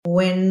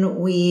when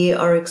we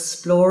are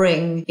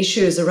exploring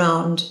issues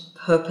around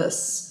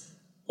purpose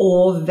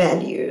or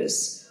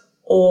values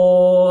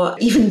or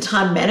even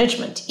time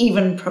management,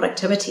 even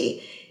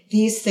productivity,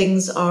 these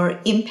things are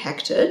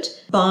impacted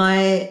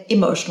by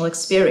emotional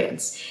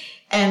experience.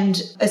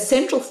 And a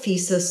central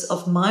thesis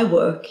of my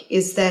work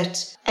is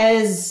that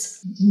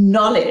as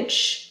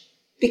knowledge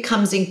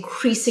becomes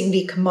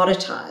increasingly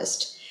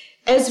commoditized,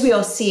 as we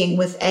are seeing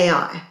with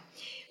AI,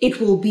 it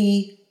will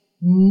be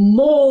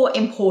more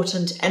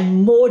important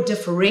and more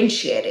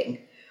differentiating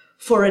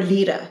for a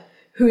leader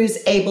who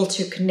is able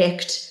to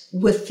connect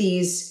with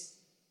these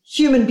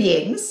human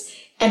beings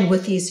and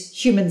with these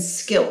human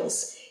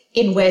skills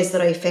in ways that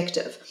are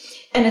effective.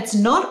 And it's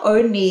not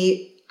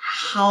only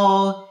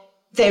how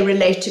they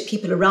relate to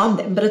people around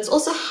them, but it's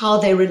also how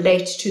they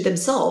relate to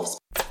themselves.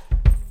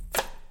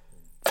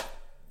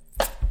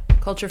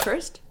 Culture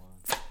first?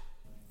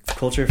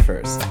 Culture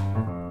first.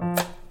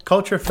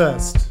 Culture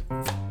first.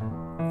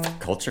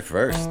 Culture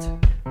first.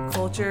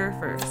 Culture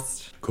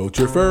first.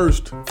 Culture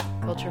first.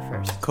 Culture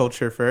first.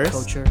 Culture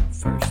first. Culture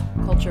first.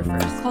 Culture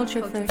first.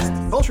 Culture first.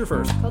 Culture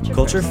first.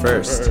 Culture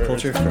first.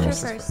 Culture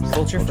first.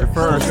 Culture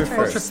first. Culture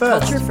first.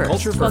 Culture first.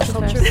 Culture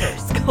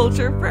first.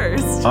 Culture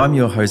first. I'm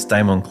your host,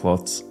 Damon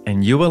Klotz,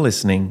 and you are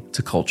listening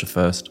to Culture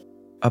First,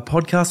 a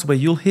podcast where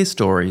you'll hear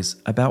stories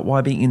about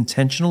why being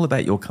intentional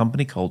about your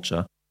company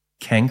culture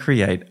can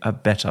create a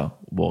better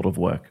world of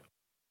work.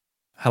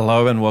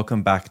 Hello and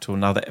welcome back to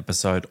another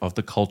episode of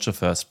the Culture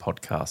First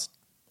podcast.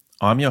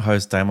 I'm your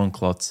host, Damon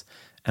Klotz,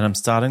 and I'm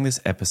starting this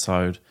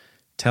episode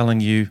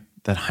telling you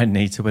that I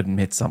need to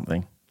admit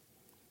something.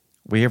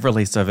 We have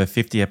released over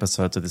 50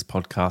 episodes of this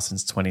podcast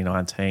since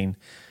 2019,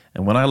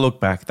 and when I look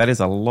back, that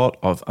is a lot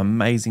of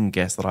amazing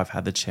guests that I've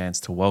had the chance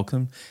to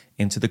welcome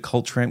into the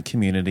Culture Amp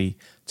community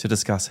to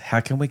discuss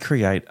how can we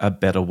create a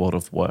better world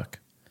of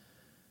work.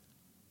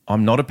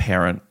 I'm not a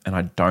parent and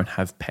I don't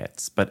have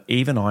pets, but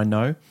even I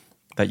know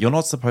that you're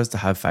not supposed to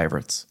have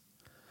favorites.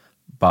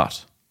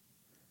 But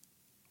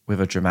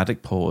with a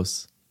dramatic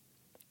pause,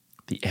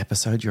 the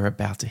episode you're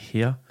about to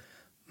hear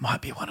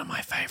might be one of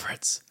my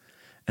favorites,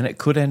 and it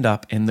could end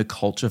up in the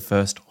Culture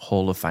First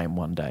Hall of Fame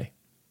one day.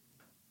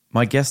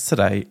 My guest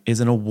today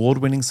is an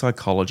award-winning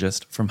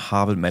psychologist from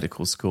Harvard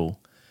Medical School,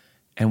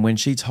 and when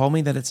she told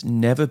me that it's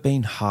never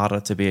been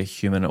harder to be a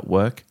human at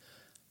work,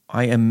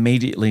 I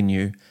immediately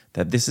knew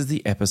that this is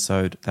the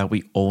episode that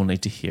we all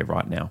need to hear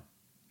right now.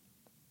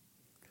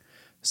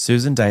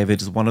 Susan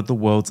David is one of the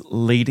world's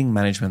leading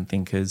management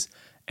thinkers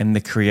and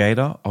the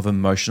creator of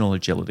Emotional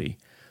Agility,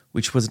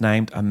 which was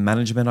named a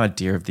Management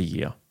Idea of the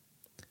Year.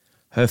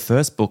 Her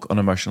first book on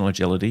emotional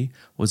agility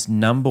was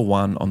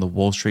 #1 on the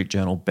Wall Street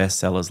Journal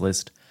bestsellers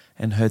list,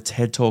 and her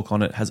TED Talk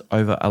on it has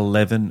over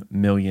 11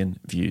 million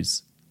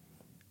views.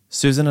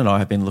 Susan and I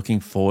have been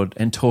looking forward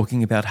and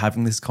talking about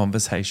having this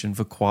conversation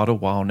for quite a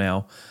while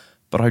now,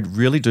 but I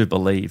really do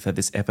believe that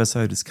this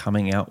episode is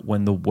coming out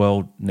when the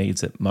world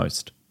needs it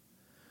most.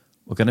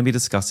 We're going to be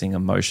discussing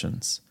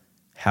emotions,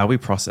 how we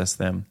process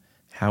them,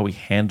 how we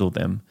handle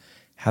them,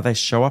 how they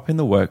show up in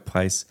the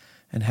workplace,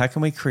 and how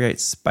can we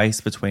create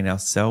space between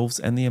ourselves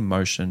and the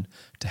emotion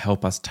to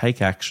help us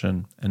take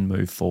action and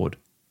move forward.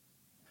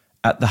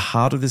 At the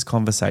heart of this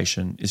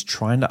conversation is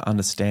trying to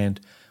understand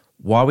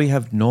why we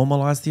have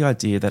normalized the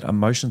idea that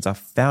emotions are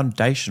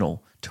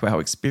foundational to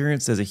our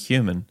experience as a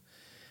human,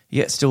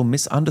 yet still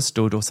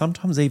misunderstood or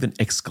sometimes even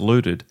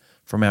excluded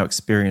from our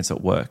experience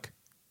at work.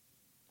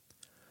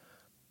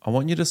 I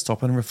want you to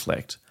stop and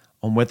reflect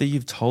on whether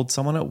you've told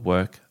someone at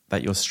work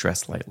that you're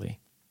stressed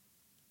lately.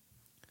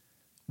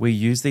 We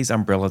use these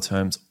umbrella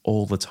terms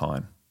all the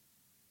time.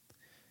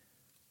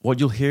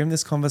 What you'll hear in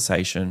this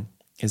conversation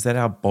is that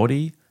our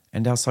body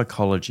and our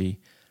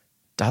psychology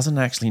doesn't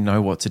actually know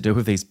what to do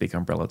with these big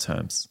umbrella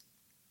terms.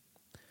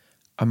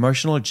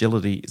 Emotional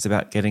agility is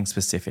about getting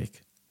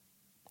specific.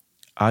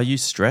 Are you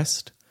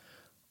stressed?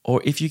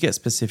 Or if you get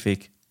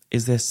specific,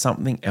 is there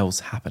something else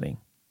happening?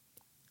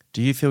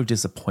 Do you feel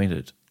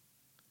disappointed?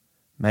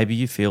 Maybe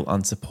you feel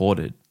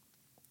unsupported.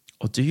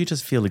 Or do you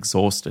just feel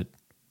exhausted?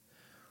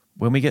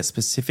 When we get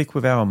specific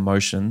with our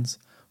emotions,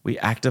 we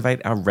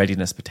activate our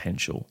readiness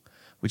potential,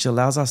 which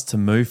allows us to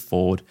move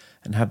forward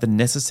and have the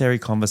necessary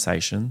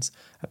conversations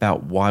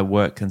about why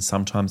work can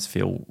sometimes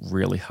feel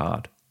really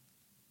hard.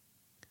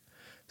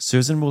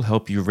 Susan will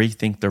help you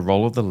rethink the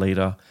role of the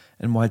leader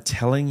and why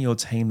telling your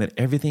team that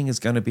everything is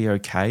going to be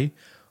okay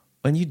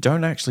when you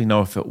don't actually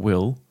know if it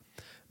will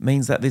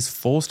means that this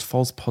forced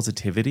false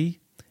positivity,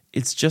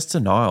 it's just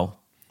denial,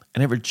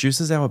 and it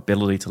reduces our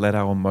ability to let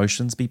our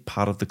emotions be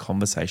part of the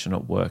conversation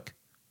at work.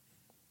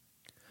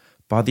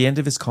 By the end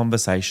of this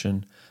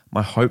conversation,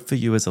 my hope for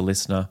you as a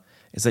listener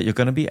is that you're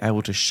going to be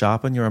able to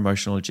sharpen your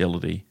emotional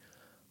agility,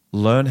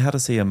 learn how to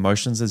see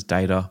emotions as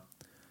data.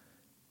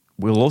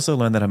 We'll also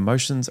learn that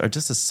emotions are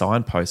just a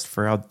signpost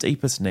for our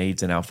deepest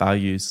needs and our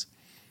values,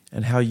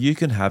 and how you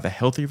can have a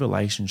healthy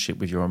relationship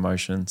with your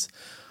emotions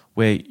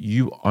where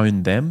you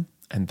own them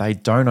and they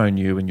don't own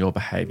you and your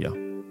behavior.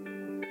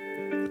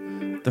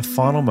 The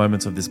final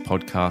moments of this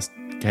podcast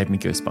gave me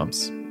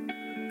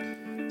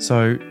goosebumps.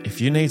 So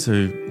if you need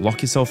to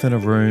lock yourself in a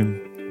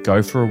room,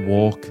 go for a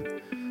walk,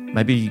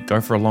 maybe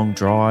go for a long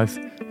drive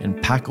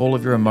and pack all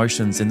of your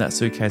emotions in that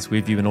suitcase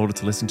with you in order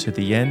to listen to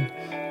the yen,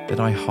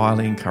 then I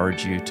highly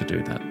encourage you to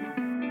do that.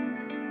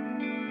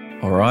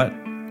 All right,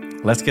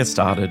 let's get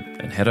started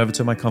and head over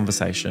to my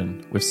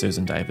conversation with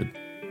Susan David.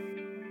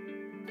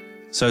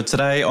 So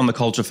today on the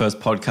Culture First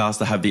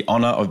podcast, I have the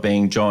honour of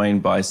being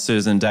joined by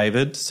Susan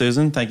David.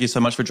 Susan, thank you so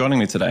much for joining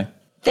me today.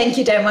 Thank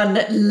you,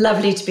 Damon.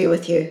 Lovely to be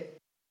with you.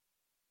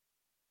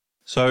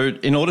 So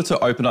in order to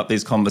open up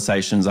these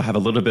conversations, I have a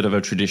little bit of a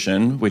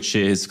tradition, which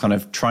is kind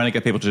of trying to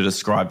get people to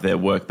describe their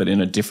work, but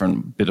in a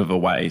different bit of a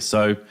way.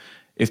 So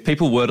if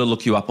people were to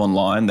look you up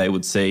online, they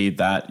would see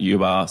that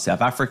you are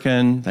South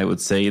African. They would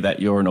see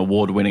that you're an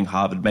award-winning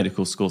Harvard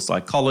Medical School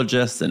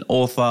psychologist, an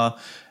author,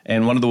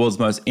 and one of the world's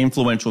most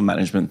influential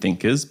management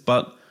thinkers.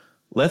 But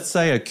let's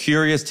say a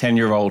curious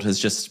 10-year-old has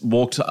just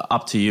walked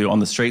up to you on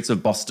the streets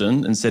of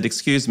Boston and said,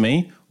 "Excuse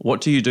me,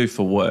 what do you do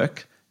for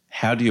work?"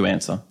 How do you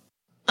answer?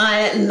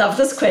 I love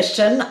this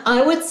question.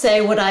 I would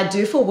say what I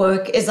do for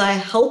work is I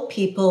help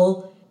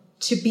people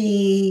to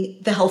be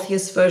the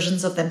healthiest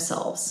versions of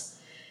themselves.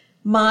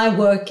 My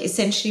work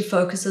essentially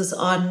focuses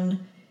on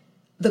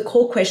the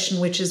core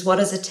question, which is what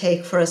does it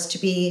take for us to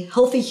be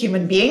healthy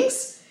human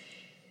beings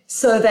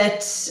so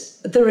that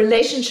the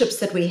relationships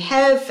that we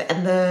have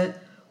and the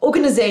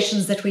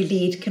organizations that we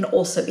lead can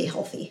also be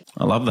healthy.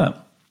 I love that.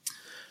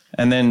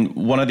 And then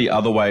one of the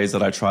other ways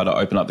that I try to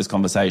open up this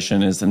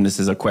conversation is, and this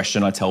is a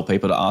question I tell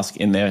people to ask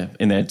in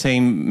their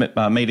team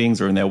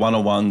meetings or in their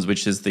one-on-ones,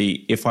 which is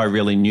if I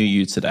really knew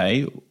you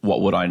today,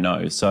 what would I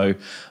know? So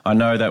I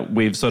know that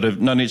we've sort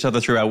of known each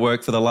other through our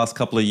work for the last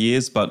couple of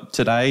years, but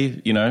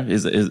today,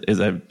 is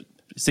a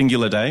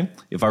singular day.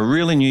 If I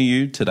really knew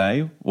you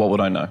today, what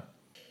would I know?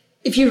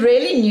 If you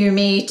really knew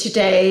me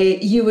today,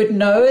 you would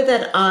know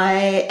that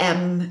I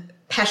am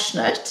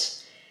passionate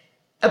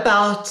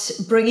about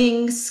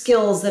bringing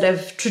skills that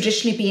have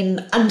traditionally been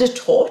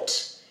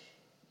undertaught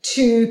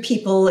to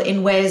people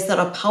in ways that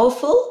are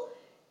powerful,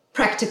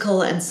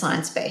 practical, and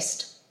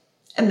science-based.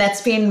 And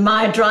that's been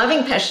my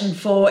driving passion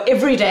for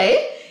every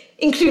day,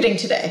 including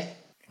today.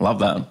 Love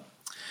that.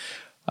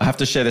 I have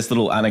to share this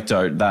little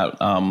anecdote that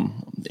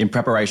in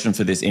preparation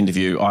for this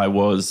interview, I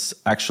was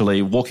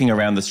actually walking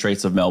around the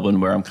streets of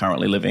Melbourne where I'm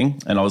currently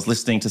living, and I was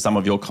listening to some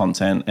of your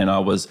content and I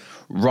was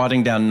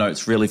writing down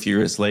notes really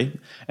furiously.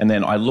 And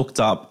then I looked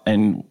up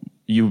and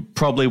you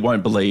probably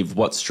won't believe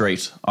what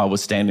street I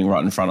was standing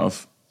right in front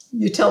of.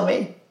 You tell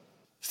me.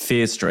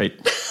 Fear Street.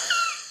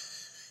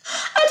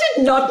 I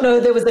did not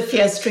know there was a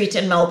Fear Street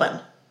in Melbourne.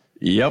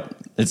 Yep.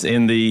 It's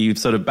in the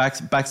sort of back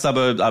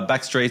suburb,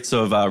 back streets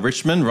of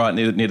Richmond, right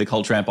near the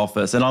Culture Amp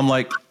office. And I'm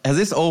like, has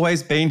this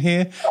always been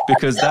here?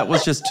 Because that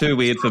was just too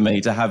weird for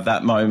me to have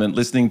that moment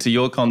listening to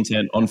your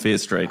content on Fear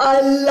Street. I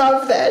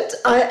love that.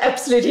 I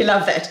absolutely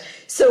love that.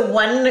 So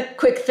one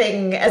quick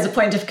thing as a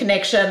point of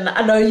connection,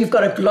 I know you've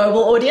got a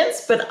global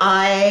audience, but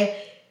I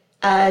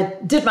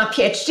did my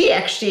PhD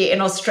actually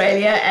in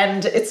Australia,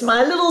 and it's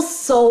my little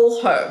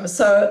soul home.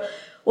 So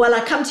while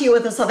I come to you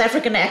with a South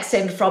African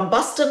accent from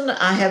Boston,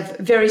 I have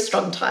very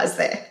strong ties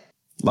there.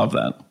 Love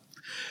that.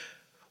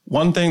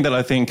 One thing that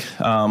I think,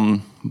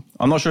 I'm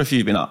not sure if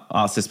you've been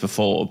asked this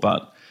before,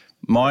 but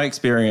my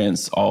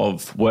experience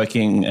of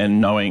working and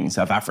knowing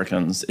South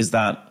Africans is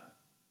that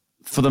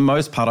for the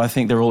most part, I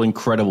think they're all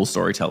incredible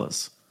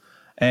storytellers.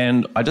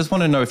 And I just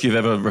want to know if you've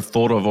ever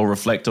thought of or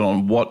reflected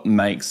on what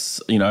makes,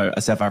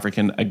 a South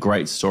African a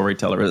great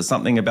storyteller. Is it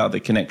something about the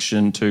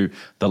connection to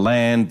the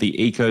land, the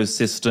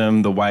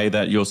ecosystem, the way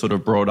that you're sort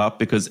of brought up?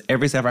 Because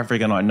every South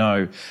African I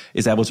know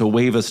is able to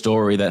weave a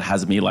story that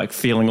has me like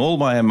feeling all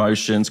my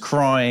emotions,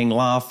 crying,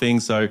 laughing.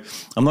 So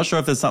I'm not sure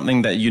if there's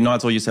something that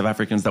unites all you South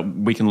Africans that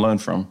we can learn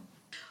from.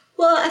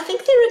 Well, I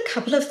think there are a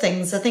couple of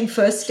things. I think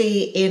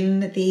firstly,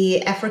 in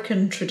the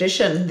African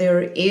tradition,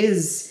 there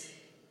is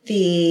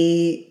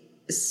the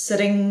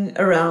sitting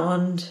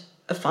around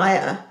a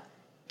fire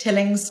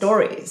telling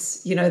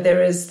stories.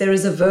 There is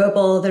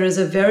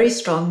a very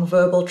strong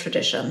verbal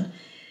tradition.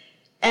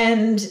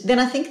 And then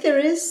I think there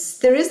is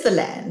the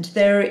land.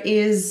 There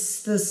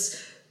is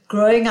this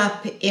growing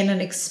up in an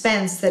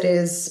expanse that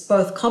is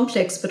both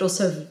complex but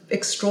also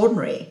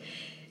extraordinary.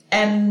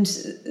 And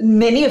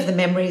many of the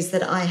memories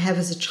that I have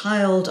as a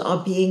child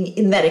are being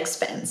in that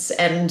expanse.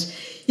 And,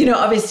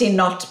 obviously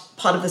not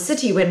part of the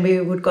city when we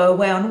would go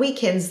away on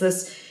weekends,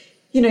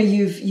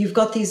 you've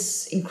got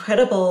these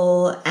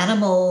incredible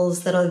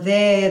animals that are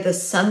there, the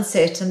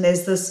sunset, and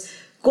there's this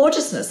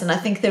gorgeousness. And I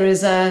think there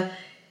is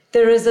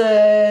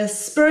a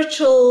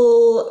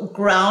spiritual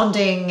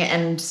grounding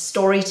and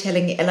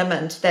storytelling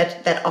element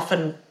that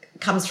often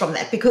comes from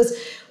that. Because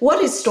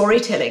what is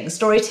storytelling?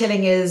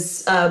 Storytelling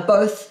is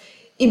both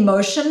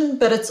emotion,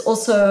 but it's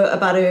also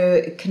about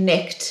to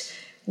connect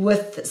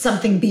with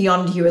something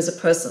beyond you as a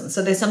person.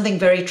 So there's something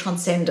very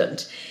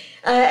transcendent.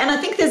 And I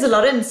think there's a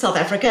lot in South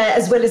Africa,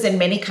 as well as in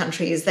many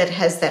countries, that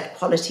has that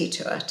quality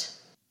to it.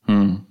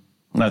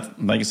 No, No,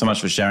 thank you so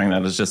much for sharing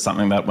that. It's just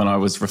something that when I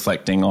was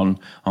reflecting on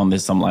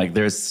this, I'm like,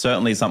 there's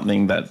certainly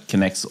something that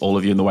connects all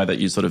of you in the way that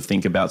you sort of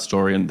think about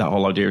story, and the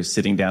whole idea of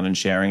sitting down and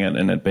sharing it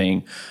and it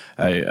being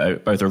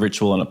both a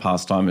ritual and a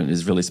pastime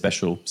is really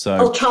special. So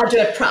I'll try to do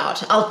it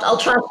proud. I'll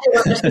try to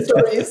share one of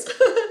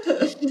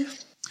the stories.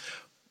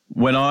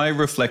 When I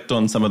reflect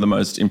on some of the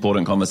most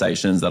important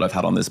conversations that I've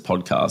had on this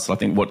podcast, I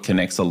think what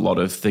connects a lot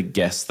of the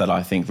guests that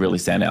I think really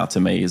stand out to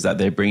me is that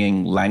they're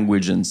bringing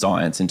language and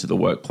science into the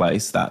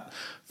workplace that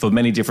for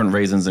many different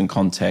reasons and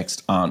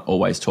context aren't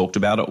always talked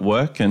about at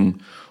work. And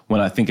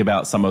when I think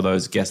about some of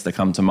those guests that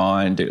come to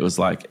mind, it was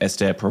like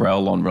Esther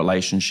Perel on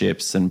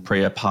relationships and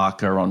Priya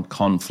Parker on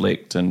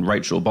conflict and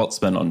Rachel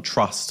Botsman on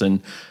trust.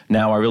 And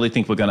now I really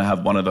think we're going to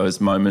have one of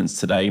those moments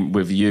today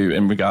with you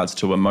in regards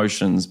to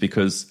emotions,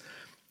 because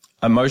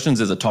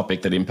emotions is a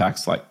topic that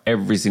impacts like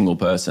every single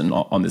person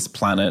on this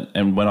planet.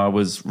 And when I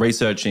was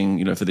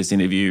researching, for this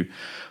interview,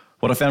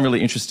 what I found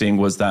really interesting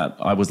was that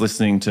I was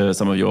listening to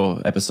some of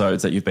your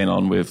episodes that you've been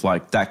on with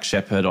like Dak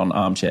Shepard on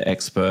Armchair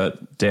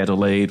Expert, Dare to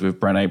Lead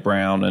with Brené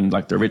Brown, and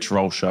like the Rich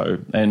Roll Show.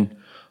 And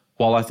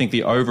while I think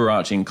the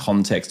overarching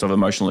context of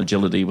emotional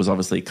agility was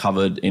obviously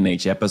covered in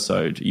each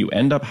episode, you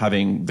end up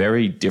having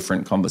very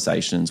different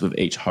conversations with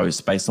each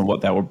host based on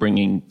what they were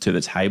bringing to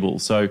the table.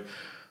 So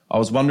I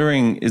was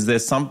wondering, is there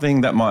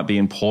something that might be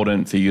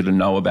important for you to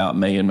know about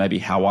me and maybe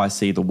how I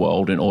see the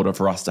world in order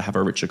for us to have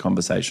a richer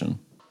conversation?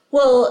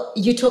 Well,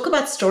 you talk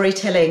about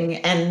storytelling,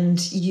 and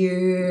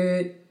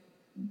you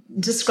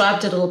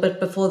described it a little bit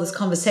before this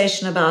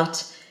conversation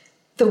about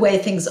the way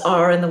things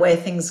are and the way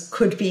things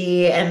could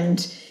be, and,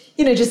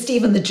 just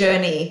even the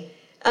journey.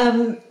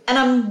 And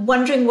I'm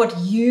wondering what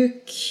you're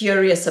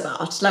curious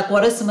about. Like,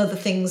 what are some of the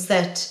things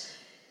that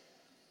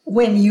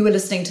when you were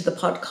listening to the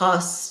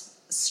podcast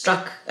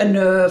struck a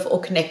nerve or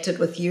connected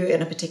with you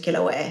in a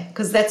particular way?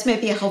 Because that's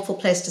maybe a helpful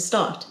place to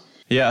start.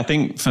 Yeah, I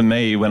think for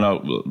me, when I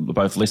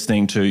both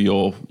listening to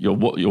your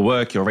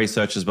work, your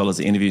research, as well as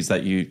the interviews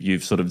that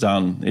you've sort of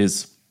done,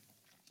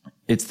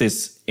 it's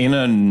this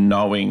inner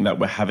knowing that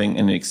we're having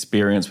an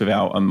experience with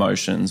our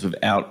emotions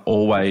without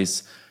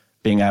always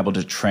being able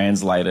to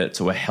translate it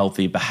to a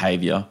healthy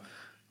behavior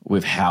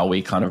with how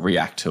we kind of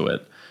react to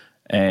it.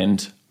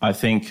 And I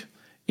think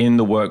in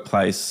the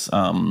workplace,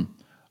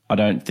 I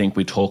don't think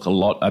we talk a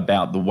lot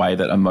about the way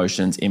that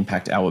emotions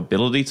impact our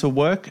ability to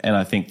work. And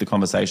I think the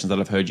conversations that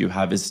I've heard you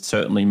have is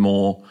certainly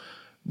more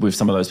with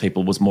some of those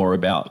people was more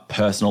about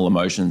personal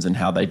emotions and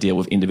how they deal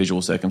with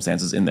individual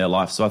circumstances in their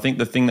life. So I think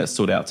the thing that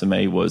stood out to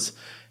me was,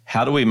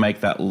 how do we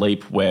make that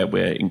leap where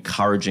we're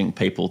encouraging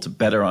people to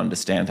better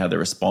understand how they're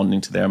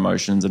responding to their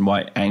emotions and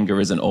why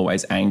anger isn't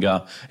always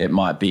anger? It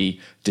might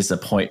be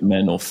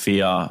disappointment or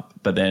fear,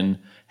 but then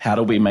how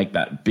do we make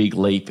that big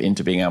leap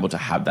into being able to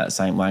have that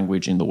same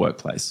language in the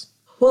workplace?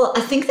 Well,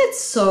 I think that's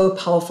so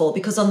powerful,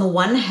 because on the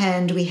one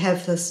hand, we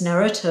have this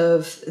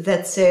narrative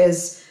that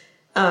says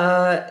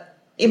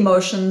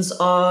emotions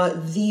are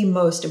the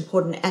most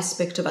important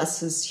aspect of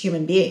us as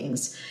human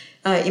beings.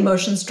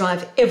 Emotions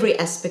drive every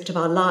aspect of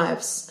our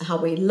lives,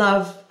 how we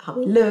love, how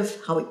we live,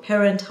 how we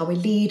parent, how we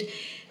lead.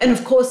 And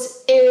of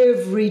course,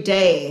 every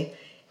day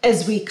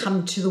as we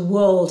come to the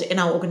world in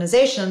our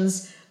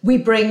organizations, we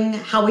bring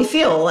how we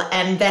feel,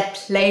 and that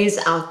plays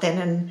out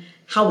then in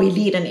how we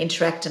lead and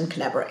interact and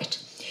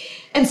collaborate.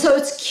 And so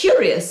it's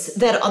curious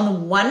that on the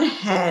one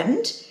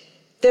hand,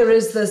 there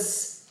is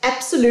this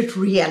absolute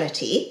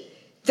reality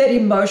that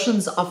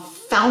emotions are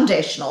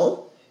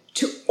foundational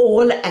to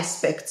all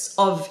aspects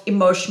of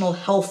emotional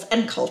health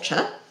and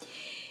culture.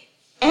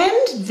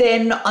 And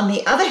then on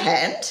the other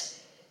hand,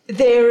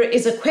 there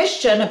is a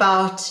question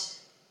about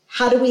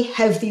how do we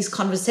have these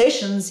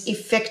conversations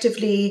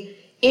effectively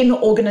in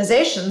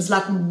organizations?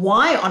 Like,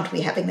 why aren't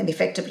we having them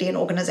effectively in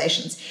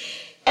organizations?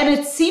 And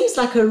it seems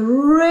like a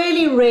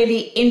really, really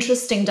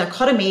interesting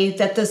dichotomy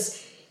that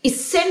this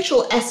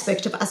essential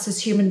aspect of us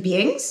as human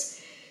beings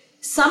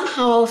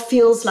somehow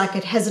feels like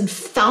it hasn't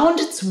found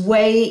its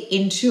way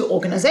into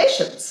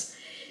organizations,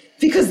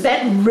 because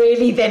that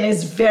really then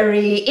is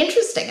very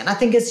interesting. And I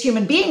think as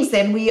human beings,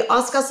 then we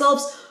ask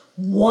ourselves,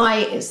 why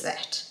is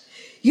that?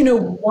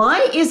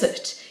 Why is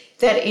it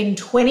that in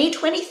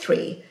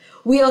 2023,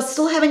 we are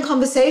still having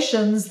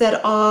conversations that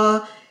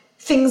are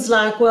things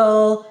like,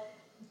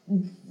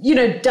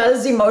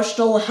 does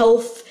emotional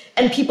health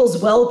and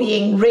people's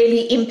well-being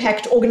really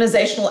impact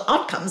organizational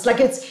outcomes?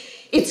 Like,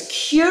 it's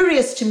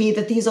curious to me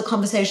that these are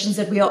conversations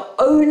that we are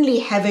only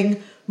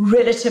having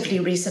relatively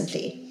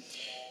recently.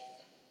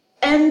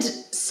 And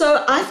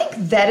so I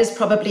think that is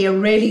probably a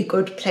really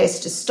good place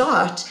to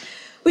start,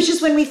 which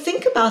is when we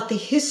think about the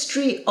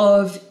history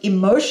of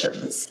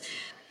emotions,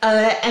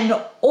 and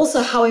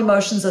also how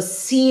emotions are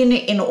seen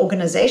in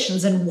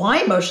organizations, and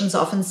why emotions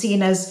are often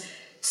seen as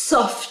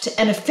soft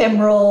and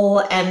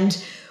ephemeral,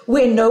 and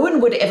where no one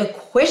would ever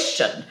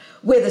question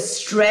whether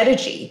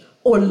strategy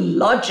or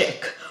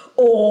logic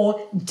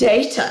or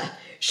data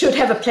should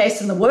have a place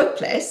in the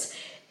workplace.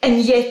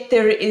 And yet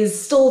there is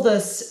still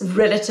this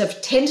relative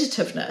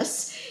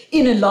tentativeness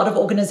in a lot of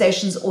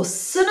organizations, or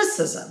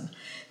cynicism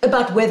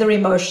about whether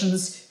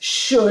emotions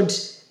should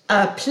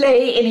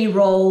play any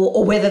role,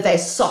 or whether they're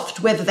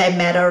soft, whether they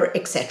matter,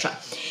 etc.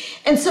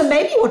 And so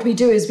maybe what we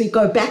do is we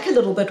go back a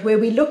little bit where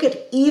we look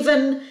at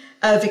even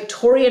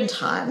Victorian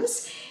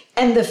times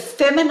and the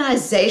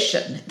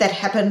feminization that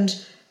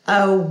happened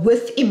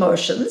with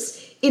emotions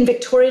in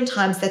Victorian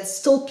times that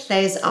still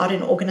plays out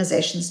in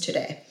organizations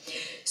today.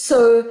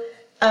 So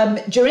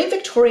during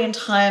Victorian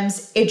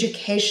times,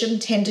 education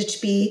tended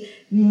to be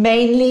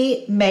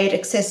mainly made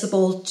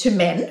accessible to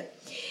men.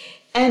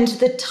 And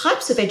the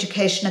types of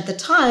education at the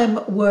time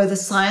were the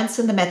science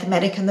and the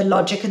mathematics and the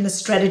logic and the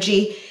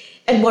strategy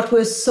and what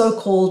were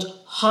so-called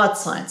hard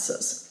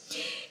sciences.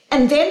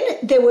 And then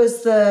there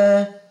was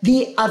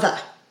the other.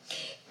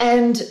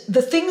 And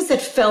the things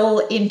that fell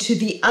into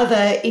the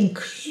other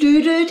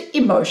included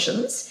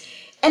emotions,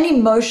 and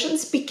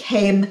emotions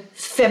became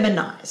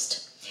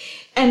feminized.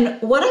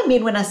 And what I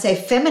mean when I say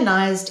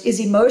feminized is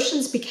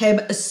emotions became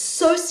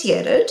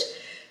associated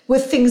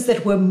with things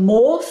that were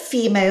more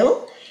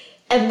female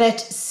and that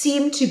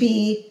seemed to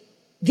be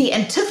the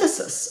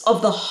antithesis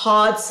of the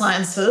hard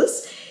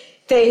sciences.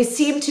 They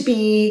seem to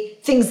be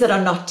things that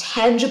are not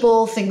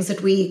tangible, things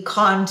that we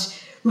can't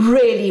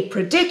really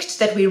predict,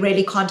 that we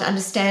really can't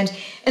understand.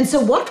 And so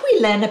what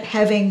we'll end up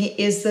having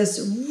is this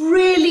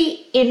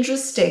really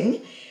interesting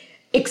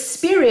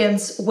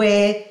experience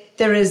where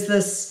there is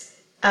this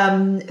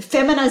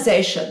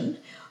feminization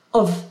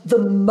of the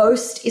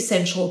most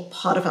essential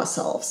part of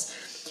ourselves.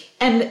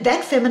 And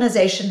that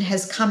feminization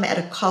has come at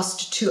a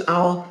cost to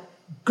our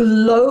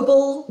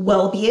global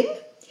well-being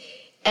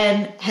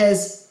and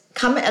has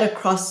come at a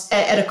cost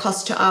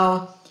to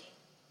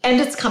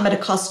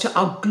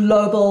our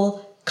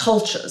global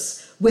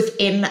cultures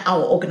within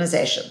our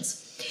organizations.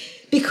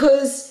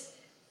 Because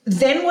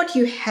then what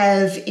you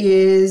have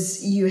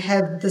is you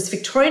have this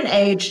Victorian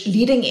age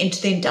leading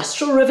into the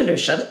Industrial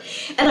Revolution.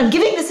 And I'm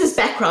giving this as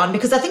background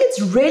because I think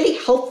it's really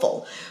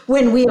helpful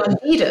when we are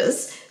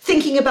leaders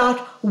thinking about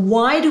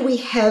why do we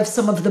have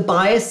some of the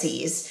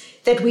biases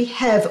that we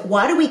have?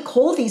 Why do we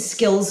call these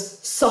skills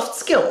soft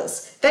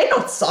skills? They're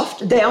not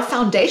soft, they are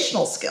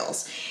foundational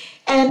skills.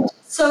 And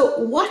so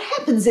what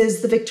happens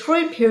is the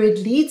Victorian period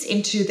leads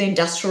into the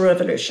Industrial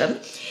Revolution.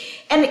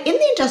 And in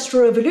the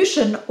Industrial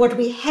Revolution, what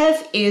we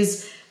have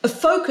is a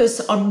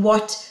focus on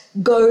what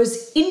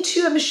goes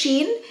into a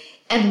machine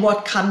and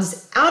what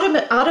comes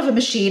out of a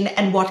machine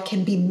and what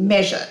can be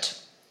measured.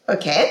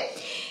 Okay?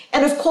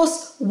 And of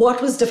course,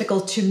 what was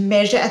difficult to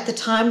measure at the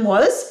time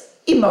was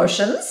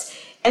emotions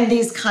and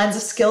these kinds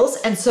of skills.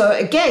 And so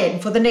again,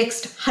 for the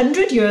next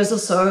 100 years or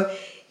so,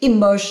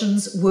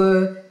 emotions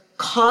were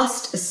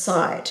cast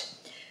aside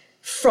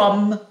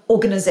from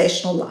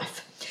organizational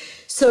life.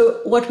 So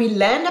what we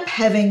land up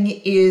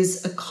having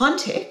is a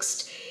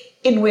context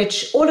in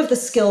which all of the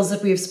skills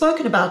that we've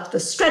spoken about, the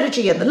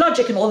strategy and the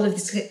logic and all of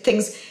these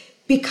things,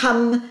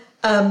 become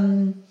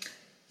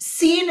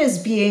seen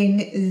as being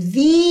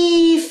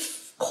the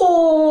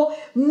core,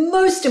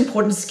 most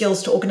important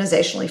skills to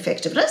organizational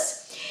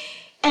effectiveness.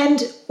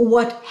 And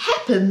what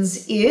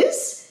happens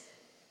is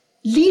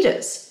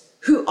leaders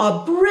who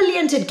are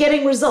brilliant at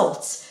getting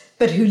results,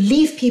 but who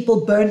leave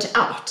people burnt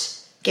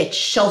out, get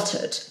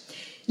sheltered.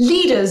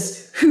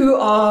 Leaders who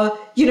are,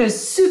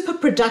 super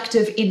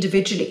productive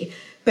individually,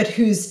 but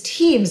whose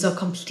teams are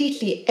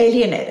completely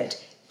alienated,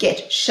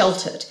 get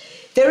sheltered.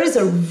 There is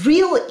a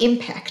real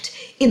impact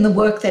in the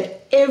work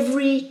that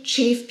every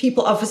chief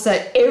people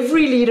officer,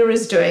 every leader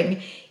is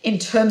doing in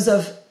terms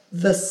of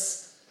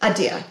this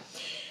idea.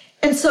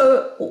 And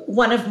so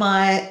one of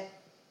my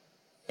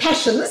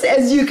passions,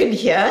 as you can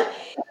hear,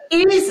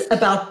 is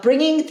about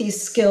bringing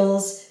these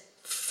skills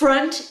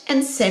front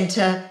and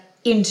center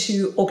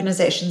into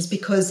organizations,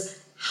 because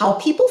how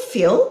people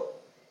feel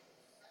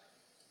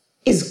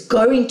is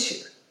going to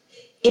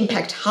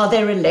impact how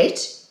they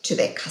relate to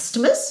their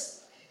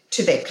customers,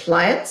 to their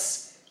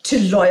clients, to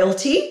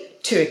loyalty,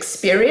 to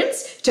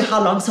experience, to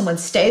how long someone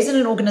stays in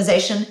an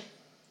organization,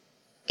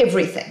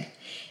 everything.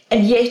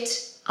 And yet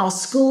our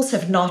schools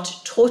have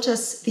not taught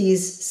us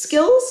these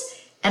skills,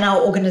 and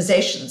our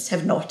organizations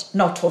have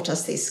not taught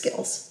us these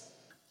skills.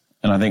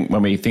 And I think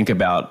when we think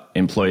about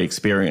employee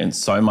experience,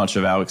 so much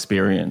of our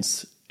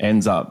experience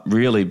ends up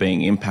really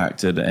being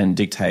impacted and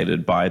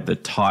dictated by the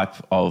type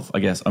of,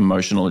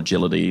 emotional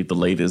agility the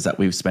leaders that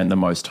we've spent the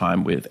most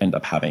time with end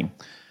up having.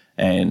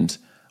 And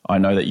I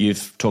know that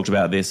you've talked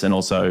about this, and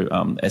also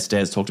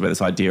Esther's talked about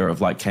this idea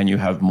of can you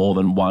have more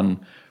than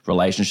one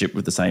relationship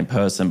with the same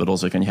person, but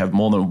also can you have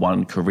more than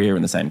one career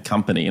in the same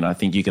company? And I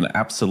think you can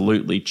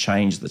absolutely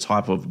change the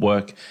type of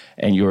work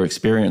and your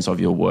experience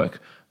of your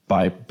work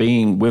by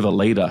being with a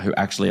leader who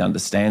actually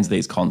understands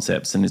these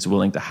concepts and is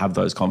willing to have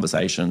those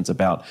conversations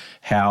about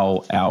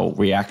how our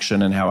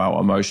reaction and how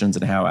our emotions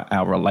and how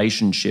our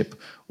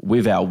relationship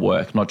with our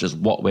work, not just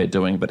what we're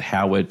doing, but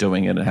how we're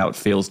doing it and how it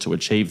feels to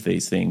achieve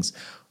these things.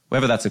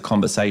 Whether that's a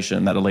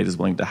conversation that a leader is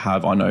willing to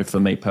have, I know for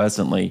me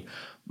personally,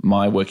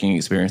 my working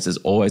experience has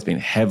always been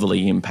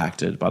heavily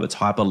impacted by the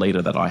type of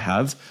leader that I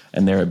have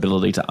and their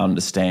ability to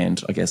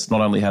understand,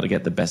 not only how to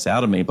get the best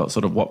out of me, but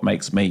sort of what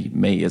makes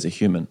me as a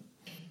human.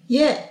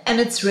 Yeah, and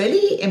it's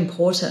really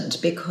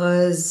important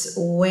because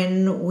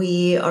when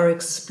we are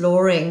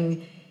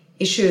exploring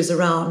issues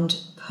around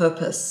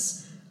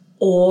purpose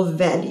or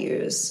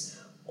values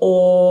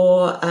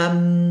or,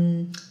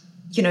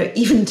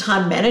 even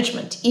time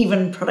management,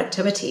 even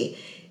productivity,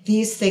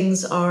 these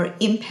things are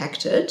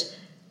impacted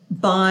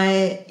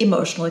by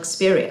emotional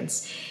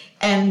experience.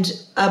 And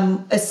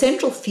a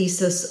central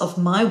thesis of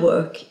my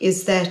work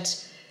is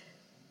that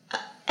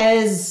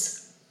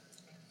as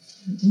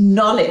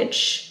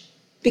knowledge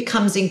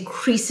becomes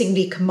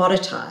increasingly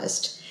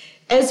commoditized,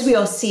 as we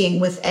are seeing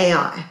with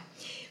AI.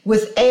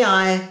 With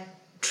AI,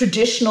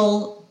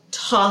 traditional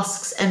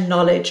tasks and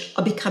knowledge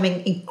are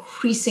becoming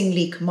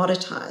increasingly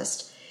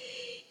commoditized.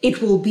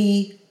 It will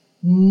be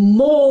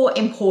more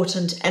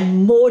important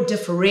and more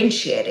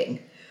differentiating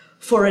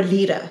for a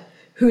leader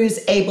who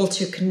is able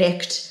to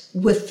connect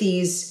with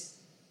these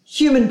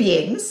human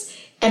beings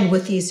and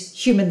with these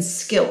human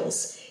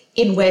skills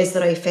in ways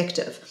that are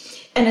effective.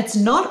 And it's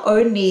not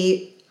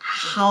only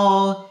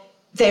how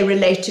they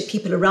relate to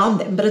people around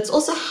them, but it's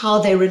also how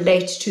they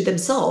relate to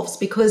themselves,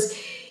 because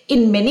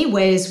in many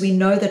ways we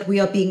know that we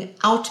are being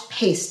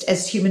outpaced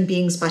as human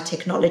beings by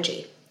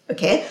technology.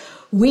 Okay,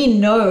 we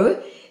know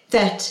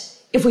that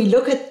if we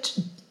look at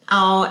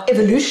our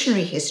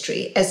evolutionary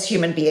history as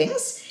human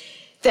beings,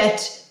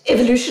 that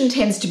evolution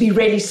tends to be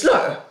really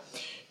slow.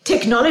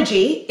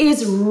 Technology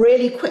is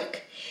really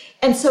quick.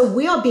 And so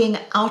we are being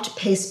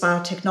outpaced by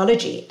our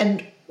technology.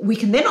 And we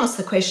can then ask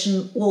the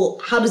question, well,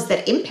 how does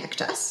that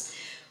impact us?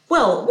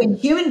 Well, when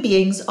human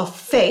beings are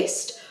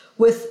faced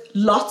with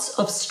lots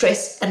of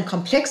stress and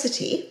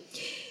complexity,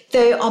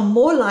 they are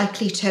more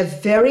likely to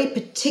have very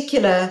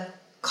particular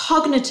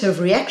cognitive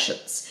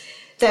reactions.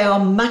 They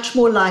are much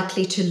more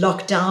likely to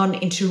lock down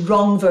into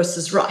wrong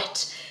versus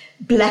right,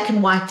 black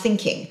and white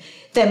thinking.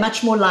 They're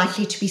much more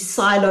likely to be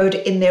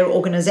siloed in their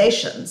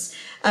organizations,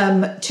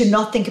 to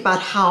not think about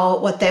how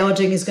what they are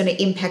doing is going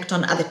to impact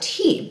on other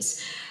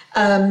teams.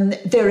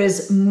 There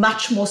is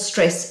much more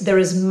stress. There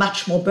is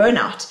much more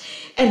burnout.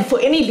 And for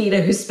any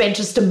leader who spent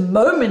just a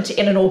moment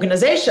in an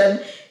organization,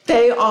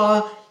 they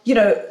are,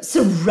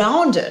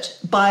 surrounded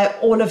by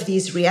all of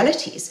these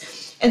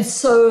realities. And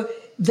so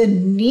the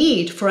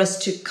need for us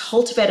to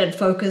cultivate and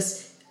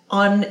focus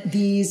on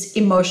these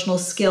emotional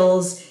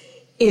skills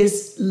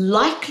is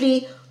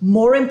likely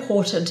more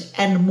important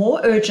and more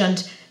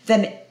urgent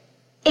than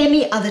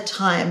any other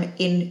time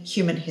in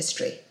human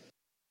history.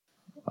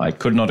 I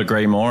could not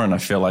agree more, and I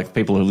feel like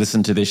people who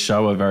listen to this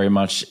show are very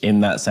much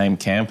in that same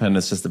camp, and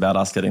it's just about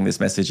us getting this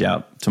message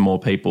out to more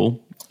people.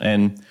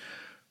 And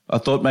I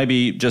thought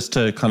maybe just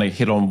to kind of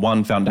hit on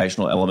one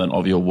foundational element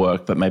of your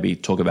work, but maybe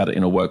talk about it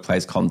in a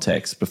workplace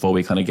context before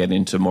we kind of get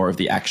into more of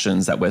the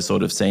actions that we're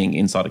sort of seeing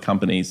inside of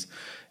companies.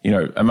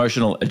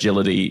 Emotional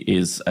agility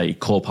is a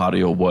core part of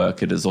your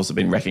work. It has also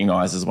been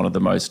recognized as one of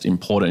the most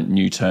important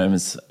new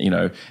terms,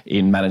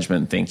 in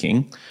management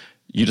thinking.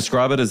 You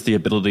describe it as the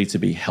ability to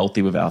be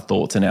healthy with our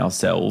thoughts and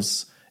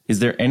ourselves. Is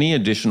there any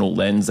additional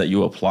lens that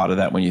you apply to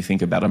that when you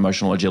think about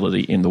emotional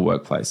agility in the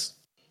workplace?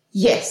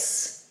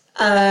 Yes.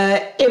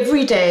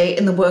 Every day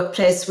in the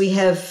workplace, we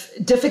have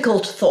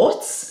difficult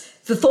thoughts.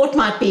 The thought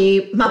might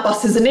be, my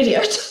boss is an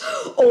idiot,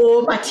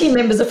 or my team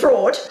member's a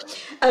fraud.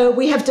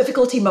 We have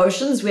difficult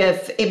emotions. We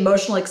have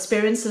emotional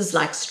experiences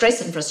like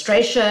stress and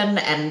frustration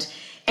and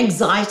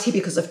anxiety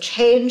because of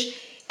change.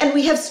 And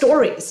we have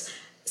stories.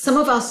 Some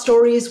of our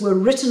stories were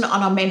written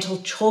on our mental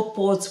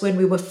chalkboards when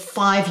we were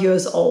 5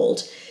 years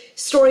old.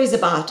 Stories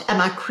about, am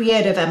I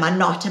creative? Am I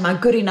not? Am I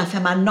good enough?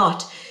 Am I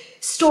not?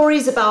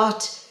 Stories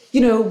about,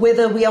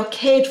 whether we are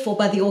cared for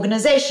by the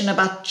organization,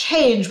 about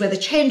change, whether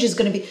change is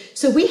going to be.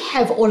 So we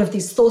have all of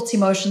these thoughts,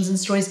 emotions, and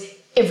stories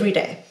every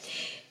day.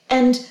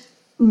 And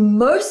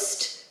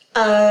most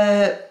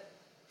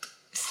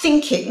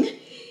thinking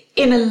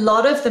in a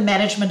lot of the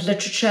management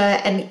literature,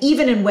 and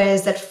even in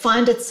ways that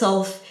find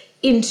itself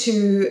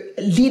into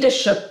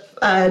leadership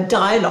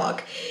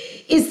dialogue,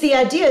 is the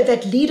idea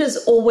that leaders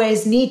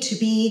always need to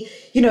be,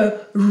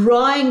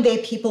 rowing their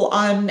people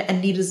on,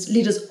 and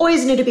leaders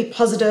always need to be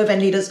positive,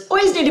 and leaders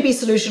always need to be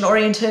solution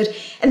oriented,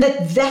 and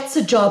that's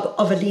a job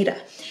of a leader.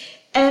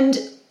 And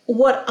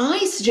what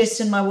I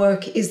suggest in my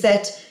work is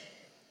that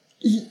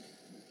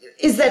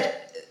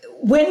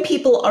when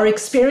people are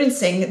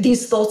experiencing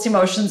these thoughts,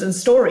 emotions, and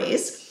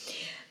stories,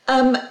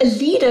 a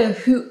leader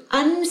who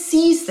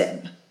unsees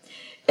them,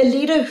 a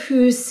leader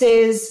who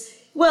says,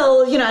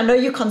 well, I know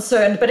you're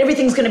concerned, but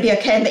everything's going to be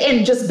okay in the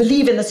end. Just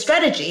believe in the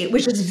strategy,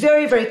 which is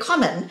very, very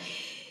common.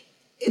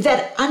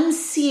 That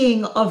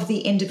unseeing of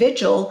the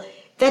individual,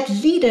 that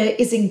leader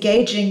is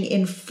engaging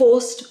in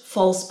forced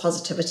false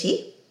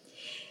positivity.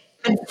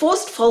 And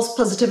forced false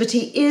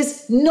positivity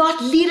is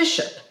not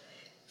leadership.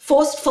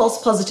 Forced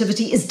false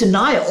positivity is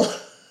denial.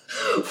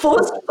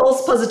 Forced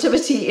false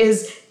positivity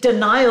is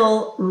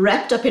denial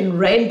wrapped up in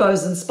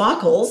rainbows and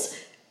sparkles,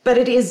 but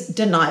it is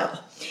denial.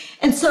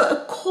 And so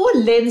a core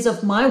lens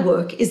of my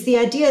work is the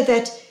idea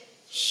that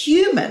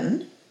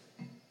human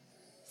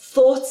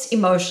thoughts,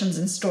 emotions,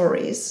 and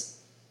stories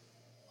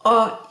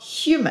are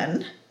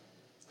human,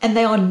 and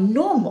they are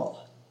normal.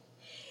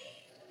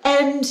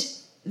 And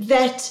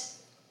that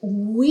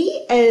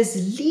we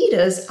as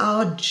leaders,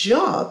 our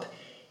job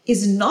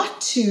is not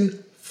to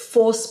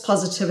force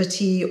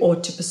positivity or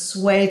to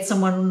persuade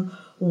someone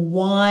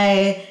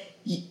why,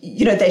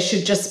 they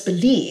should just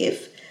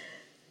believe,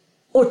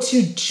 or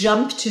to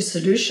jump to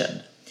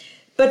solution,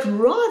 but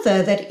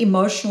rather that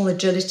emotional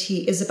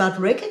agility is about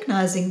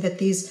recognizing that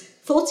these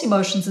thoughts,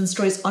 emotions, and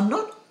stories are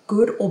not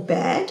good or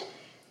bad.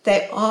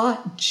 They are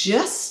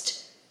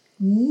just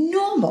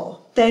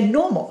normal. They're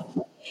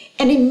normal.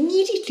 And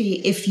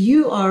immediately, if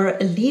you are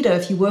a leader,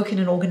 if you work in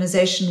an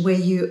organization where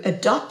you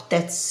adopt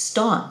that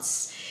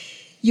stance,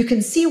 you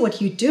can see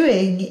what you're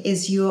doing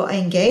is you are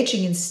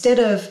engaging, instead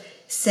of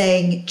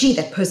saying, gee,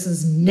 that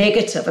person's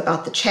negative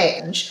about the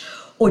change,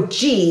 or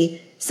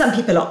gee, some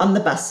people are on the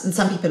bus and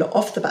some people are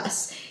off the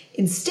bus.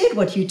 Instead,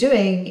 what you're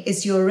doing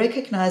is you're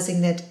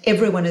recognizing that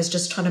everyone is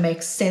just trying to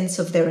make sense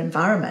of their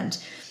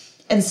environment.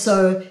 And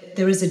so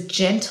there is a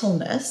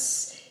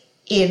gentleness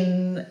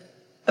in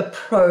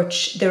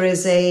approach. There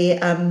is a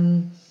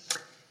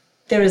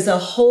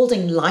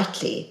holding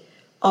lightly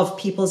of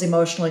people's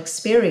emotional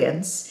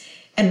experience.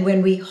 And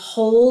when we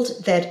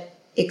hold that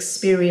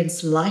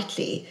experience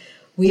lightly,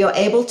 we are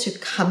able to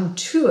come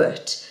to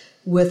it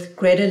with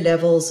greater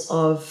levels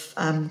of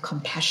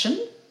compassion,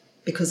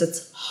 because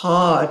it's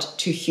hard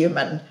to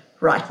human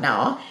right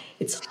now.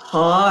 It's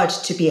hard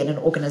to be in an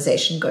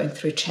organization going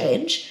through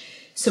change.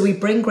 So we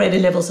bring greater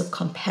levels of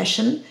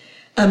compassion.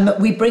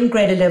 We bring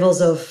greater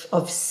levels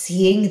of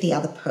seeing the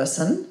other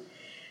person.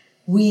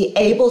 We're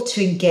able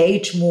to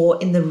engage more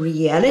in the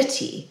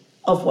reality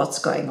of what's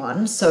going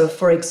on. So,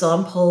 for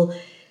example,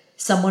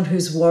 someone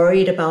who's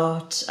worried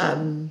about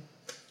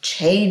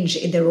change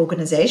in their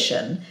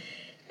organization,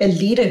 a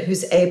leader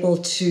who's able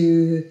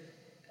to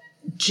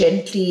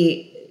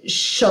gently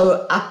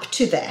show up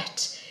to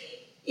that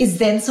is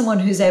then someone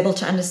who's able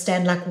to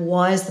understand, like,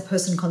 why is the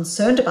person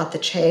concerned about the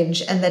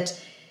change, and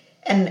that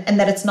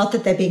it's not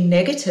that they're being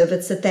negative,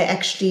 it's that they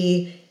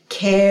actually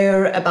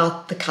care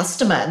about the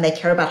customer and they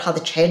care about how the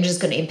change is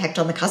going to impact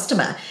on the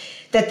customer,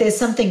 that there's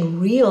something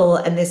real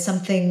and there's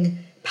something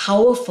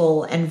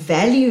powerful and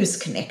values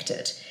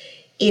connected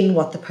in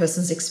what the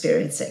person's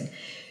experiencing.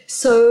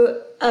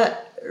 So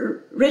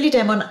really,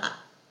 Damon,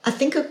 I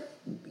think,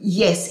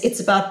 yes, it's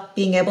about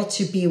being able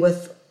to be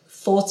with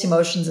thoughts,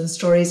 emotions, and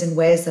stories in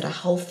ways that are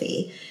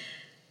healthy,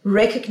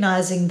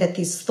 recognizing that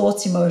these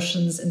thoughts,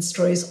 emotions, and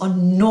stories are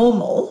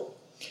normal,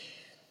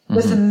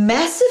 with a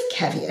massive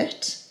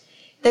caveat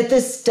that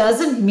this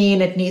doesn't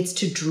mean it needs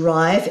to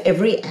drive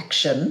every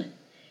action.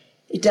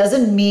 It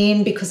doesn't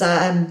mean because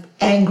I'm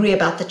angry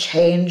about the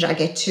change, I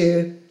get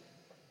to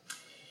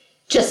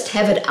just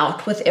have it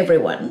out with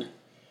everyone.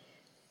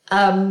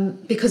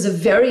 Because a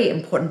very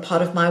important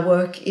part of my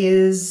work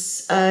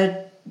is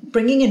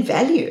bringing in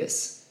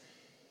values.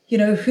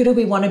 Who do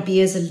we want to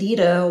be as a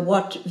leader?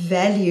 What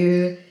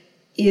value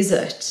is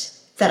it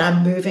that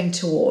I'm moving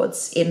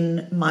towards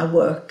in my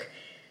work,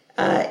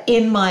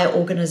 in my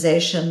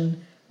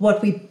organization?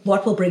 What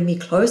will bring me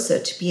closer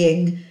to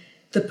being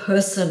the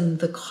person,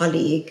 the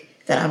colleague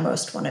that I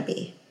most want to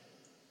be?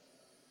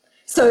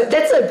 So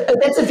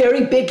that's a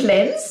very big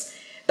lens,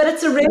 but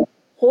it's a really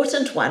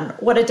important one.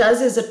 What it does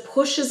is it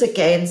pushes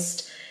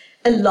against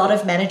a lot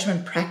of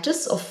management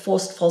practice of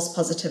forced false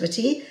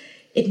positivity.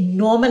 It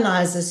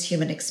normalizes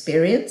human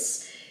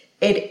experience.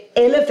 It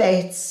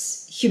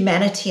elevates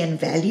humanity and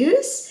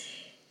values.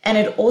 And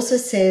it also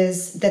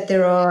says that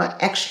there are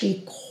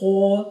actually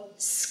core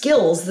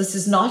skills. This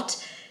is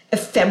not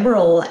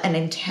ephemeral and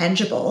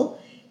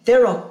intangible.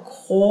 There are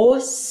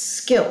core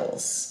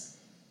skills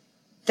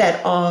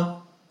that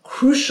are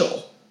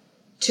crucial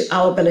to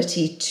our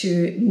ability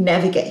to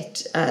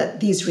navigate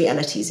these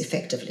realities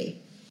effectively.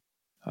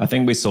 I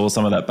think we saw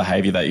some of that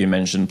behaviour that you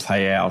mentioned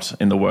play out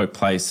in the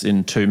workplace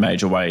in two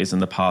major ways in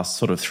the past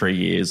sort of 3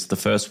 years. The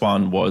first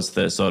one was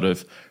the sort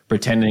of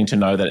pretending to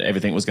know that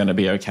everything was going to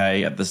be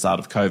okay at the start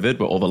of COVID,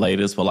 where all the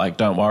leaders were like,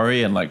 don't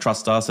worry, and like,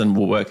 trust us and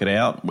we'll work it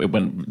out,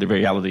 when the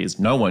reality is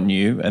no one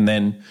knew. And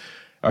then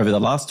over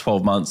the last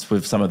 12 months,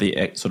 with some of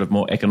the sort of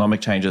more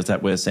economic changes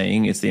that we're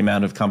seeing, it's the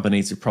amount of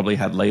companies who probably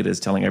had leaders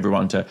telling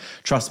everyone to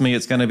trust me,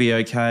 it's going to be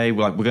okay.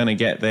 We're going to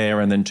get there.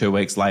 And then 2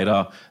 weeks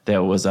later,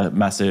 there was a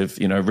massive,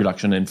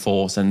 reduction in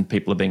force and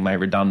people are being made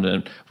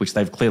redundant, which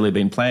they've clearly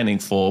been planning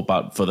for.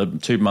 But for the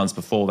 2 months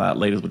before that,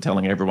 leaders were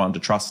telling everyone to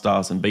trust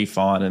us and be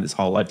fine. And this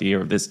whole idea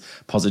of this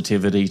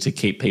positivity to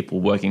keep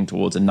people working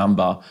towards a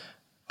number.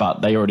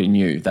 But they already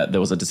knew that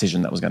there was a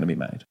decision that was going to be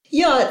made.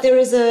 Yeah, there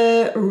is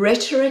a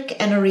rhetoric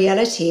and a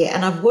reality.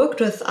 And I've worked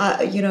with,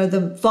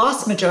 the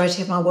vast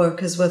majority of my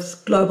work is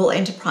with global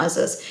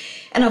enterprises.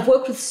 And I've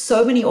worked with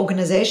so many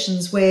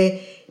organizations where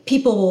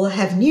people will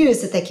have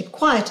news that they keep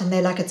quiet and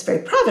they're like, it's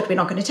very private. We're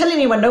not going to tell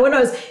anyone. No one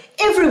knows.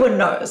 Everyone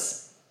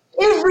knows.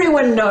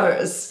 Everyone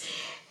knows.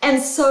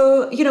 And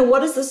so,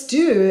 what does this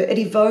do? It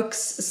evokes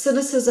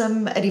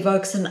cynicism. It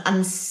evokes an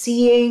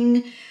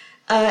unseeing.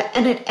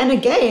 And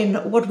again,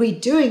 what we're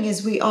doing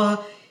is we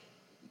are,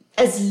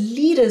 as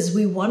leaders,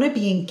 we want to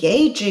be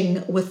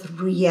engaging with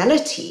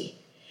reality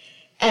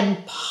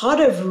And part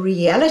of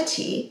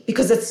reality,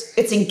 because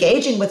it's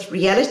engaging with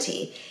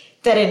reality,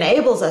 that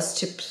enables us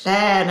to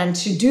plan and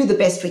to do the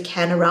best we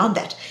can around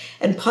that.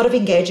 And part of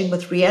engaging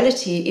with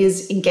reality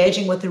is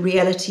engaging with the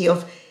reality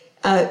of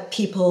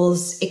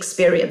people's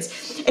experience.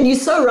 And you're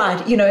so right.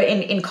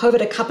 In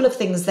COVID, a couple of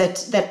things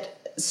that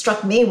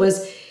struck me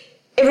was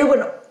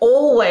everyone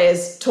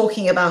always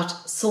talking about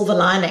silver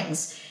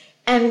linings.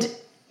 And,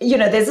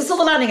 there's a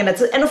silver lining, and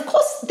of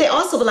course there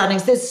are silver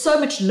linings. There's so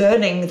much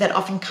learning that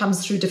often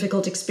comes through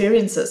difficult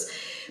experiences.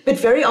 But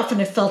very often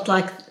it felt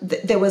like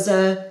there was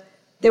a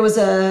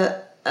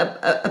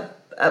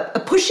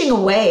pushing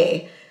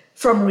away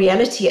from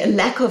reality, a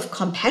lack of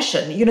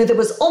compassion. There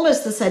was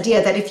almost this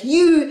idea that if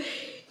you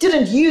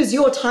didn't use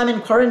your time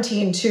in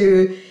quarantine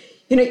to,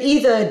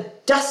 either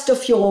dust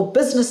off your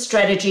business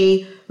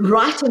strategy,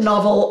 write a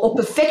novel, or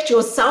perfect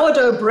your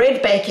sourdough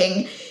bread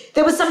baking,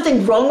 there was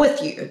something wrong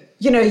with you.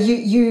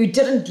 You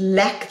didn't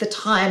lack the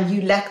time,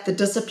 you lacked the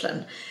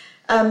discipline.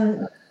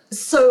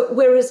 So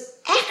whereas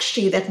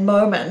actually that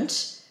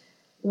moment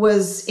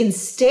was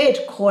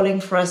instead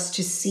calling for us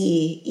to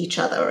see each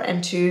other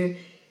and to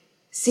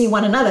see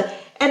one another.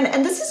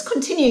 And this is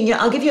continuing.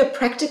 I'll give you a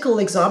practical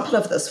example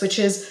of this, which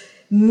is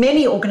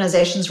many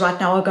organizations right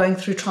now are going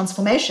through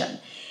transformation.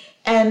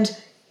 And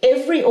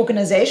every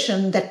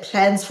organization that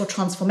plans for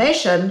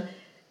transformation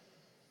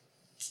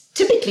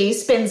typically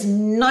spends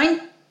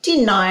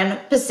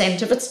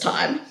 99% of its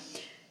time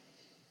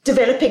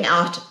developing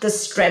out the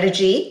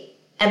strategy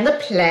and the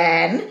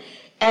plan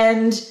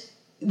and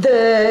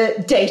the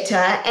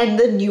data and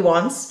the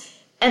nuance.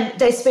 And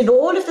they spend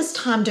all of this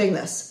time doing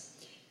this.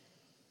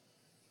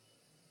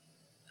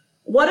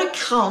 What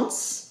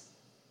accounts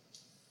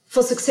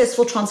for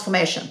successful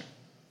transformation?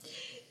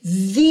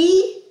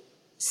 The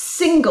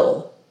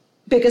single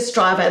biggest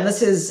driver, and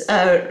this is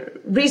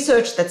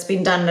research that's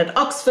been done at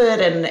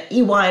Oxford and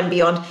EY and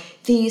beyond,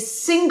 the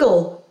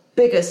single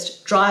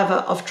biggest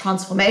driver of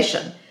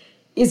transformation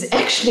is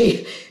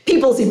actually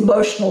people's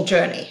emotional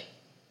journey.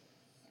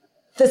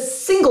 The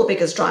single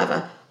biggest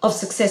driver of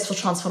successful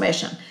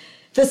transformation,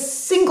 the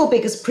single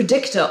biggest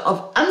predictor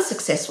of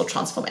unsuccessful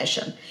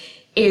transformation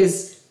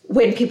is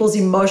when people's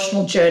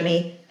emotional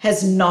journey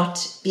has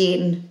not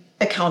been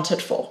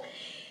accounted for.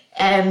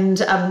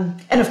 And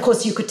of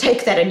course, you could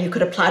take that and you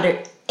could apply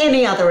to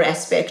any other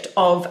aspect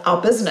of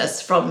our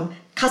business, from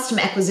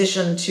customer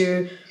acquisition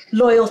to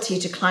loyalty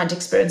to client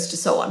experience to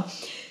so on.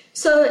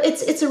 So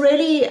it's a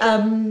really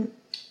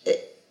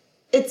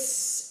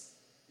it's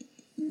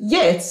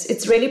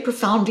really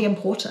profoundly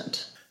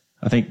important.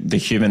 I think the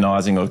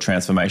humanizing of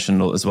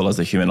transformation as well as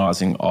the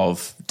humanizing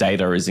of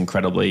data is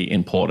incredibly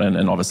important.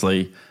 And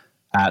obviously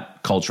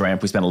at Culture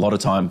Amp, we spend a lot of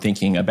time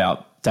thinking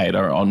about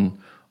data.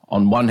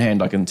 On one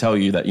hand, I can tell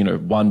you that,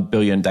 1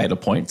 billion data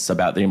points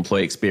about the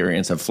employee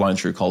experience have flown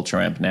through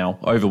Culture Amp now,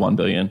 over 1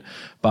 billion.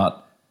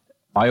 But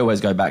I always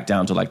go back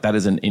down to that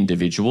is an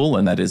individual,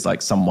 and that is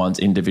someone's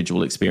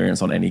individual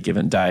experience on any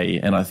given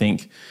day. And I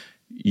think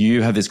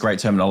you have this great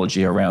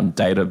terminology around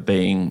data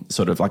being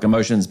sort of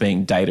emotions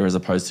being data as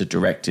opposed to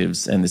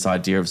directives, and this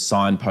idea of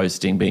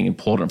signposting being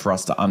important for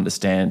us to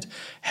understand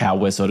how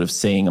we're sort of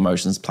seeing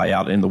emotions play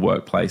out in the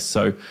workplace.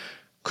 So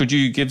could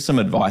you give some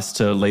advice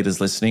to leaders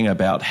listening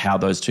about how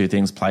those two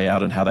things play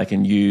out and how they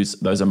can use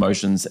those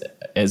emotions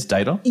as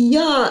data?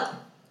 Yeah,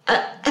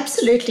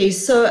 absolutely.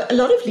 So a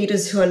lot of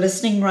leaders who are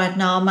listening right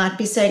now might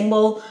be saying,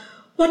 well,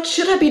 what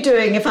should I be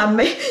doing if I'm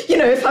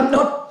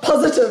not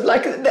positive?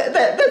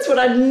 That's what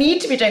I need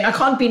to be doing. I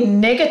can't be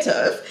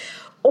negative.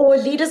 Or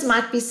leaders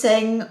might be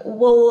saying,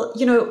 well,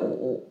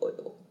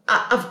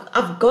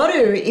 I've got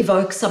to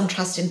evoke some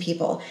trust in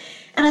people.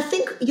 And I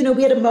think,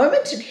 we had a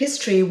moment in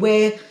history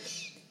where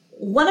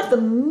one of the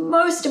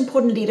most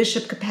important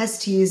leadership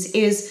capacities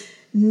is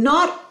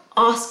not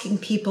asking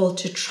people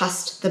to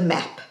trust the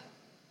map.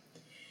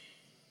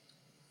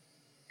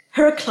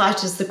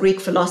 Heraclitus, the Greek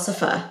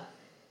philosopher,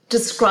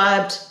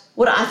 described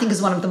what I think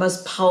is one of the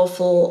most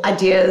powerful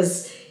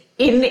ideas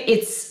in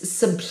its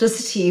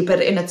simplicity,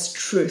 but in its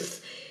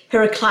truth.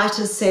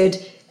 Heraclitus said,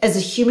 as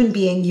a human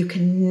being, you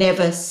can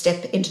never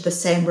step into the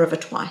same river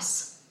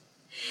twice.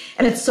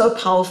 And it's so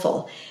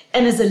powerful.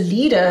 And as a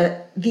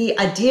leader, the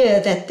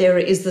idea that there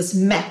is this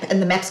map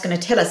and the map's going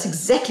to tell us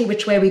exactly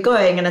which way we're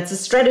going and it's a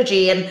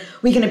strategy and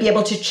we're going to be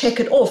able to check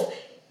it off,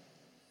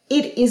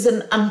 it is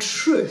an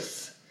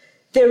untruth.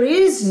 There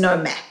is no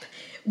map.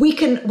 We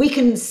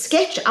can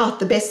sketch out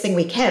the best thing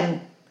we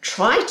can,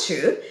 try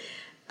to,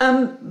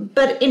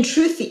 but in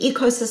truth, the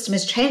ecosystem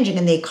is changing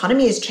and the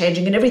economy is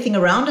changing and everything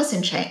around us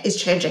is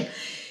changing.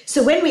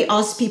 So when we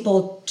ask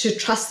people to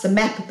trust the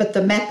map, but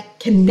the map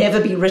can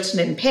never be written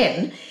in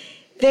pen,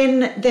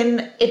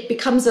 then it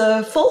becomes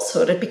a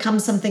falsehood. It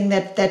becomes something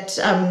that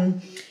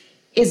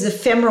is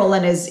ephemeral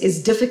and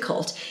is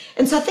difficult.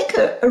 And so I think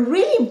a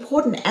really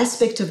important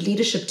aspect of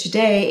leadership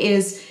today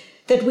is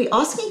that we're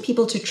asking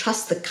people to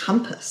trust the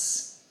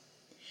compass.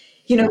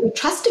 We're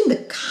trusting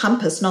the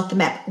compass, not the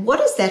map. What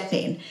does that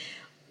mean?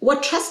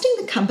 What trusting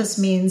the compass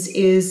means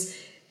is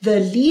the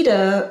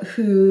leader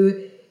who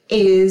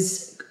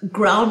is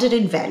grounded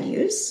in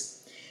values,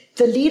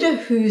 the leader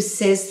who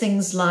says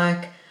things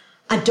like,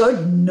 I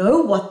don't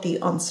know what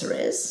the answer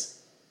is,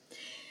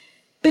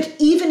 but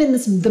even in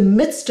the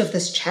midst of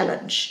this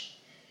challenge,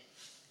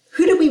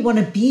 who do we want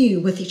to be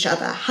with each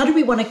other? How do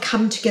we want to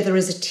come together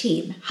as a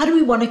team? How do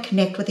we want to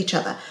connect with each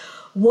other?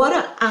 What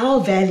are our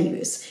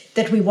values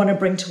that we want to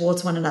bring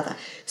towards one another?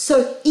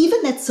 So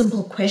even that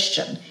simple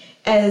question,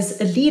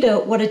 as a leader,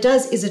 what it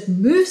does is it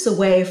moves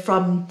away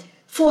from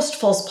forced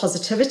false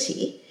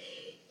positivity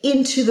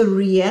into the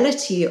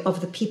reality of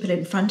the people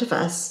in front of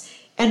us,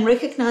 and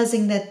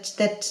recognizing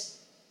that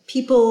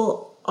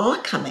people are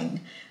coming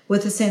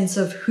with a sense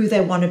of who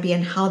they want to be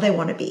and how they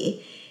want to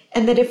be.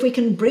 And that if we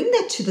can bring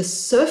that to the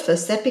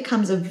surface, that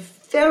becomes a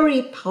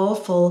very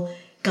powerful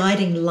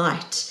guiding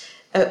light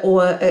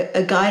or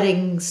a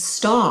guiding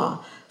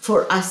star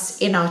for us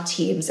in our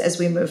teams as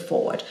we move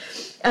forward.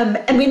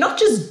 And we're not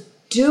just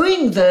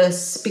doing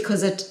this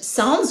because it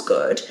sounds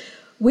good.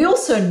 We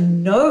also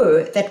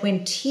know that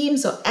when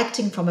teams are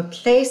acting from a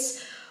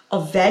place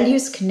of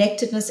values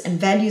connectedness and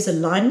values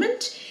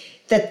alignment,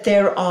 that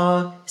there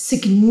are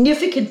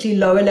significantly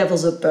lower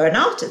levels of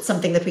burnout. It's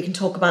something that we can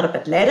talk about a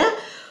bit later.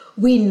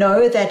 We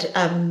know that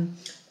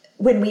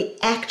when we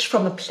act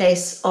from a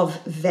place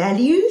of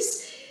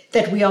values,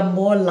 that we are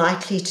more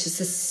likely to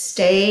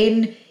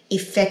sustain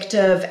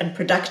effective and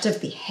productive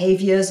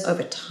behaviors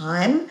over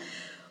time.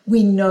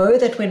 We know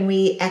that when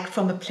we act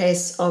from a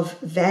place of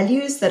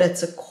values, that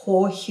it's a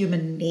core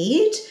human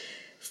need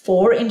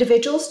for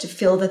individuals to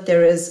feel that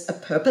there is a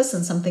purpose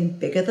and something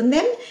bigger than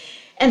them.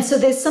 And so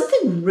there's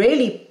something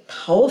really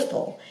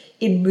powerful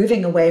in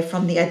moving away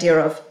from the idea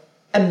of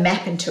a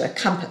map into a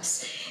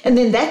compass. And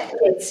then that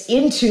gets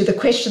into the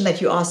question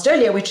that you asked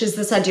earlier, which is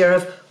this idea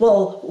of,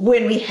 well,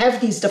 when we have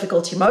these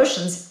difficult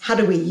emotions, how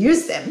do we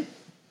use them?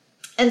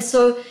 And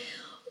so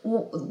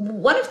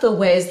one of the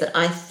ways that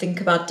I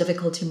think about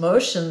difficult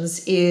emotions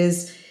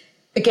is,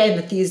 again,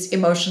 that these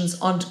emotions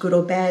aren't good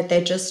or bad,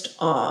 they just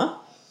are.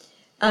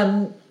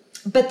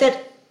 But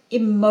that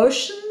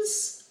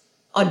emotions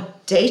are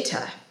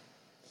data.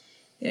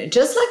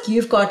 Just like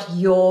you've got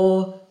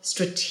your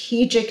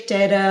strategic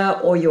data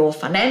or your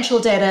financial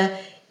data,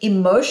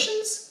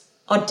 emotions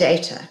are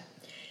data.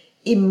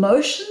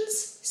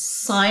 Emotions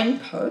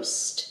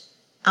signpost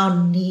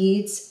our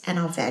needs and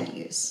our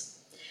values.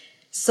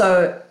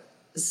 So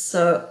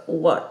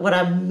what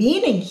I'm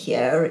meaning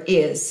here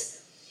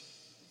is,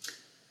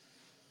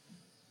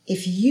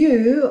 if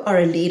you are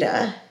a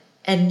leader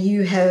and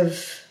you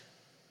have,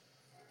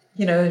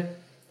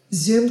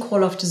 Zoom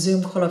call after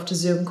Zoom call after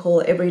Zoom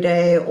call every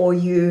day, or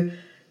you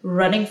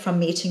running from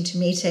meeting to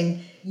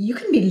meeting, you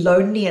can be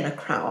lonely in a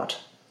crowd.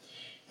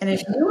 And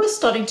if you are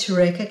starting to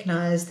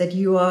recognize that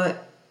you are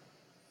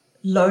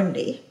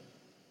lonely,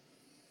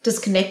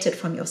 disconnected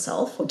from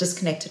yourself or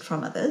disconnected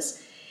from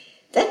others,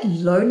 that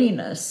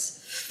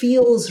loneliness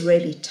feels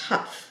really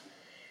tough.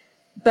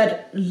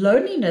 But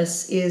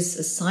loneliness is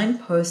a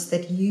signpost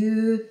that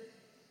you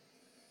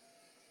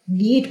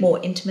need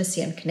more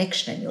intimacy and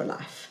connection in your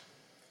life,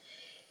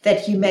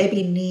 that you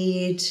maybe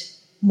need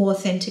more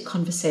authentic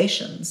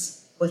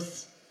conversations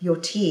with your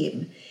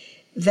team,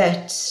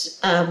 that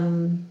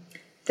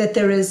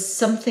there is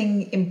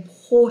something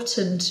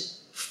important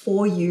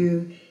for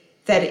you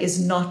that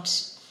is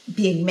not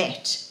being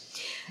met.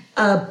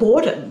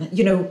 Boredom,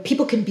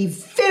 people can be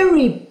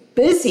very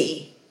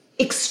busy,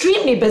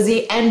 extremely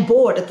busy and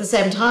bored at the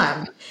same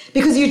time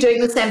because you're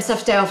doing the same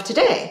stuff day after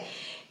day.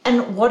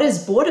 And what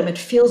is boredom? It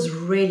feels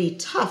really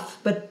tough,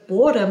 but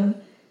boredom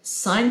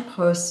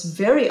signposts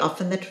very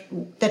often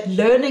that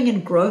learning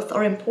and growth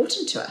are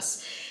important to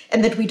us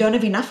and that we don't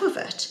have enough of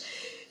it.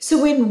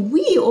 So when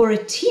we or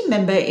a team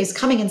member is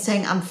coming and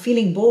saying, I'm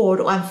feeling bored,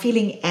 or I'm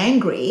feeling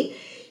angry,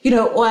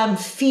 or I'm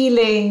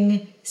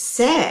feeling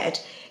sad,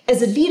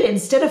 as a leader,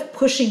 instead of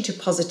pushing to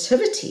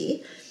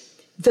positivity,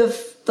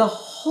 the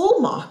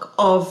hallmark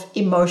of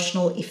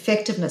emotional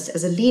effectiveness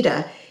as a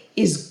leader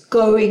is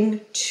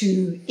going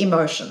to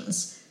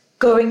emotions,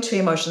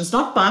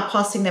 not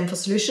bypassing them for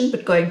solution,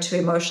 but going to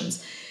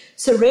emotions.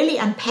 So really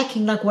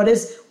unpacking what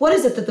is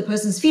it that the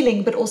person's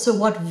feeling, but also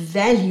what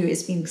value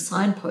is being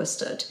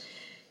signposted.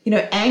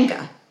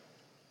 Anger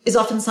is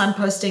often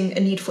signposting a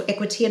need for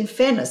equity and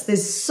fairness.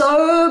 There's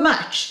so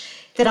much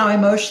that our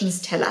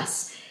emotions tell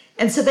us.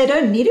 And so they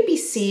don't need to be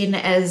seen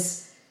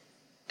as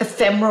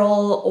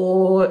ephemeral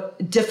or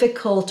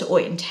difficult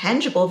or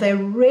intangible. They're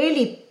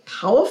really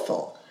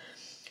powerful.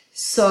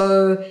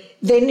 So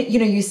then,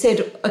 you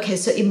said, okay,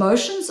 so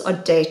emotions are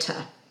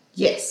data.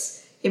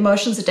 Yes,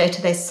 emotions are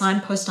data. They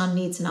signpost our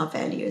needs and our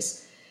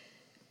values.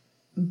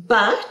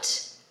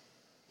 But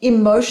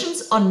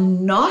emotions are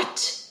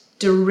not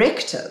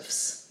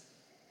directives.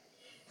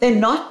 They're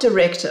not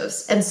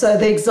directives. And so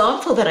the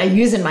example that I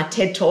use in my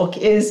TED Talk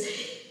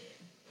is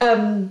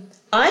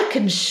I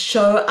can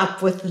show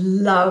up with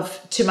love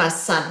to my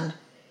son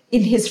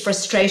in his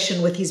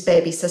frustration with his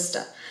baby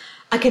sister.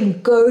 I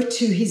can go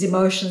to his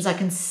emotions. I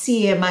can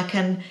see him. I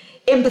can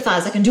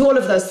empathize. I can do all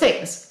of those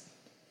things.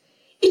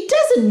 It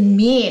doesn't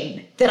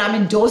mean that I'm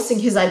endorsing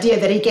his idea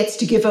that he gets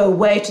to give her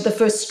away to the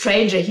first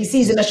stranger he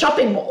sees in a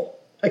shopping mall.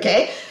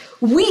 Okay?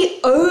 We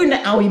own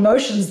our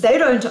emotions. They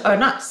don't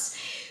own us.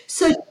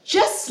 So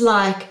just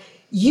like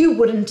you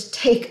wouldn't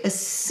take a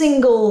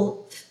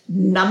single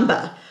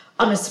number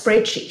on a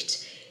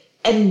spreadsheet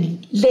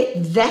and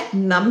let that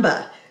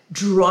number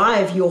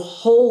drive your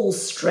whole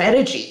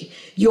strategy,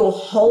 your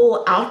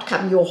whole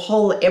outcome, your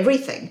whole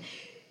everything.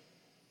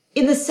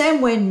 In the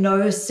same way,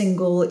 no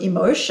single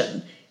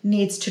emotion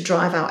needs to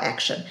drive our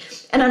action.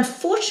 And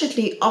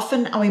unfortunately,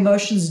 often our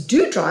emotions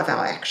do drive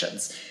our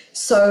actions.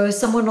 So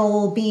someone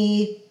will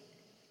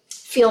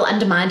feel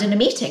undermined in a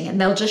meeting and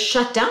they'll just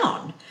shut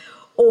down.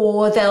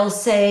 Or they'll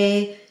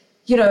say,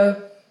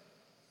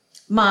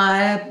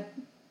 my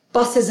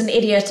boss is an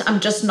idiot, I'm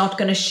just not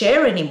going to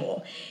share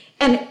anymore.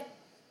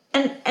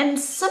 And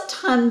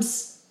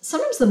sometimes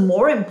the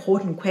more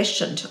important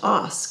question to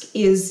ask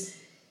is,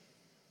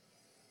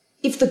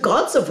 if the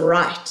gods of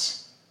right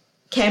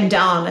came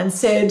down and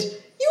said,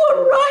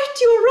 you're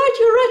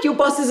right, your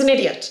boss is an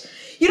idiot.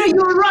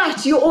 You're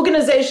right, your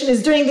organization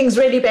is doing things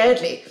really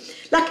badly.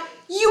 Like,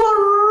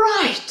 you're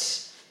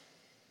right.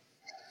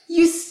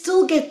 You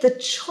still get the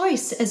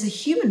choice as a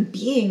human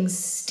being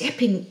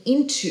stepping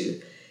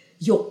into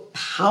your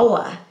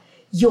power,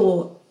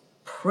 your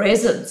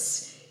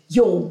presence,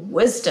 your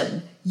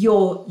wisdom,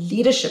 your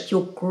leadership,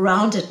 your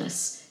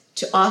groundedness,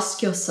 to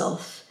ask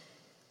yourself,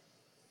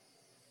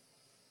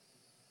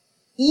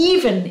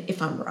 even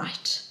if I'm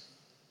right,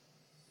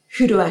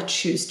 who do I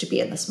choose to be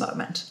in this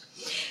moment?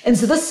 And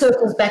so this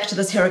circles back to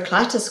this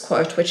Heraclitus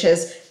quote, which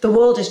is, the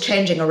world is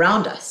changing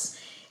around us.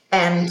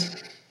 And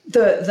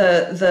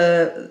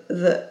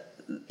the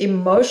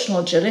emotional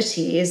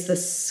agility is the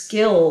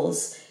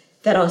skills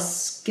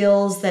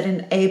that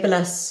enable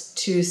us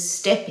to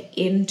step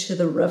into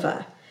the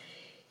river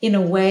in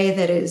a way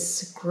that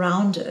is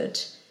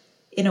grounded,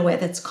 in a way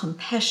that's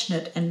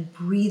compassionate and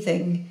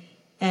breathing,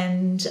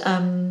 and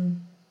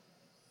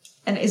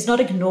is not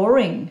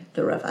ignoring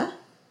the river,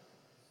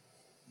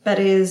 but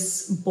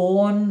is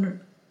born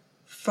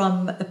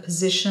from a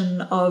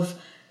position of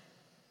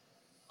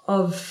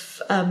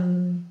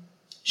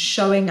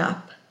showing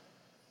up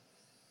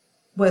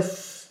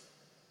with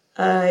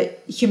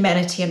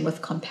humanity and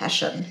with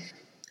compassion.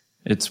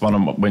 It's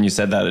when you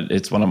said that,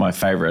 it's one of my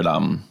favorite.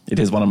 It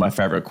is one of my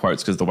favorite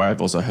quotes, because the way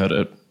I've also heard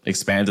it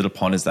expanded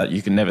upon is that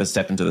you can never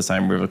step into the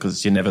same river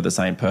because you're never the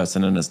same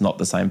person, and it's not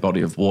the same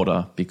body of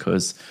water,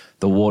 because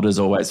the water's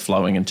always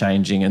flowing and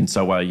changing, and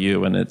so are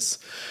you. And it's,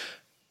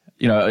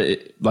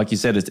 like you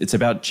said, it's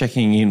about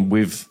checking in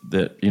with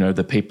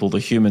the people, the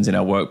humans in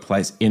our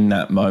workplace in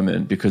that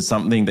moment, because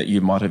something that you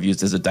might have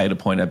used as a data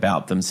point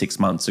about them 6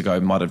 months ago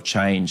might have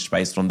changed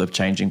based on the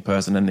changing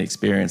person and the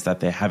experience that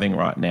they're having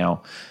right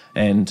now.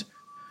 And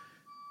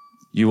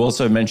you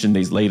also mentioned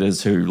these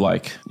leaders who,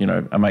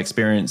 am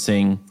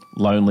experiencing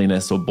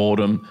loneliness or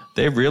boredom.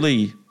 They're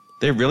really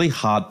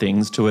hard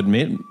things to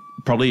admit.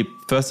 Probably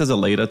first as a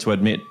leader to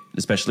admit,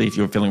 especially if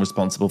you're feeling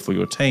responsible for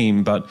your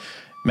team, but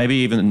maybe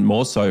even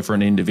more so for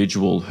an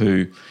individual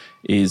who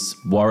is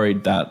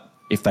worried that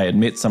if they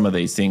admit some of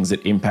these things,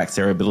 it impacts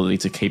their ability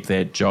to keep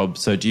their job.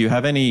 So do you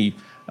have any,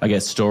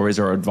 stories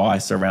or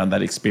advice around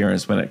that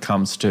experience when it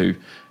comes to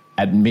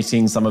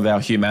admitting some of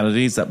our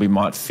humanities that we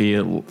might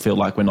feel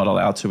like we're not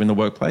allowed to in the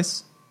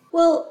workplace?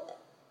 Well,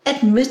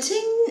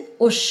 admitting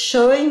or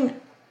showing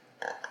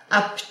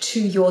up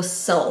to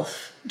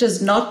yourself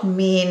does not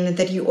mean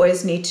that you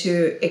always need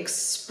to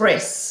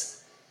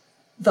express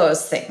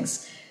those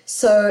things.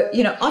 So,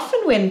 often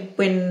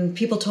when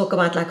people talk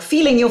about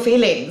feeling your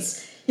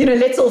feelings,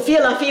 let's all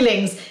feel our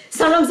feelings,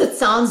 sometimes it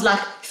sounds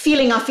like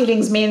feeling our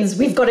feelings means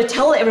we've got to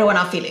tell everyone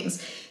our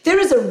feelings. There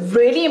is a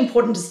really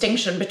important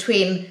distinction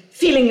between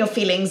feeling your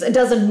feelings. It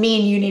doesn't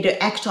mean you need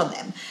to act on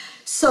them.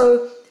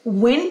 So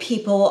when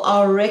people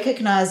are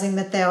recognizing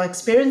that they are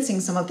experiencing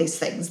some of these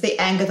things, the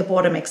anger, the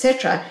boredom,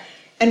 etc.,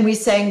 and we're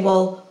saying,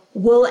 well,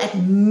 will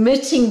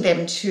admitting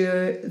them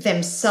to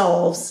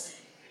themselves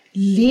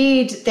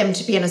lead them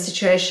to be in a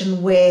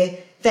situation where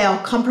they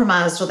are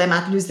compromised, or they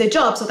might lose their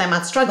jobs, or they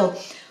might struggle?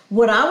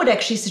 What I would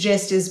actually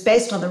suggest is,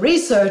 based on the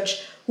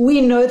research,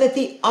 we know that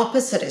the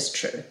opposite is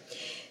true.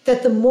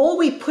 That the more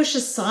we push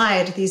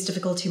aside these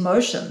difficult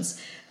emotions,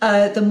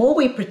 the more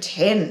we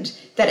pretend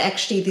that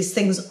actually these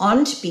things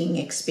aren't being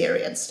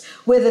experienced,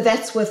 whether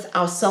that's with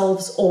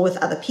ourselves or with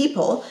other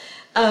people,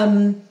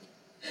 the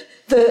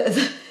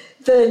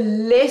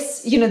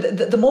less,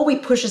 the more we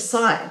push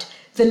aside,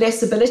 the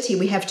less ability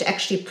we have to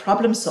actually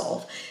problem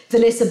solve, the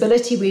less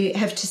ability we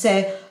have to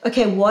say,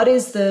 okay, what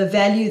is the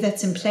value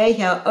that's in play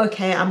here?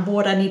 Okay, I'm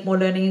bored, I need more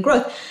learning and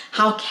growth.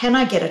 How can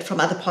I get it from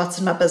other parts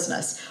of my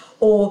business?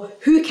 Or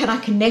who can I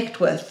connect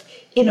with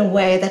in a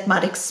way that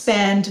might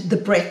expand the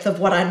breadth of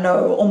what I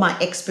know or my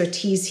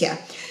expertise here?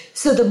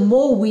 So the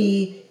more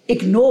we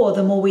ignore,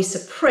 the more we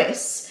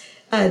suppress,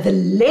 the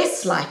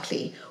less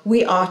likely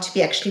we are to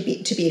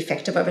be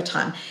effective over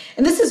time.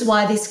 And this is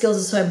why these skills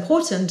are so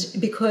important,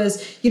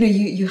 because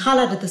you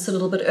highlighted this a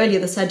little bit earlier,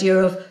 this idea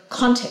of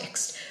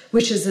context,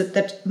 which is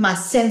that my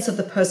sense of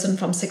the person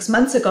from 6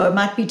 months ago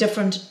might be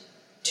different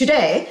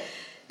today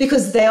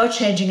because they are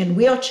changing and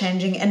we are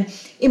changing. And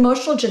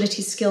emotional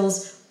agility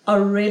skills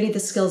are really the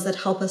skills that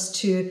help us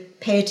to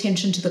pay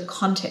attention to the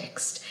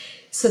context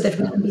so that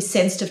we can be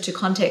sensitive to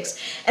context.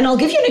 And I'll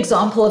give you an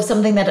example of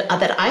something that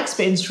I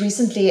experienced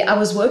recently. I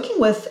was working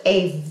with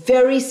a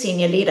very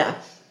senior leader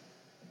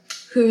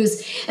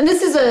and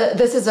this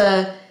is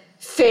a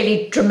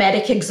fairly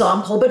dramatic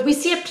example, but we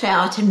see it play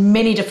out in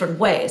many different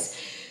ways.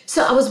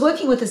 So I was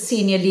working with a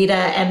senior leader,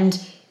 and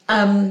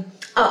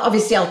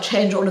obviously I'll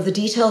change all of the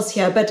details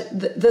here, but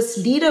this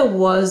leader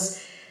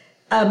was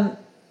an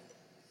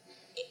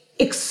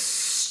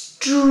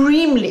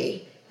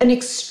extremely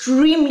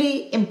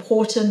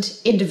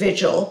important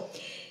individual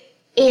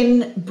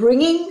in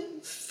bringing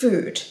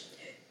food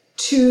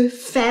to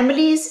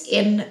families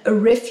in a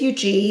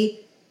refugee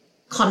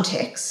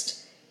context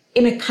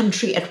in a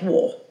country at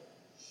war.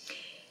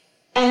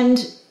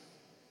 And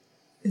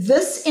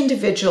this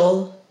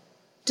individual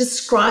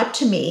described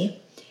to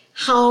me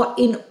how,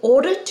 in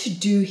order to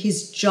do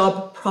his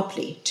job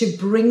properly, to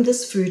bring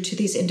this food to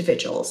these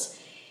individuals,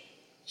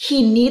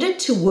 he needed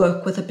to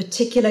work with a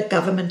particular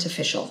government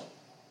official.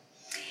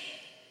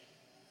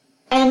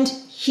 And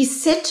he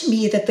said to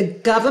me that the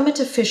government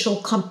official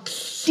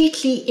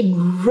completely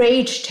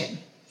enraged him.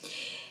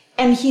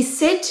 And he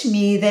said to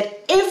me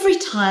that every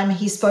time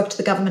he spoke to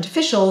the government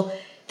official,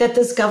 that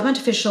this government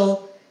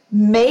official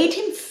made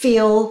him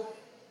feel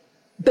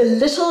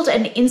belittled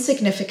and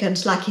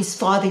insignificant, like his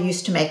father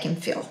used to make him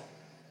feel.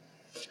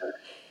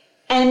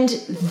 And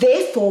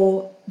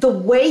therefore, the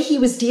way he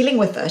was dealing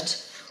with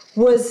it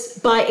was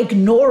by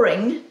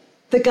ignoring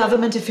the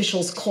government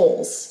official's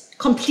calls,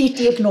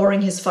 completely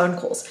ignoring his phone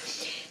calls.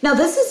 Now,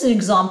 this is an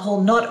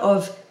example not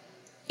of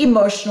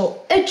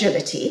emotional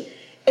agility,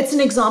 it's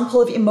an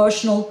example of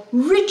emotional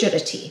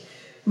rigidity.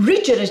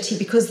 Rigidity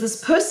because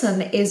this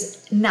person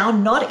is now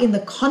not in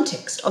the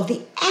context of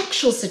the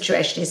actual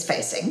situation he's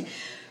facing.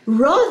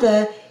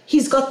 Rather,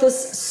 he's got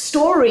this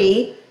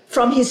story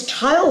from his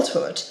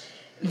childhood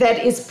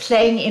that is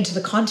playing into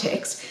the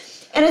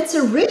context. And it's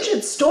a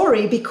rigid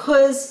story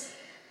because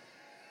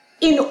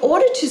in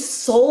order to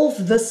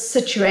solve this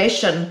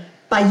situation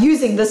by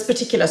using this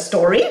particular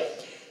story,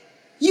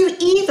 you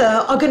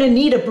either are going to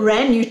need a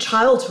brand new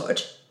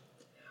childhood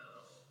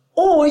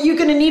or you're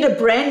going to need a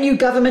brand new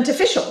government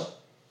official,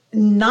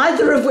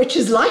 neither of which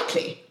is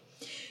likely.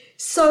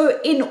 So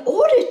in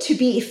order to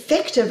be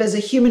effective as a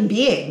human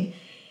being,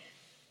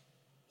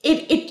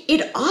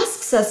 it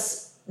asks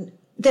us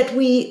that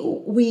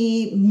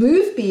we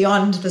move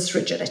beyond this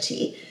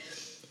rigidity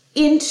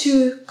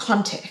into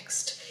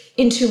context,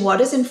 into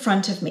what is in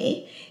front of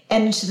me,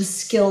 and into the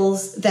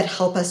skills that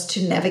help us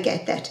to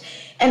navigate that.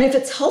 And if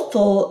it's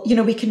helpful,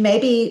 we can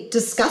maybe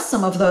discuss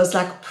some of those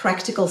like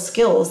practical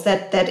skills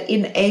that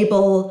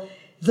enable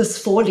this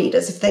for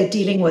leaders if they're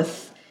dealing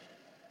with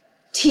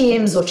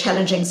teams or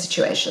challenging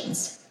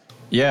situations.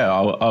 Yeah,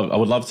 I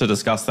would love to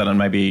discuss that, and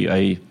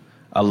maybe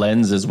a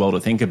lens as well to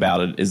think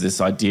about it is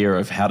this idea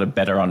of how to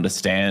better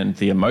understand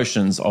the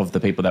emotions of the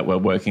people that we're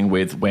working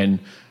with when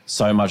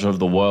so much of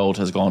the world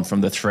has gone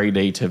from the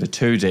 3D to the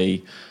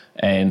 2D.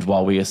 And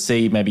while we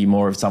see maybe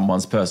more of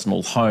someone's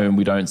personal home,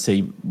 we don't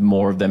see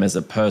more of them as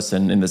a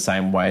person in the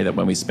same way that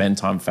when we spend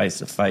time face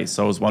to face.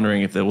 So I was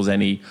wondering if there was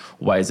any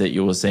ways that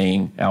you were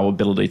seeing our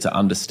ability to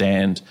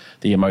understand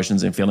the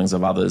emotions and feelings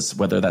of others,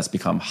 whether that's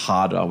become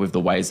harder with the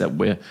ways that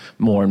we're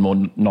more and more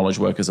knowledge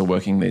workers are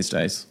working these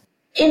days.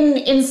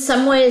 In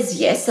some ways,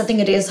 yes, I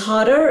think it is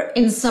harder.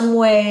 In some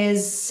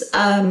ways,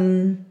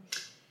 there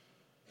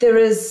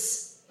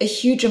is a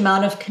huge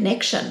amount of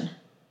connection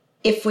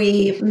if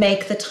we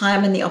make the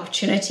time and the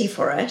opportunity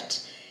for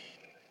it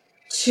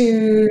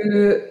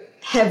to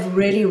have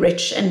really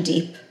rich and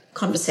deep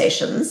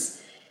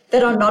conversations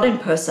that are not in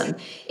person.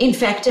 In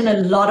fact, in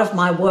a lot of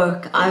my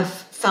work, I've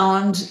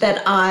found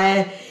that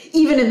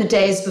even in the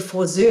days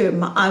before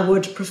Zoom, I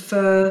would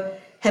prefer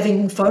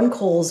having phone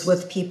calls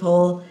with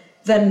people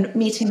than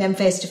meeting them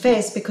face to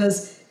face,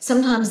 because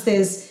sometimes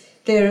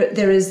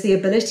there is the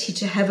ability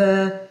to have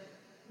a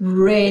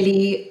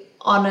really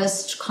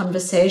honest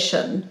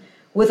conversation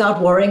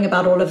without worrying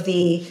about all of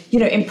the,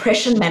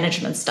 impression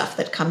management stuff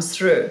that comes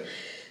through.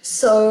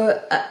 So,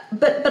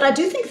 but I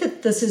do think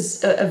that this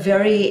is a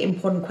very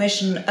important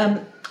question.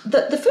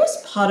 The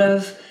first part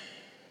of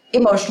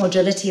emotional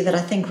agility that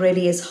I think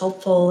really is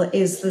helpful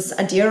is this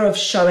idea of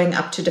showing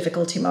up to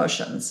difficult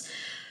emotions.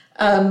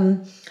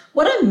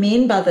 What I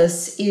mean by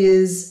this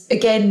is,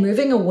 again,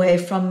 moving away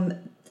from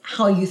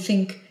how you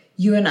think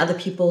you and other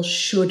people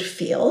should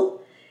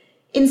feel,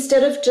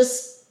 instead of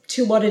just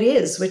to what it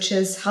is, which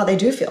is how they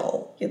do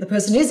feel. The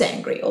person is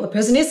angry, or the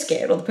person is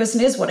scared, or the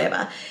person is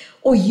whatever,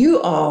 or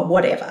you are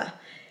whatever.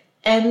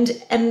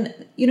 And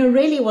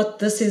really what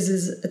this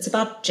is it's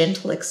about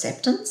gentle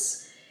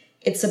acceptance.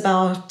 It's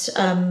about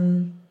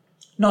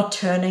not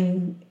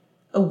turning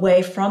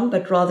away from,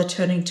 but rather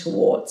turning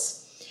towards.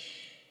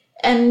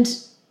 And,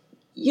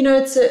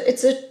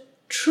 it's a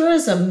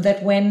truism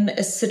that when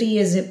a city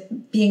is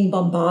being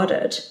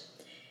bombarded,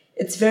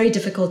 it's very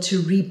difficult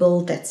to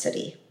rebuild that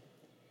city.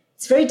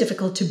 It's very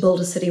difficult to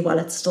build a city while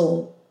it's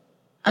still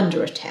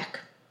under attack.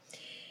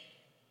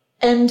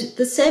 And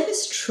the same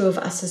is true of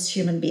us as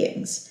human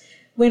beings.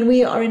 When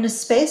we are in a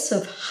space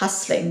of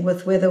hustling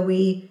with whether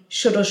we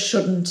should or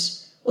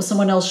shouldn't, or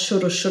someone else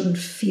should or shouldn't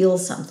feel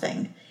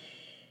something,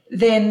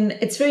 then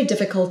it's very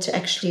difficult to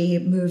actually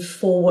move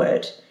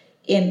forward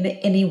in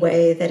any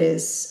way that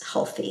is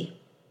healthy.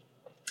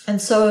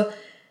 And so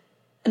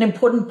an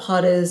important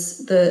part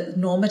is the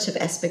normative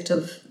aspect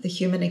of the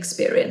human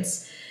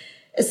experience.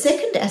 A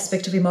second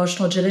aspect of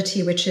emotional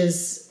agility, which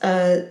is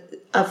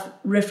I've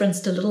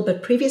referenced a little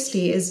bit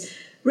previously, is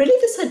really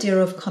this idea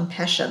of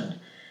compassion.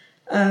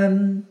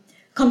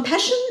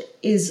 Compassion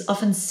is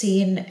often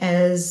seen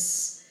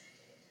as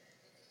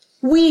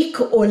weak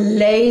or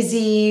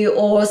lazy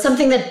or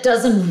something that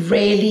doesn't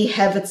really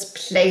have its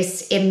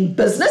place in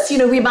business.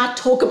 We might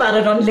talk about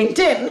it on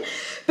LinkedIn,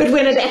 but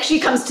when it actually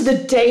comes to the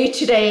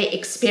day-to-day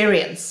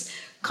experience,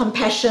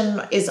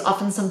 compassion is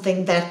often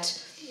something that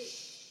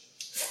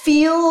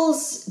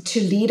feels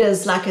to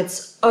leaders like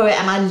it's,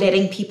 am I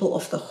letting people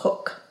off the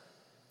hook?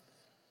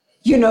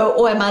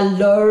 Or am I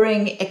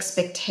lowering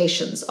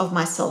expectations of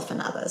myself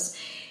and others?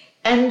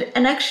 And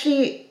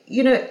actually,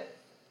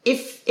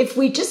 if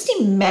we just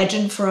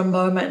imagine for a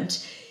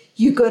moment,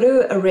 you go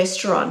to a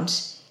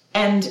restaurant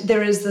and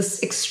there is this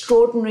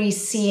extraordinary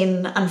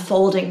scene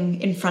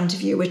unfolding in front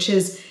of you, which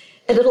is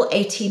a little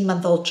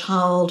 18-month-old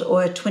child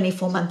or a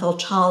 24-month-old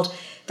child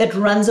that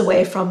runs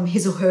away from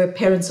his or her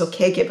parents or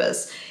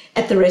caregivers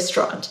at the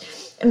restaurant.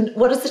 And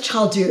what does the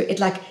child do? It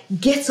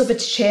gets off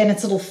its chair and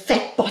its little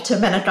fat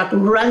bottom and it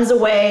runs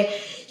away,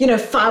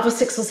 5 or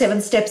 6 or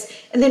 7 steps.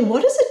 And then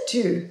what does it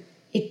do?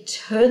 It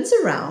turns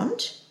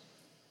around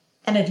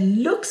and it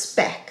looks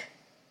back.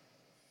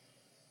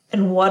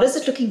 And what is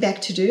it looking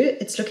back to do?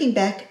 It's looking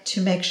back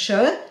to make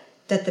sure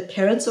that the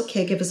parents or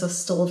caregivers are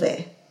still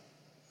there.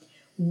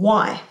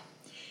 Why?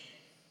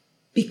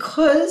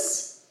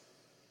 Because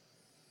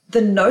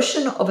the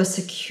notion of a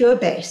secure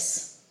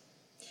base,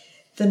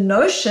 the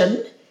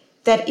notion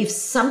that if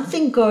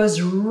something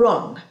goes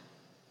wrong,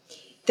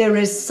 there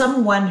is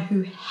someone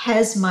who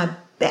has my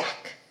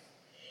back,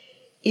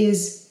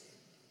 is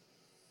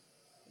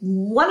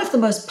one of the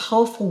most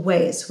powerful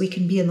ways we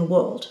can be in the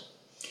world.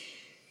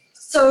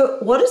 So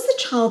what does the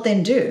child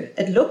then do?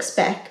 It looks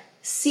back,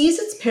 sees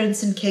its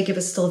parents and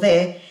caregivers still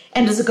there,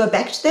 and does it go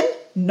back to them?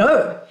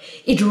 No.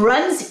 It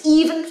runs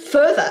even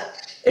further.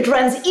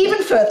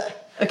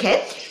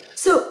 Okay?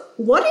 So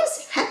what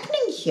is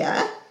happening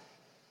here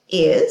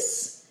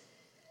is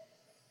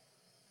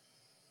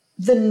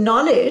the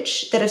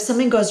knowledge that if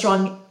something goes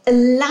wrong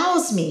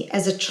allows me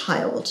as a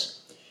child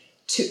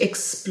to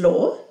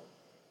explore,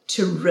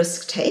 to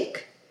risk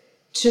take,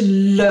 to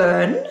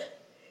learn,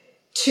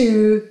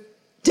 to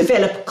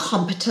develop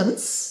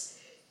competence,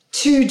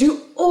 to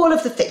do all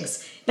of the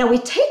things. Now we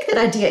take that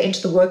idea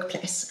into the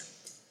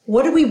workplace.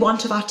 What do we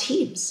want of our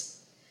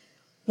teams?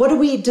 What do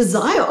we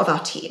desire of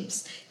our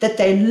teams? That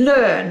they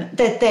learn,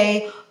 that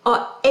they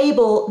are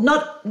able,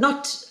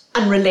 not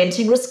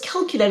unrelenting risk,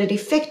 calculated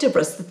effective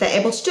risk, that they're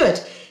able to do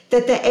it,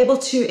 that they're able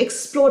to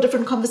explore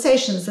different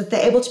conversations, that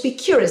they're able to be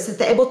curious, that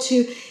they're able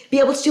to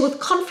deal with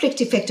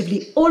conflict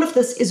effectively. All of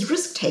this is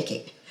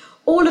risk-taking.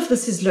 All of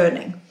this is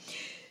learning.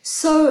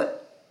 So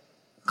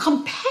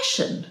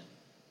compassion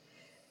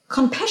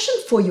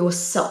for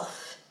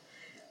yourself.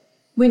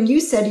 When you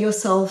say to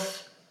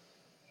yourself,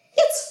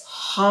 it's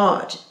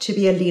hard to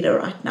be a leader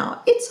right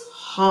now. It's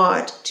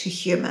hard to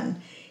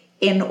human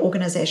in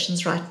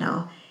organizations right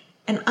now.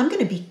 And I'm going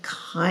to be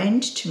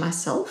kind to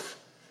myself.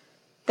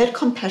 That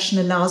compassion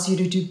allows you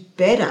to do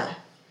better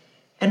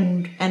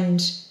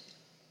and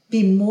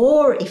be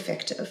more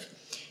effective.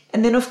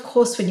 And then, of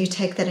course, when you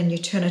take that and you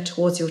turn it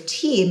towards your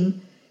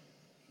team,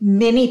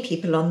 many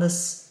people on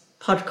this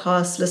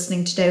podcast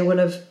listening today will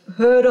have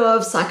heard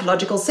of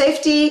psychological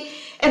safety.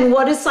 And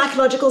what is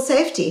psychological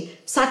safety?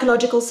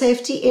 Psychological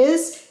safety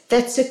is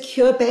that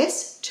secure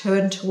base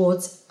turned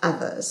towards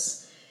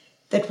others.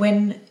 That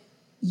when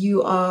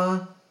you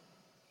are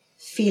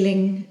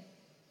feeling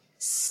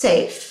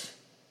safe,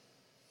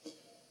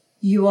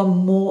 you are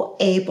more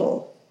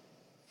able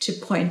to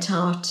point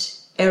out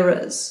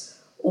errors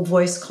or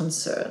voice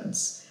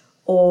concerns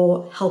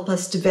or help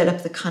us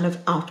develop the kind of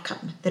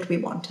outcome that we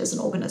want as an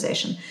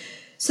organization.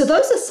 So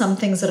those are some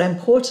things that are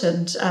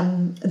important.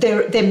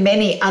 There are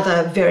many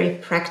other very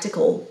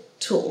practical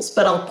tools,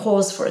 but I'll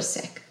pause for a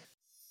sec.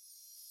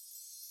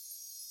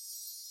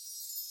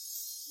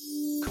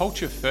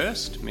 Culture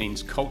First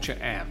means Culture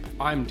Amp.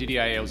 I'm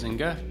Didier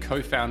Elzinga,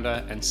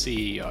 co-founder and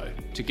CEO.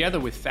 Together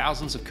with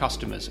thousands of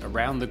customers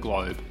around the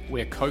globe,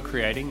 we're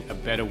co-creating a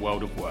better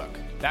world of work.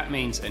 That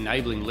means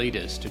enabling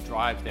leaders to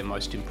drive their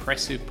most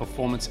impressive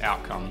performance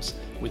outcomes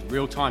with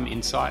real-time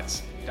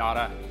insights,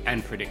 data,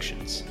 and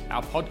predictions.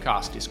 Our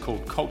podcast is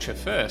called Culture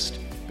First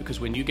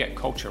because when you get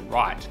culture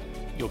right,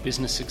 your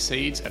business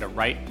succeeds at a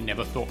rate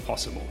never thought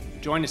possible.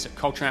 Join us at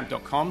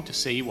cultureamp.com to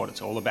see what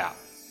it's all about.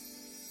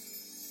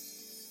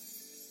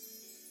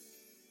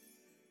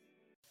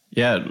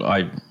 Yeah,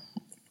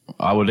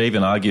 I would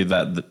even argue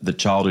that the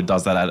child who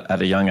does that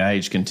at a young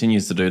age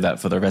continues to do that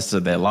for the rest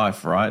of their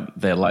life, right?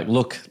 They're like,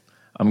 look,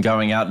 I'm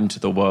going out into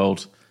the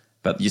world,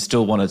 but you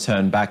still want to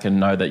turn back and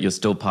know that you're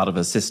still part of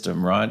a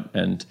system, right?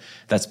 And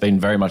that's been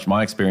very much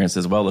my experience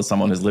as well, as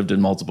someone who's lived in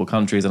multiple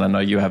countries, and I know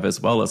you have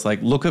as well. It's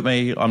like, look at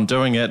me, I'm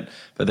doing it,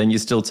 but then you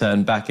still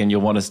turn back and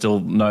you want to still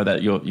know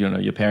that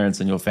your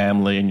parents and your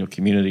family and your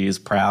community is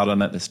proud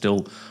and that they're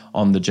still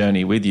on the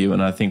journey with you.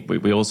 And I think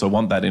we also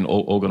want that in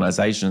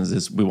organizations,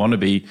 is we want to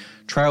be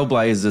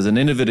trailblazers and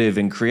innovative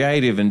and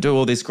creative and do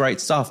all this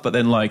great stuff, but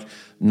then like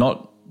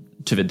not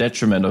to the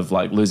detriment of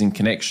like losing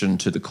connection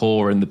to the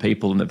core and the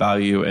people and the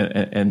value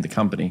and the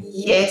company.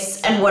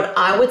 Yes, and what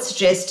I would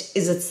suggest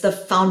is it's the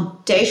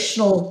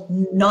foundational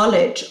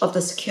knowledge of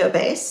the secure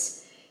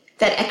base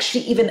that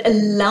actually even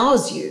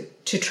allows you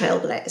to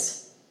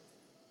trailblaze.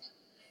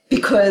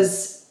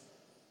 Because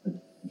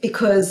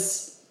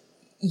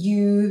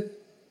you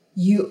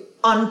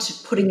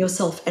aren't putting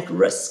yourself at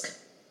risk.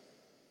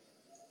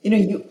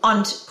 You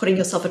aren't putting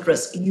yourself at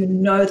risk. You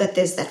know that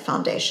there's that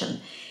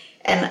foundation.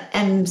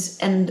 And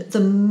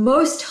the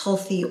most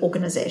healthy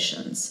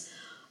organizations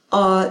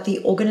are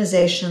the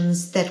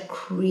organizations that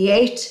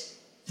create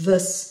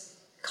this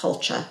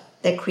culture.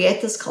 They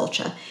create this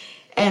culture.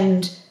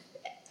 And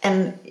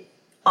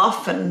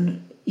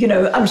often,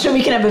 I'm sure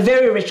we can have a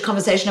very rich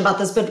conversation about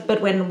this, but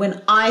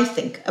when I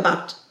think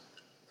about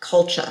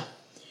culture,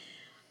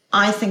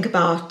 I think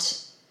about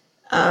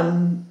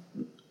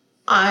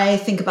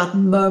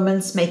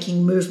moments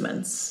making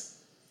movements.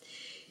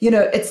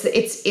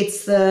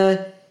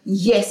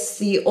 Yes,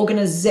 the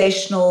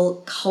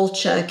organizational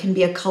culture can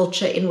be a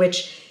culture in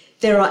which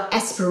there are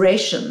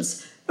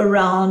aspirations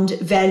around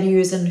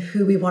values and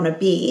who we want to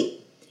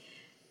be.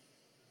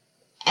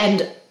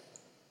 And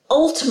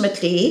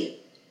ultimately,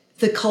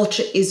 the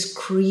culture is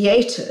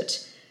created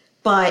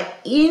by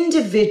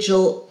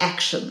individual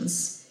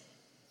actions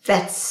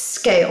that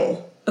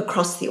scale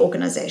across the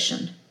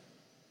organization.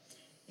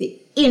 The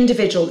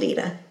individual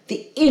leader,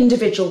 the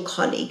individual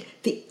colleague,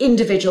 the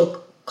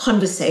individual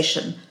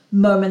conversation.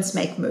 Moments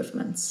make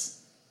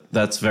movements.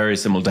 That's very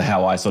similar to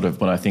how I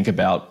when I think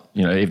about,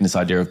 even this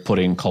idea of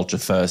putting culture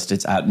first,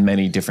 it's at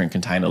many different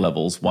container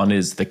levels. One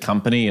is the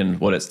company and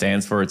what it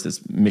stands for. It's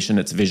its mission,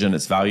 its vision,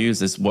 its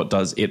values. Is what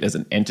does it as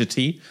an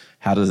entity?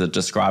 How does it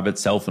describe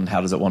itself and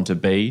how does it want to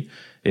be?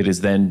 It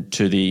is then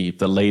to the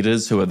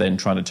leaders who are then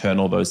trying to turn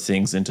all those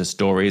things into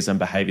stories and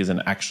behaviors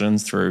and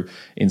actions through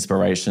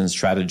inspiration,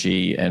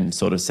 strategy, and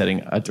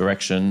setting a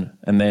direction.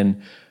 And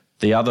then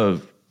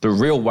the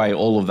real way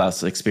all of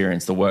us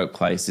experience the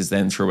workplace is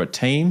then through a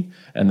team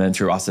and then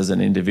through us as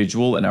an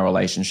individual and our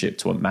relationship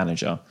to a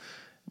manager.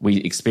 We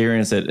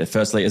experience it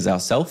firstly as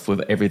ourselves with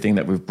everything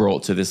that we've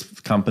brought to this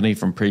company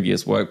from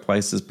previous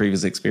workplaces,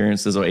 previous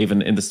experiences, or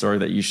even in the story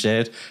that you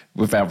shared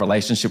with our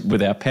relationship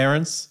with our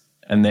parents.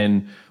 And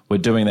then we're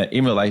doing that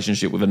in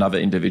relationship with another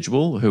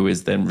individual who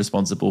is then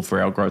responsible for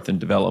our growth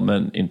and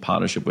development in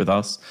partnership with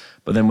us.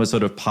 But then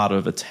we're part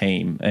of a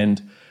team.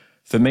 And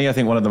for me, I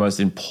think one of the most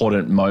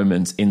important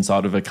moments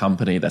inside of a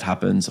company that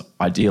happens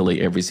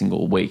ideally every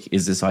single week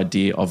is this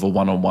idea of a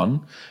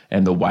one-on-one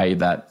and the way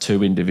that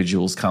two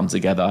individuals come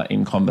together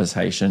in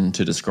conversation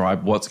to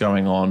describe what's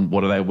going on,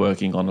 what are they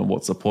working on, and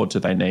what support do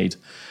they need.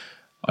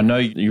 I know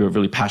you're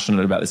really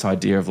passionate about this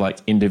idea of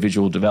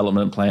individual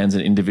development plans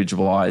and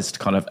individualized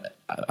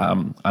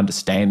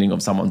understanding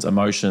of someone's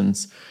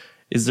emotions.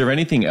 Is there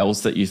anything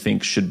else that you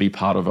think should be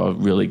part of a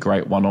really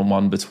great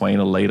one-on-one between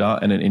a leader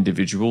and an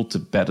individual to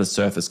better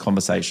surface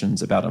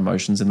conversations about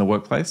emotions in the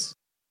workplace?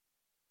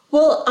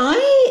 Well,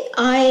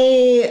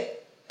 I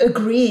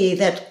agree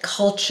that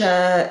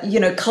culture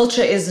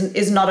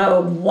is not a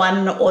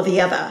one or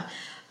the other.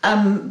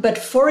 But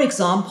for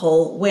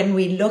example, when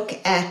we look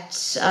at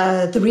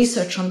the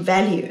research on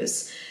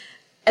values,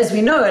 as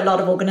we know, a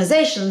lot of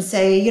organizations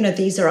say,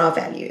 these are our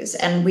values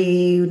and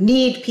we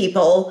need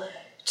people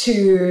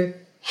to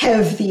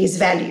have these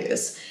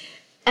values.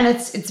 And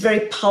it's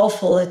very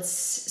powerful, it's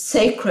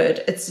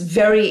sacred, it's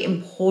very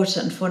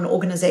important for an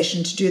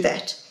organization to do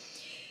that.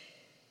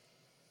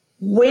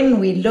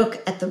 When we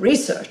look at the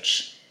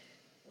research,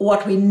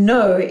 what we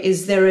know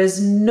is there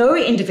is no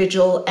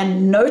individual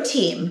and no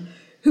team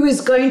who is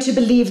going to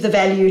believe the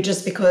value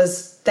just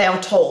because they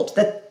are told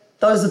that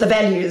those are the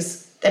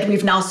values that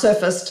we've now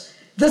surfaced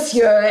this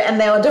year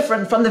and they are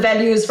different from the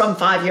values from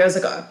 5 years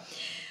ago.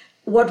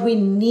 What we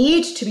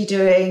need to be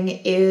doing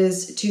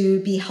is to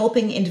be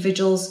helping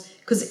individuals,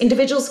 because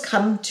individuals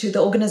come to the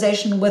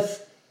organization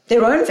with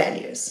their own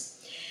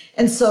values.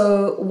 And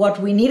so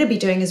what we need to be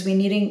doing is we're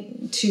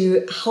needing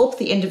to help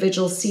the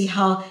individuals see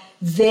how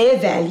their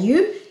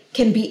value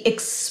can be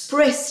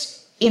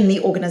expressed in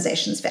the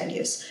organization's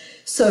values.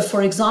 So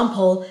for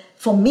example,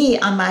 for me,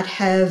 I might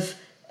have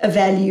a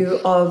value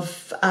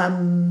of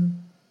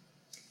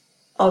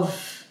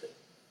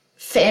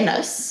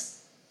fairness.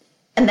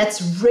 And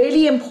that's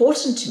really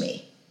important to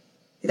me.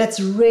 That's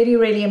really,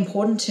 really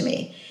important to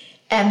me.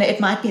 And it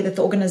might be that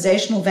the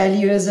organizational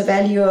value is a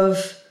value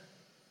of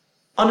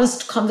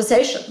honest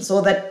conversations,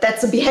 or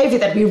that's a behavior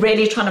that we're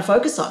really trying to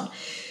focus on.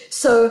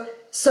 So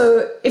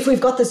if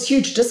we've got this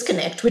huge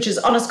disconnect, which is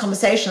honest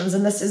conversations,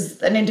 and this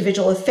is an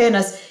individual with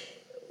fairness,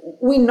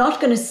 we're not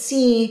going to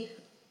see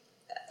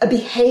a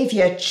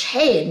behavior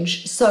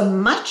change so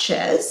much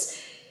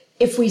as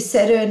if we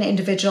say to an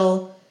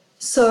individual,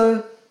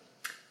 so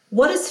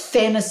what does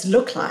fairness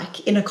look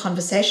like in a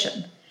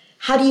conversation?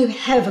 How do you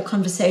have a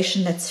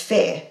conversation that's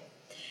fair?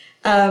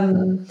 How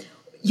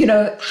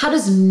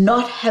does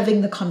not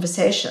having the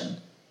conversation,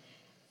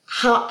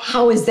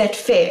 how is that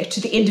fair to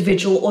the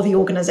individual or the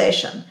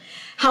organization?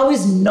 How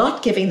is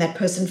not giving that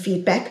person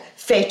feedback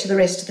fair to the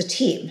rest of the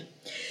team?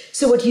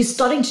 So what you're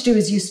starting to do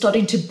is you're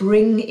starting to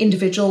bring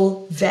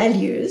individual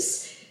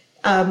values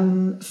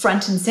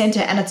front and center,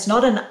 and it's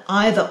not an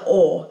either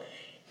or,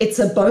 it's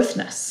a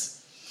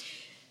bothness.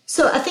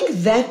 So I think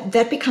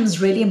that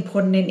becomes really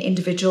important in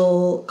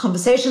individual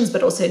conversations,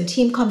 but also in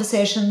team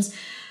conversations.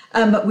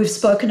 We've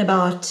spoken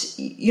about,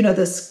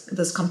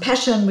 this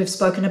compassion. We've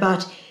spoken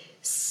about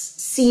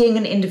seeing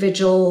an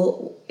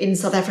individual. In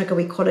South Africa,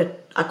 I call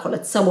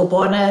it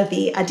sawubona,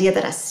 the idea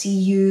that I see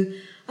you,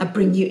 I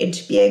bring you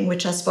into being,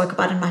 which I spoke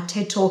about in my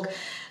TED Talk.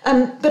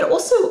 But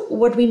also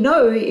what we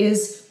know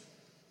is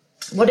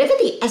whatever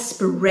the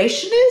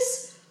aspiration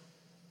is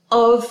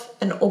of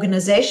an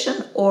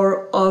organization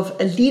or of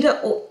a leader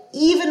or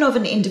even of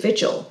an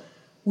individual,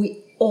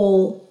 we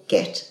all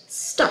get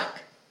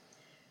stuck.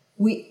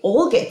 We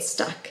all get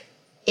stuck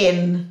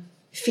in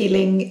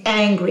feeling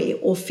angry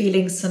or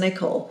feeling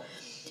cynical.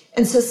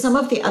 And so some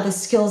of the other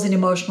skills in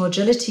emotional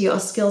agility are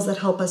skills that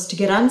help us to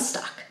get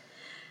unstuck.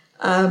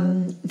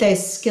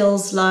 There's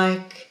skills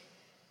like,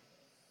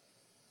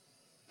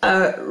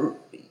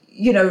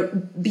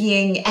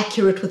 being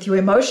accurate with your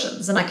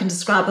emotions. And I can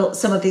describe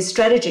some of these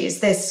strategies.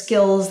 There's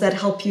skills that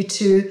help you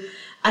to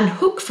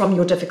unhook from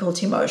your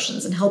difficult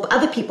emotions and help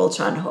other people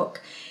to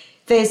unhook.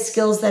 There's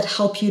skills that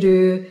help you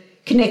to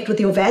connect with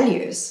your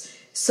values.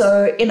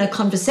 So in a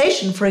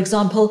conversation, for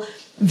example,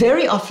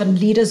 very often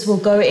leaders will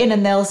go in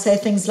and they'll say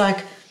things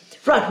like,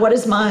 right, what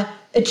is my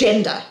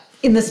agenda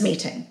in this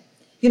meeting?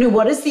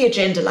 What is the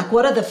agenda? Like,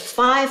 what are the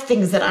 5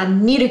 things that I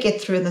need to get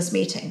through in this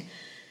meeting?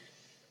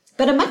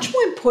 But a much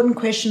more important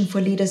question for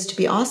leaders to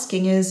be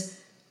asking is,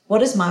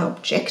 what is my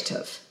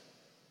objective?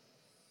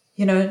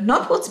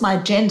 Not what's my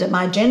agenda.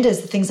 My agenda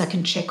is the things I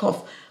can check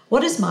off.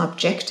 What is my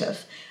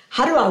objective?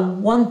 How do I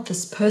want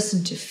this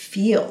person to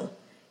feel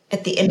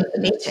at the end of the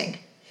meeting?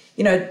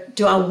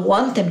 Do I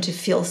want them to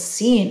feel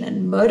seen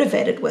and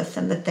motivated with,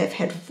 and that they've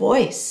had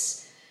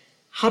voice?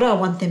 How do I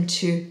want them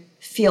to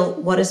feel?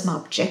 What is my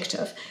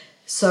objective?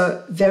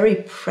 So very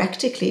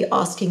practically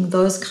asking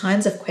those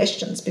kinds of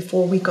questions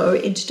before we go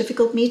into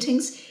difficult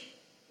meetings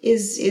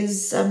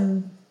is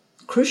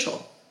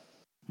crucial.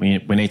 We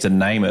need to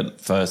name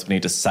it first. We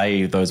need to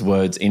say those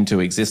words into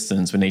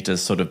existence. We need to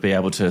sort of be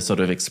able to sort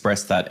of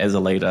express that as a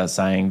leader,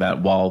 saying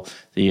that while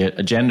the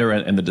agenda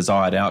and the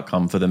desired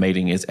outcome for the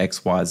meeting is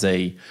X, Y,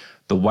 Z,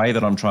 the way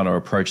that I'm trying to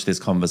approach this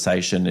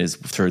conversation is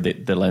through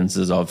the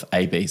lenses of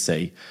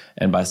ABC.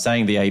 And by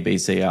saying the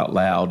ABC out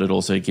loud, it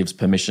also gives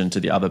permission to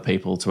the other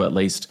people to at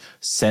least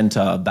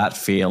center that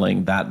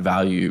feeling, that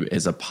value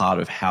as a part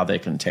of how they're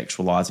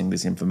contextualizing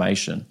this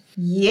information.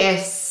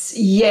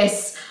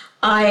 Yes.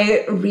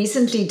 I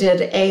recently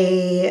did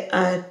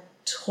a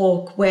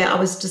talk where I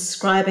was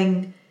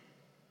describing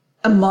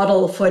a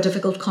model for a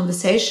difficult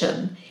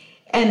conversation.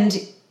 And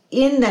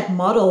in that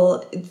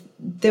model,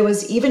 there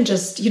was even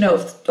just,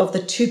 of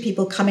the 2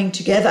 people coming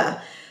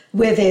together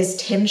where there's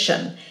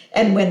tension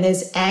and when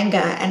there's anger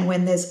and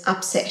when there's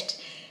upset.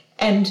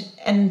 And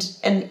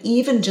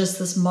even just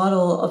this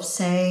model of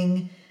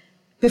saying,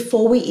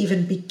 before we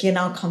even begin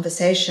our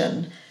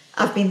conversation,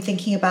 I've been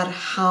thinking about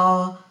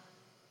how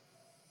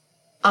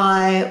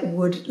I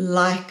would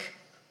like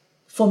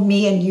for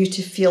me and you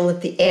to feel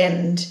at the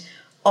end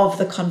of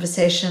the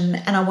conversation.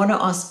 And I want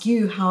to ask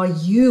you how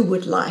you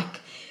would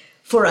like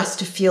for us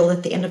to feel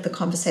at the end of the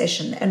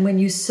conversation. And when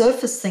you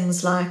surface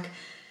things like,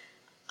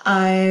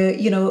 I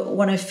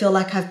want to feel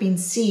like I've been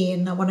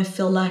seen, I want to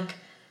feel like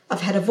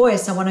I've had a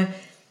voice,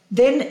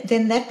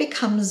 then that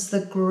becomes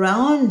the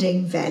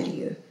grounding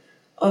value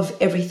of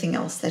everything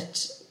else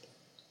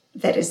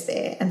that is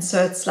there. And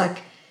so it's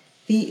like,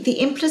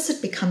 the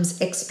implicit becomes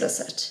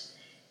explicit,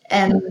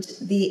 and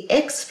the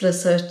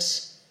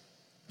explicit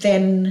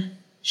then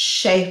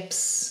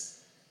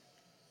shapes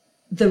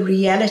the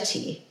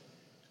reality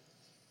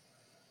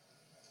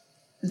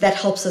that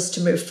helps us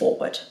to move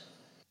forward.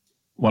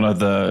 One of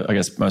the,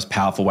 most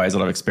powerful ways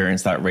that I've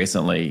experienced that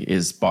recently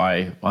is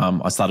by,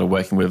 I started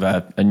working with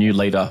a new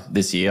leader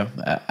this year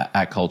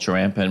at Culture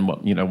Amp. And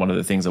one of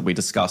the things that we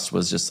discussed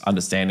was just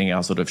understanding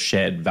our sort of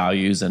shared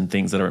values and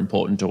things that are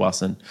important to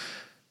us. And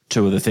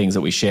 2 of the things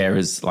that we share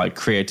is like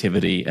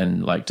creativity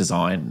and like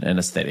design and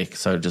aesthetic.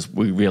 So just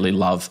we really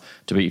love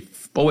to be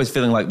always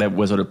feeling like that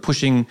we're sort of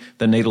pushing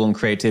the needle on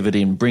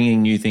creativity and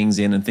bringing new things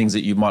in and things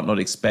that you might not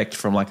expect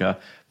from like a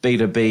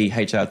B2B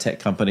HR tech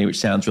company, which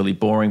sounds really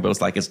boring, but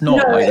it's like, it's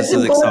not. No, like, this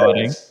is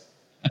exciting.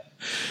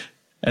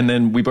 And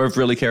then we both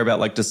really care about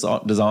like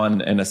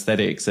design and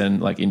aesthetics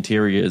and like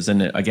interiors.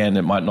 And again,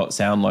 it might not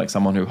sound like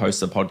someone who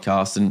hosts a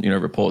podcast and,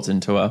 reports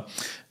into a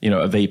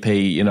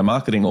VP in a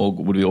marketing org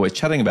would be always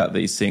chatting about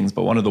these things.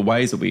 But one of the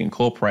ways that we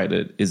incorporate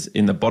it is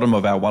in the bottom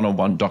of our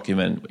one-on-one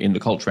document in the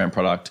Culture Amp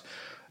product.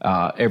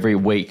 Every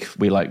week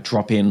we like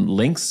drop in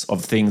links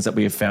of things that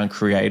we have found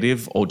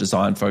creative or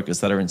design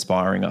focused that are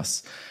inspiring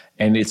us.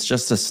 And it's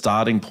just a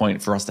starting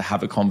point for us to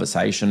have a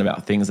conversation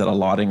about things that are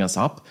lighting us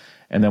up.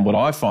 And then what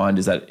I find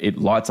is that it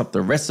lights up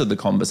the rest of the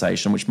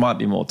conversation, which might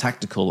be more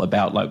tactical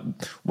about like,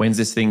 when's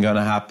this thing going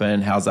to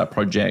happen? How's that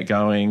project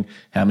going?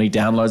 How many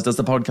downloads does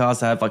the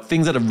podcast have? Like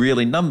things that are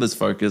really numbers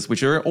focused,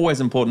 which are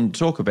always important to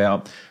talk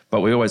about,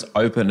 but we always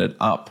open it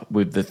up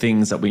with the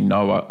things that we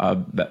know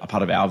are a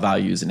part of our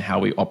values and how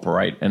we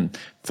operate. And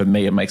for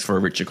me, it makes for a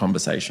richer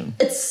conversation.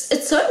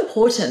 It's so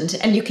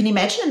important. And you can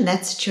imagine in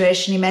that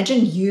situation,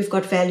 imagine you've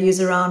got values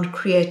around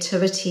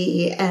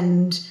creativity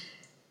and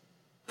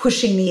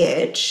pushing the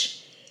edge.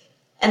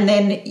 And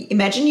then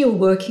imagine you're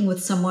working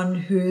with someone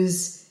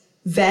whose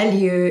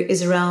value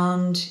is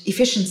around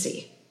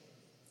efficiency.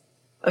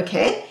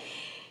 Okay?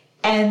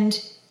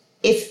 And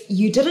if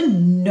you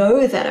didn't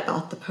know that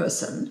about the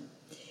person,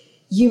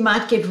 you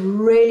might get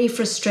really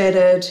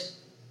frustrated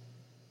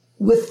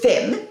with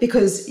them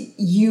because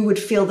you would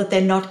feel that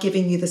they're not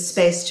giving you the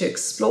space to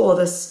explore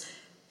this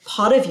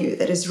part of you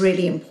that is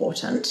really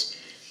important.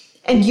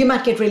 And you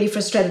might get really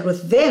frustrated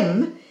with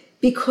them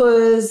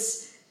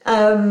because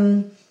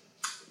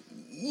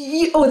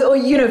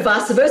or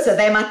vice versa.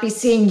 They might be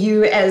seeing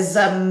you as,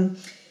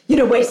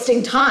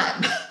 wasting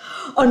time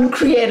on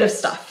creative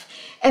stuff.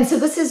 And so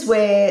this is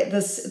where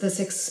this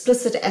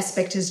explicit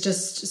aspect is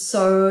just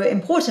so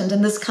important.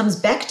 And this comes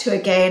back to,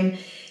 again,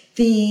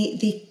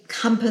 the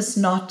compass,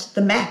 not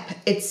the map.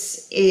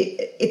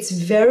 It's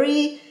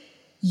very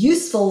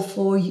useful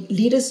for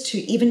leaders to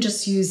even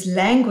just use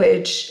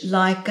language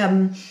like,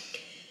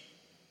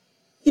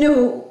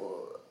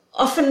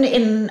 often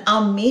in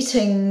our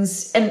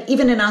meetings and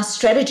even in our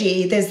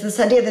strategy, there's this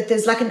idea that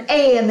there's like an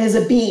A and there's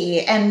a B,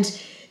 and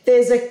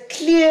there's a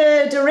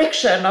clear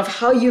direction of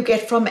how you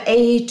get from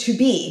A to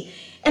B.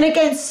 And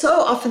again, so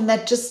often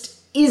that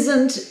just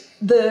isn't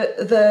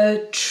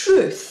the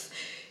truth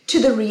to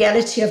the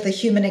reality of the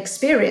human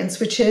experience,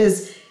 which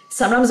is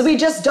sometimes we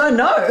just don't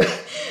know.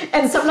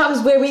 And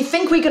sometimes where we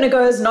think we're going to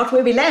go is not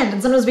where we land.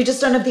 And sometimes we just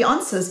don't have the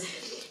answers.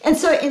 And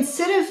so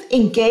instead of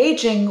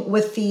engaging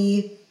with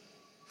the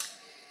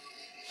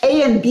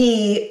A and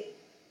B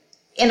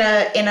in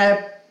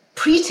a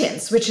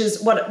pretense, which is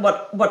what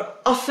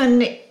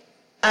often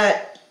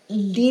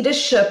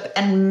leadership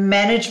and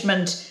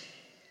management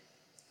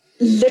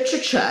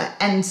literature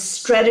and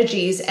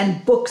strategies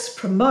and books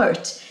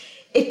promote,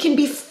 it can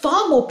be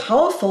far more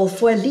powerful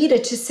for a leader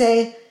to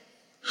say,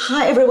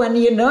 hi, everyone,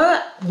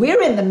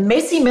 we're in the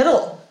messy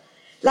middle.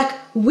 Like,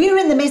 we're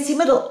in the messy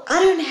middle.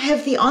 I don't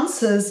have the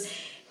answers.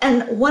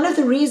 And one of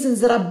the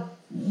reasons that I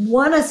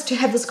want us to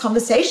have this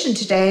conversation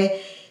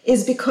today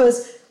is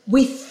because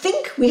we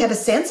think we have a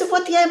sense of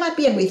what the A might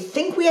be, and we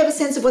think we have a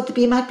sense of what the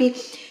B might be,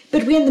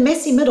 but we're in the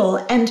messy middle.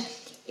 And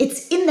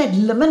it's in that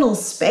liminal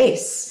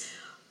space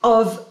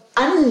of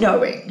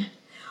unknowing,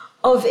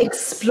 of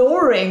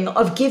exploring,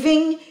 of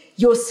giving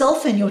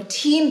yourself and your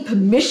team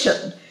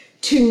permission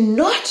to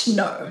not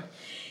know,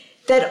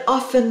 that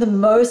often the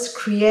most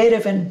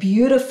creative and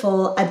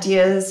beautiful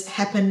ideas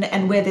happen,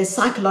 and where there's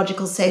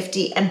psychological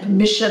safety and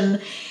permission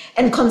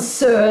and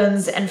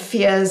concerns and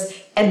fears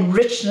and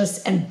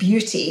richness and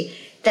beauty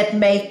that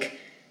make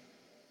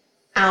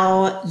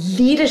our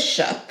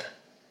leadership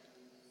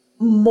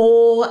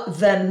more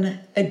than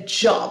a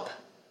job,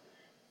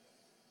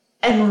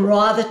 and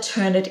rather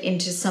turn it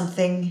into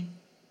something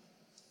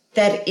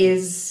that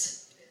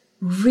is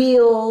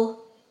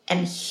real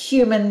and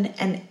human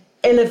and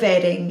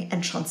elevating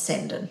and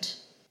transcendent.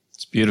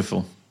 It's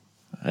beautiful.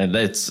 And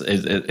it's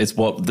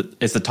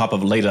the type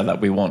of leader that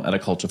we want at a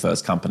culture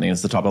first company.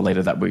 It's the type of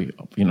leader that we,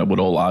 would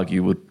all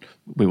argue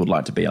we would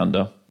like to be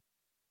under.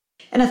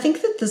 And I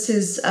think that this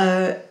is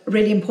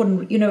really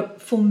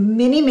important. For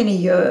many, many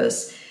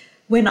years,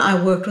 when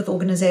I worked with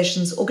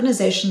organizations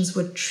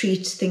would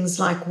treat things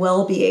like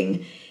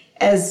well-being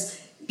as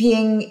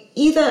being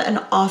either an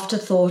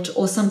afterthought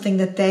or something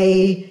that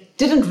they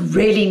didn't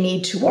really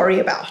need to worry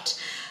about.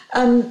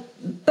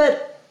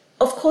 But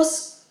of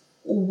course,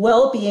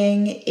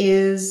 well-being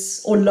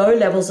or low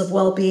levels of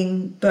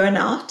well-being,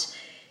 burnout,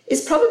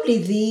 is probably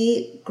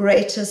the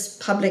greatest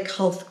public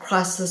health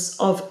crisis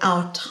of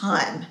our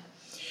time.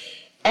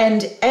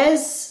 And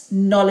as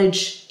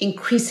knowledge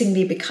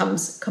increasingly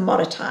becomes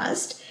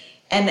commoditized,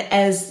 and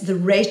as the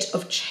rate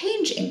of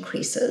change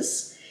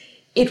increases,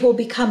 it will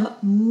become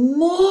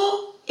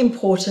more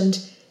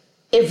important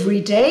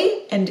every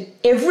day and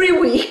every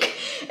week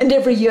and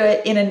every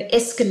year in an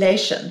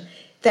escalation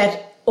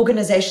that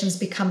organizations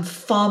become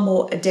far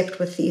more adept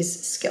with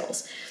these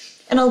skills.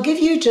 And I'll give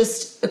you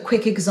just a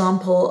quick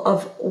example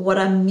of what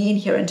I mean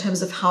here in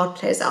terms of how it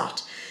plays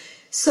out.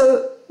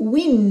 So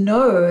we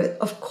know,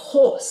 of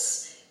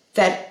course,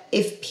 that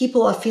if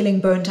people are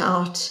feeling burnt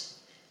out,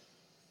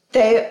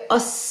 they are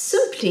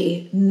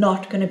simply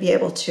not going to be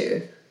able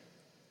to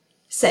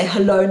say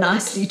hello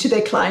nicely to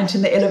their client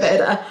in the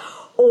elevator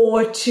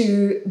or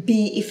to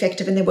be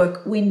effective in their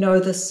work. We know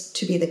this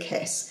to be the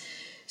case.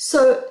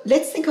 So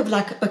let's think of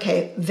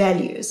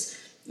values.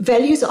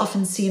 Values are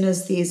often seen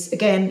as these,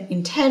 again,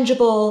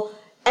 intangible,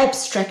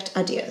 abstract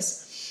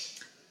ideas.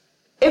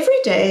 Every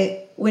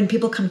day when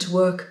people come to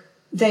work,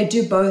 they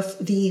do both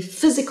the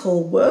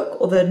physical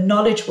work or the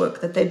knowledge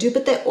work that they do,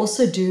 but they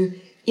also do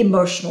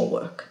emotional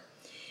work.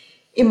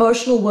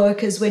 Emotional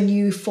work is when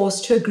you're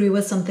forced to agree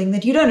with something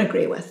that you don't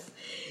agree with.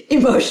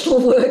 Emotional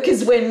work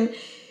is when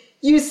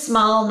you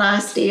smile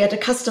nicely at a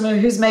customer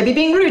who's maybe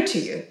being rude to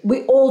you.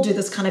 We all do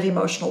this kind of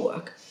emotional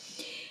work.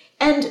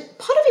 And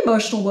part of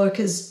emotional work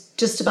is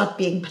just about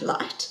being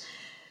polite.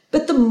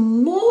 But the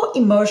more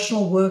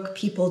emotional work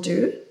people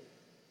do,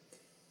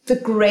 the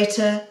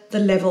greater the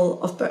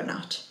level of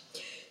burnout.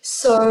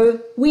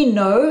 So we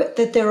know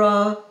that there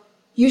are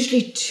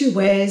usually two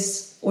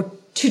ways or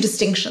two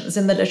distinctions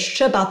in the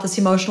literature about this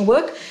emotional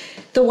work.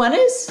 The one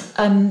is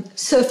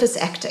surface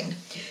acting.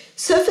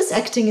 Surface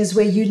acting is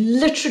where you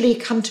literally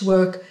come to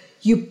work,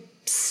 you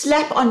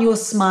slap on your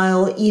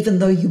smile even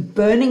though you're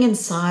burning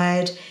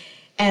inside,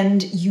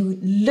 and you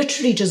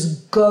literally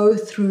just go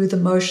through the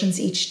motions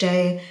each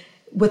day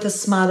with a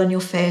smile on your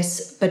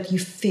face, but you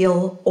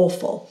feel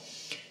awful.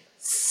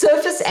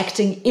 Surface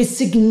acting is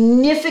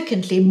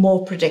significantly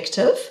more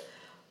predictive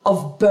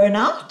of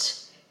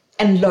burnout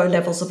and low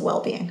levels of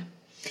well-being.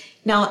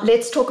 Now,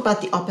 let's talk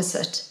about the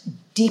opposite,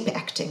 deep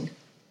acting.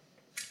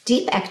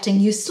 Deep acting,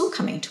 you're still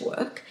coming to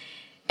work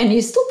and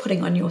you're still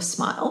putting on your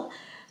smile,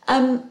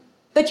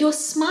 but your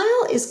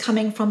smile is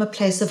coming from a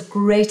place of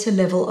greater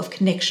level of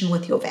connection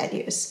with your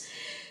values.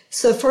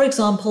 So, for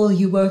example,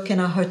 you work in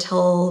a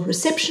hotel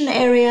reception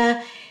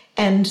area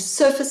and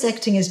surface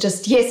acting is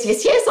just,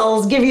 yes,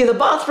 I'll give you the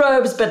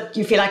bathrobes, but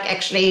you feel like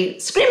actually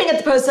screaming at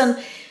the person.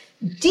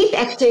 Deep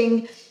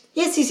acting,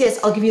 yes,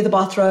 I'll give you the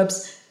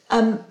bathrobes.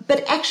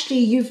 But actually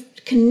you've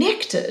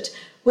connected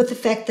with the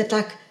fact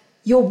that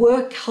your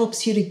work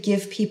helps you to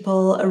give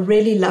people a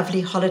really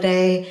lovely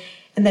holiday,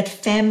 and that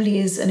family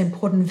is an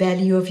important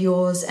value of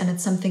yours, and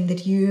it's something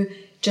that you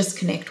just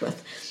connect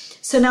with.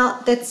 So now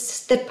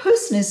that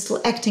person is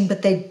still acting,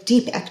 but they're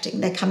deep acting.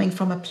 They're coming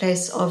from a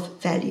place of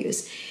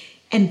values.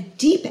 And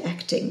deep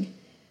acting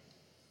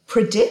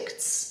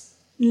predicts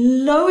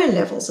lower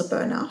levels of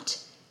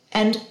burnout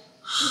and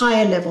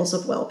higher levels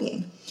of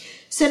well-being.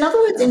 So in other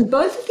words, in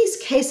both of these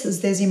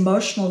cases, there's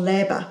emotional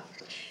labor,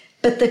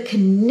 but the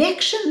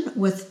connection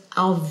with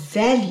our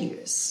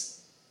values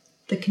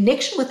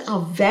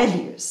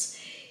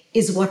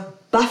is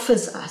what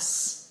buffers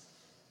us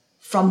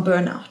from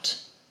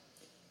burnout.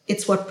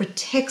 It's what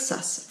protects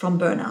us from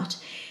burnout.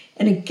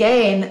 And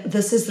again,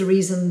 this is the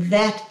reason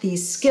that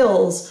these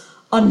skills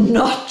are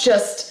not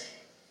just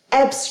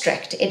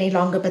abstract any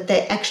longer, but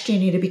they actually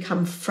need to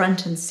become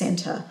front and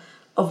center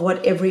of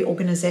what every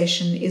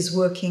organization is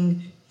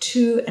working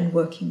to and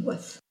working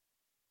with.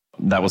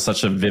 That was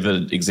such a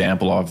vivid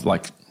example of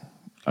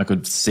I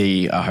could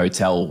see a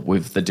hotel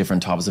with the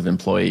different types of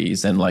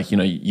employees and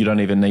you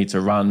don't even need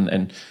to run,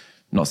 and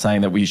not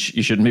saying that you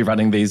shouldn't be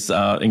running these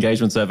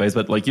engagement surveys,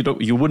 but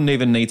you wouldn't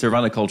even need to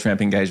run a culture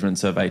amp engagement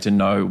survey to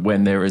know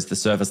when there is the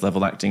surface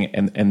level acting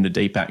and the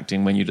deep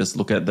acting, when you just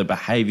look at the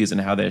behaviors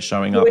and how they're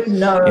showing up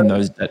in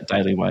those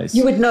daily ways.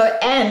 You would know,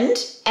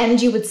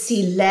 and you would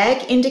see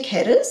lag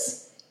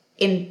indicators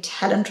in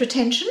talent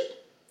retention.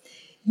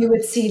 You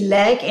would see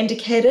lag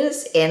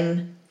indicators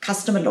in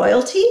customer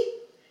loyalty.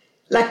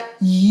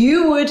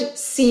 You would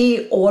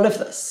see all of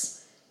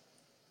this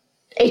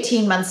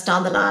 18 months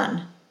down the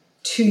line,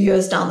 2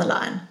 years down the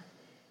line.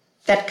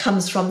 That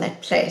comes from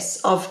that place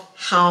of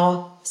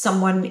how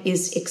someone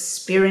is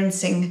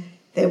experiencing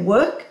their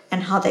work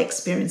and how they're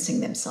experiencing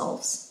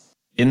themselves.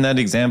 In that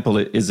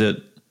example,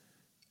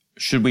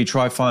 should we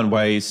try find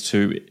ways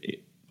to,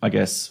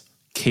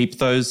 keep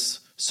those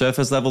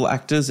surface level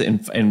actors,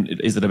 and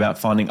is it about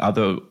finding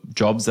other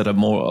jobs that are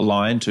more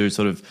aligned to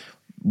sort of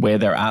where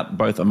they're at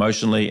both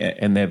emotionally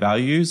and their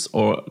values,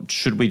 or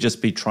should we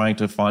just be trying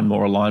to find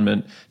more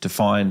alignment to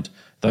find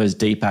those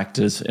deep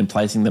actors and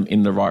placing them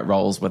in the right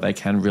roles where they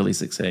can really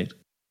succeed?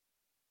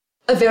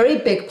 A very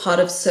big part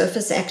of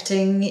surface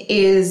acting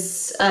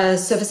is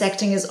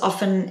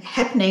often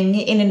happening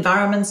in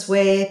environments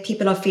where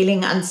people are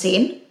feeling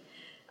unseen,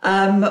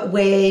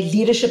 where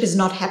leadership is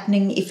not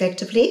happening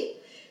effectively.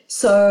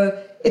 So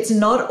it's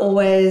not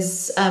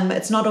always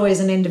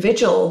an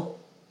individual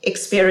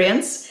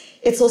experience.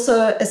 It's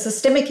also a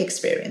systemic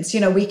experience.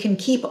 We can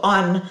keep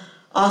on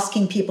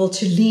asking people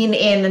to lean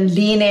in and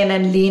lean in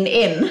and lean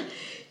in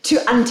to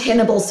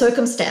untenable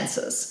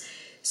circumstances.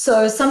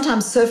 So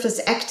sometimes surface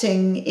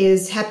acting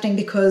is happening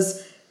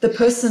because the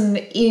person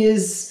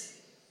is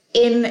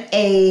in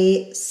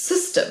a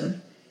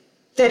system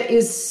that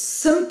is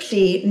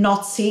simply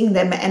not seeing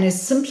them and is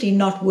simply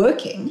not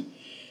working,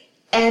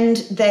 and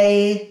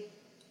they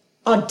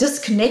are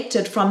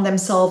disconnected from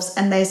themselves,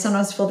 and they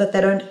sometimes feel that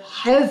they don't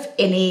have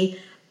any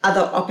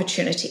other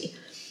opportunity.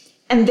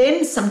 And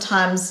then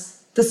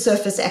sometimes the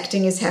surface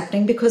acting is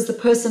happening because the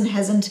person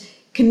hasn't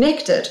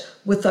connected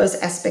with those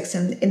aspects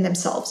in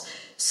themselves.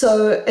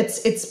 So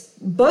it's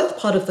both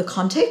part of the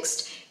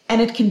context,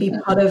 and it can be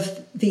part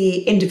of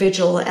the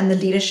individual and the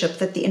leadership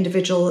that the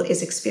individual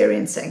is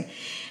experiencing.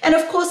 And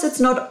of course, it's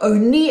not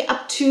only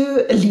up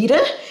to a leader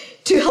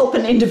to help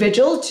an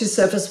individual to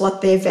surface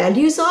what their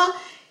values are.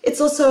 It's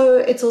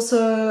also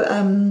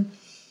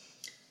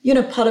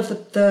part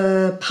of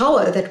the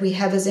power that we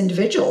have as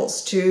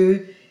individuals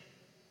to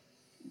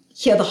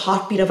hear the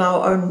heartbeat of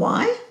our own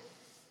why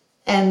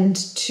and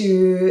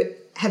to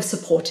have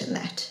support in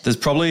that. There's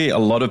probably a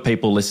lot of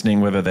people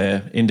listening, whether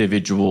they're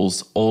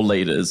individuals or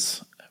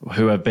leaders,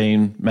 who have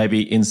been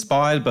maybe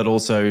inspired, but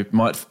also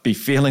might be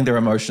feeling their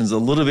emotions a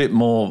little bit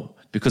more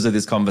because of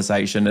this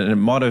conversation. And it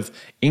might have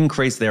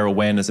increased their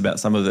awareness about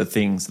some of the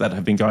things that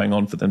have been going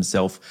on for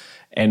themselves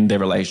and their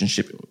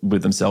relationship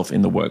with themselves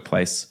in the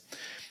workplace.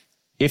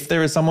 If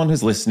there is someone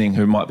who's listening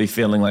who might be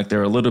feeling like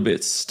they're a little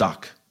bit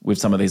stuck with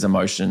some of these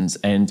emotions,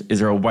 and is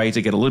there a way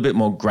to get a little bit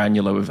more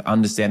granular with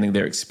understanding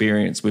their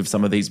experience with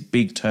some of these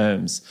big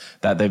terms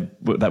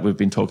that we've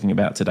been talking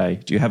about today?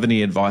 Do you have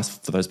any advice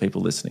for those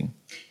people listening?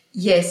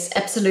 Yes,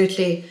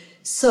 absolutely.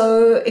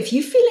 So if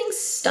you're feeling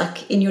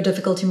stuck in your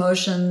difficult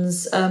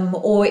emotions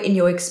or in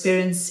your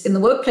experience in the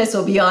workplace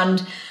or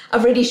beyond,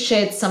 I've already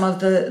shared some of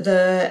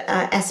the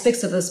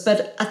aspects of this,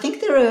 but I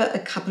think there are a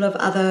couple of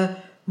other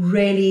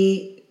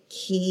really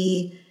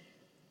key,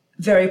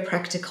 very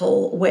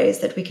practical ways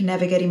that we can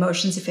navigate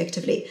emotions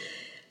effectively.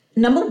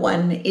 Number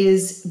one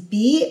is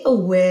be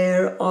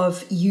aware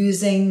of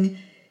using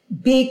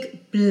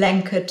big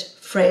blanket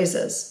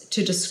phrases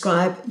to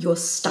describe your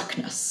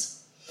stuckness.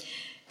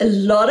 A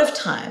lot of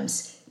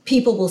times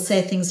people will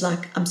say things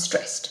like, I'm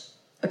stressed.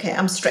 Okay,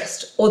 I'm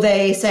stressed. Or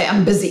they say,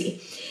 I'm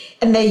busy.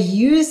 And they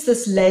use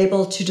this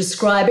label to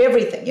describe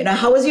everything.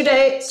 How was your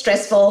day?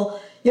 Stressful.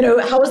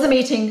 How was the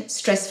meeting?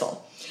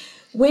 Stressful.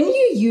 When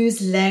you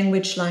use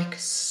language like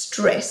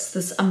stress,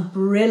 this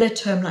umbrella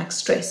term like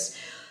stress,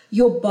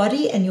 your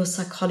body and your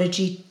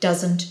psychology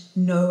doesn't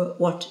know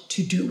what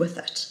to do with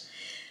it.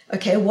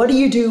 Okay, what do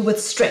you do with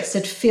stress?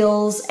 It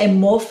feels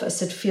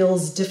amorphous. It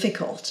feels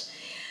difficult.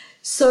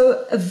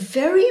 So a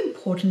very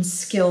important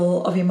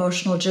skill of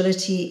emotional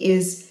agility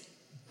is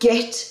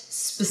get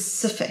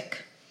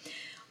specific.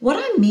 What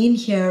I mean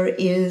here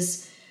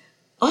is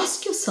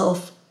ask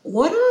yourself,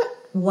 what are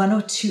one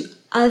or two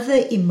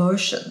other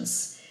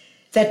emotions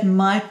that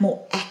might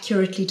more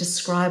accurately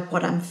describe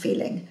what I'm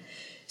feeling?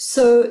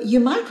 So you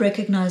might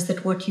recognize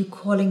that what you're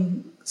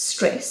calling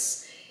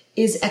stress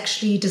is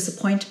actually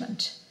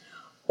disappointment,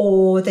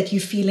 or that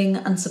you're feeling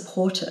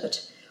unsupported,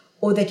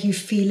 or that you're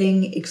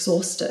feeling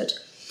exhausted.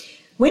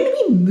 When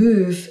we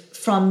move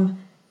from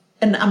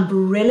an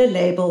umbrella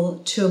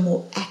label to a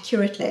more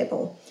accurate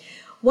label,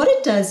 what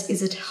it does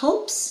is it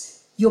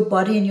helps your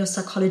body and your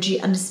psychology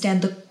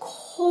understand the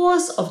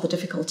cause of the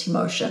difficult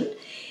emotion,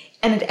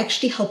 and it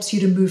actually helps you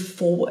to move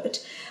forward.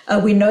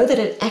 We know that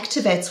it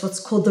activates what's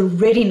called the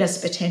readiness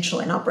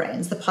potential in our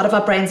brains, the part of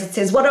our brains that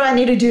says, what do I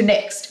need to do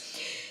next?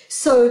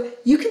 So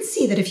you can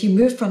see that if you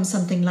move from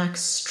something like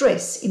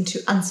stress into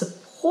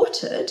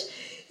unsupported,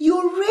 you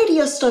already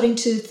are starting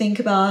to think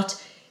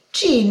about,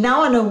 gee,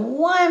 now I know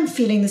why I'm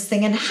feeling this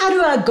thing and how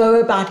do I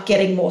go about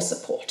getting more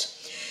support?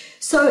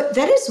 So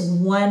that is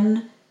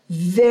one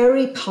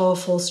very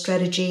powerful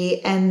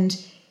strategy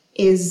and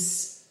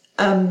is,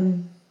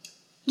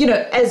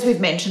 as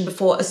we've mentioned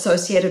before,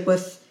 associated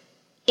with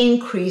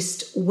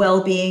increased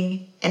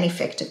well-being and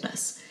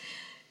effectiveness.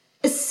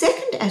 A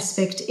second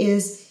aspect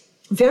is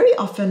very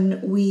often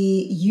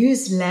we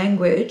use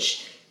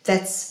language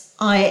that's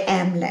I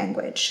am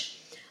language.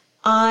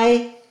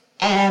 I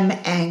am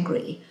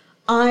angry.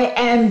 I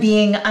am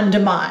being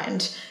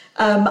undermined.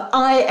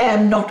 I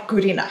am not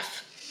good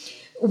enough.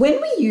 When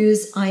we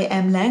use I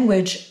am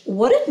language,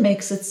 what it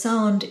makes it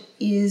sound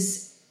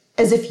is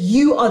as if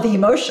you are the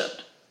emotion,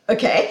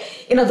 okay?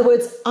 In other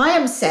words, I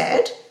am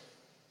sad,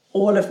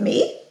 all of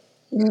me,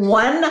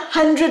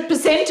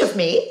 100% of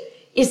me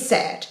is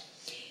sad.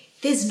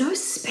 There's no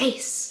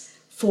space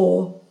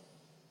for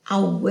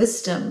our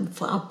wisdom,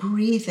 for our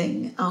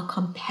breathing, our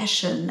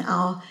compassion,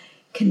 our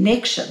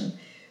connection,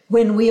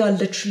 when we are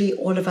literally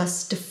all of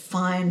us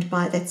defined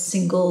by that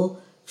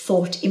single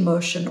thought,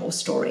 emotion, or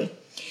story.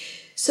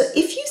 So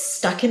if you're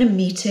stuck in a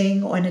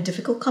meeting or in a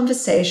difficult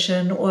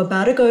conversation or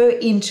about to go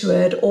into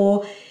it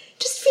or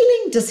just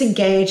feeling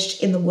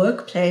disengaged in the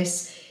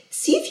workplace,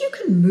 see if you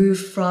can move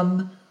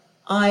from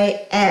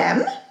I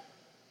am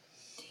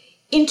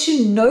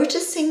into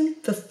noticing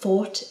the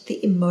thought,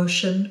 the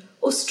emotion,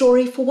 or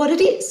story for what it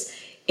is.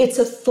 It's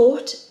a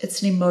thought,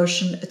 it's an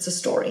emotion, it's a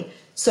story.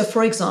 So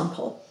for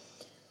example,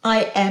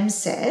 I am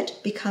sad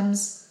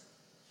becomes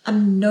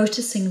I'm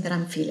noticing that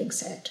I'm feeling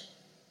sad.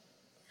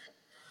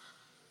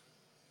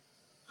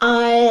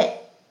 I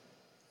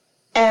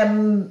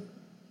am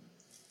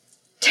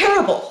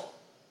terrible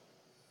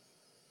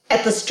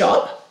at this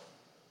job.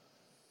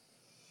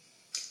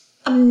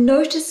 I'm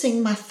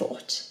noticing my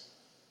thought.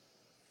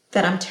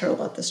 that I'm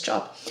terrible at this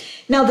job.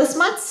 Now, this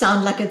might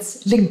sound like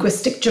it's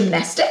linguistic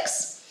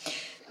gymnastics,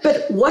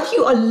 but what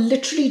you are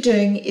literally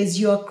doing is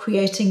you are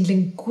creating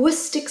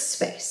linguistic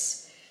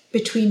space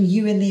between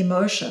you and the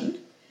emotion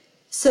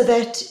so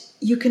that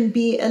you can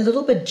be a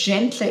little bit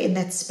gentler in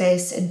that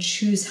space and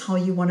choose how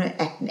you want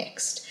to act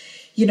next.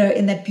 You know,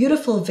 in that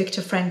beautiful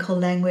Viktor Frankl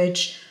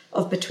language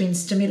of between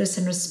stimulus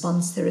and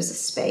response, there is a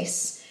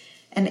space.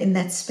 And in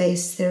that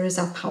space, there is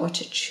our power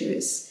to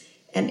choose.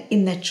 And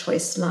in that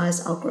choice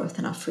lies our growth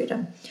and our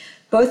freedom.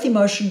 Both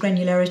emotion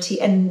granularity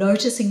and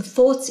noticing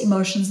thoughts,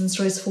 emotions, and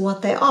stories for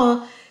what they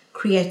are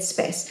create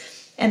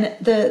space. And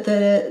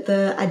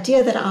the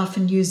idea that I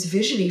often use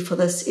visually for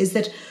this is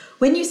that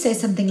when you say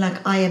something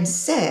like, I am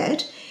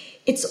sad,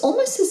 it's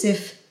almost as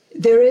if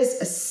there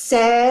is a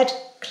sad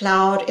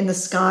cloud in the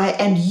sky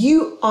and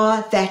you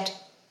are that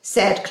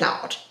sad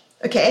cloud.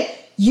 Okay?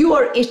 You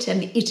are it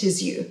and it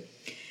is you.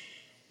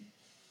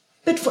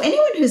 But for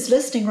anyone who's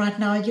listening right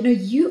now, you know,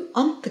 you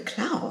aren't the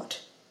cloud.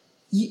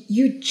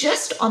 You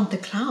just aren't the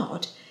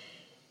cloud.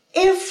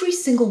 Every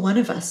single one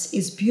of us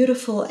is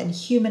beautiful and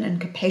human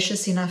and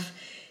capacious enough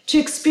to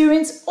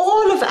experience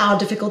all of our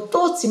difficult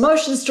thoughts,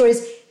 emotions,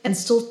 stories, and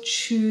still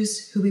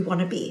choose who we want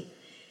to be.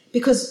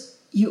 Because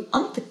you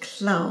aren't the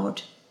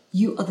cloud,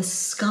 you are the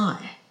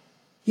sky.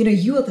 You know,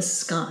 you are the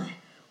sky.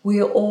 We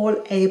are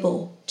all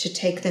able to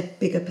take that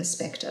bigger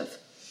perspective.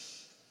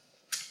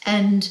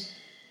 And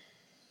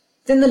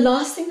then the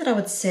last thing that I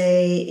would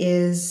say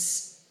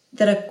is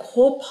that a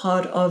core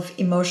part of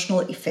emotional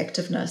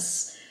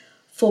effectiveness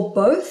for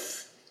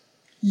both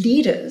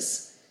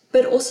leaders,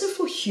 but also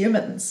for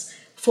humans,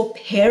 for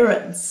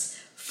parents,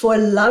 for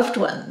loved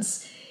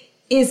ones,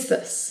 is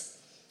this,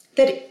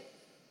 that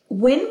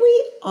when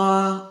we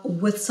are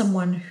with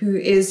someone who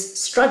is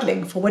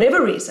struggling for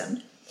whatever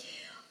reason,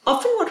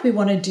 often what we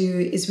want to do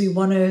is we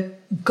want to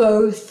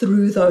go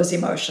through those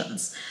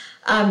emotions.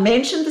 I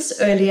mentioned this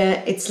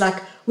earlier. It's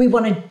like we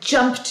want to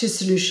jump to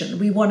solution.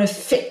 We want to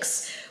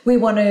fix. We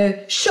want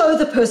to show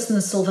the person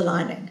the silver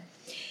lining.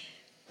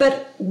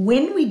 But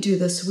when we do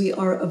this, we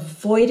are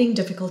avoiding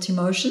difficult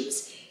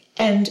emotions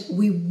and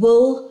we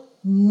will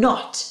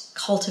not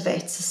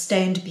cultivate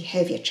sustained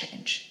behavior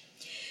change.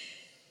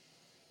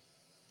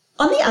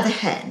 On the other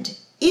hand,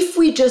 if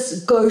we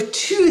just go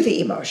to the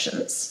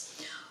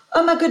emotions,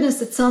 oh my goodness,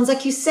 it sounds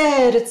like you're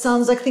sad, it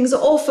sounds like things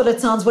are awful,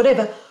 it sounds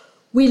whatever,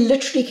 we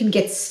literally can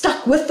get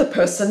stuck with the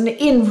person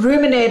in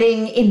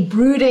ruminating, in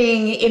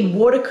brooding, in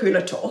water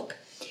cooler talk.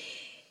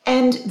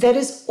 And that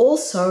is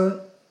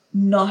also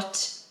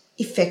not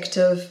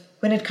effective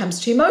when it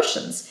comes to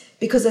emotions,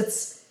 because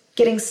it's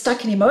getting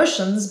stuck in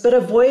emotions but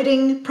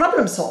avoiding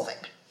problem solving.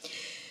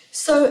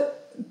 So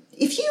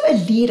if you're a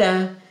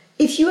leader,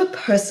 if you're a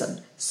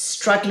person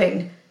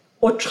struggling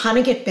or trying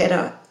to get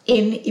better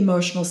in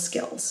emotional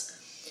skills,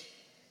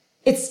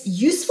 it's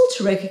useful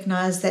to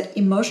recognize that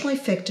emotional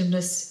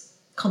effectiveness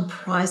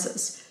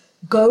comprises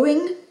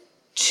going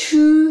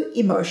to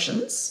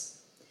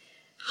emotions,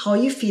 how are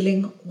you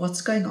feeling,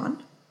 what's going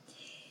on,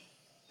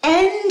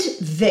 and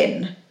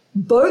then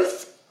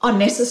both are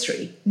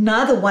necessary,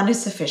 neither one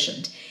is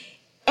sufficient,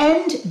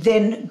 and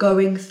then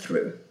going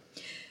through.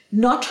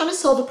 Not trying to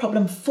solve a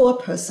problem for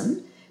a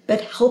person,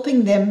 but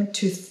helping them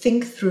to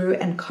think through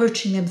and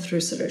coaching them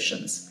through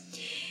solutions.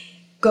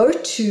 Go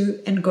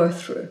to and go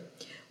through.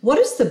 What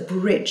is the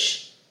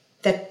bridge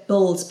that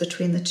builds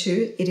between the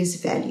two? It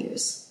is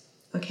values,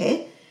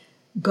 okay?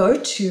 Go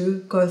to,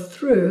 go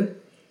through,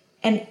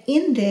 and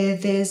in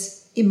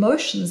there's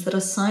emotions that are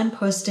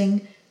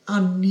signposting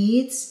our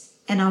needs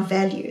and our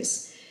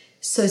values.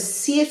 So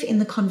see if in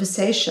the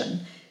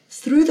conversation,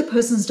 through the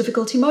person's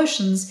difficult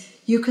emotions,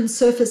 you can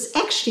surface,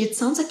 actually, it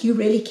sounds like you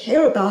really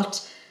care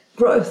about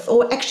growth,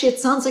 or actually, it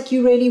sounds like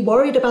you're really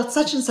worried about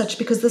such and such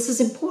because this is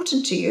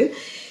important to you.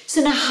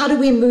 So now how do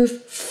we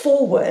move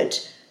forward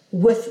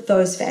with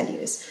those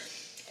values?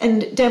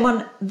 And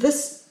Damon,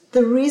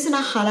 the reason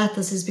I highlight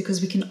this is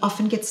because we can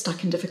often get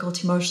stuck in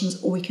difficult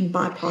emotions or we can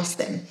bypass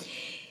them.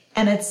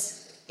 And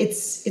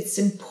it's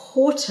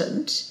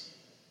important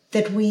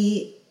that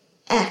we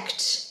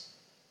act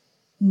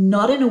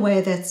not in a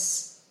way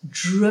that's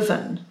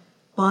driven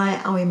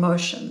by our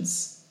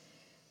emotions,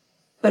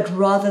 but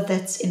rather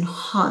that's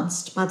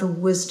enhanced by the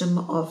wisdom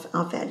of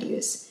our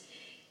values.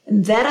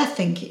 And that, I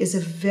think, is a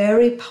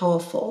very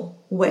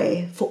powerful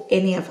way for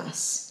any of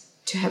us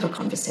to have a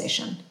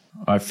conversation.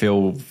 I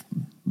feel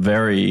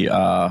very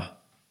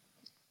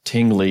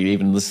tingly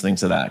even listening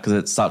to that, because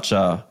it's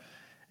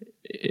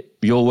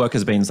your work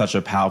has been such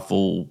a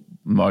powerful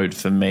mode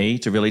for me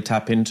to really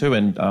tap into,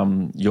 and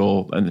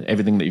and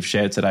everything that you've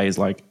shared today is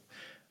like,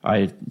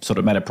 I sort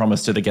of made a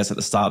promise to the guests at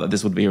the start that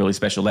this would be a really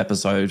special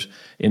episode,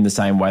 in the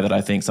same way that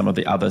I think some of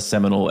the other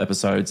seminal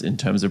episodes in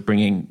terms of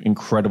bringing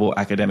incredible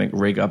academic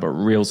rigor, but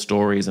real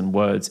stories and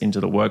words into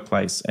the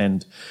workplace,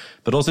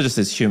 but also just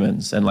as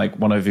humans. And like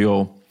one of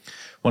your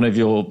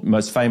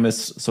most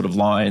famous sort of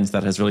lines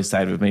that has really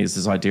stayed with me is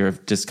this idea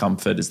of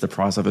discomfort is the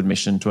price of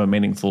admission to a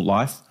meaningful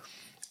life.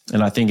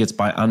 And I think it's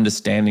by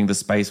understanding the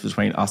space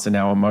between us and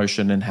our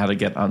emotion and how to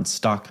get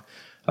unstuck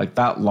Like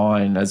that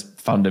line has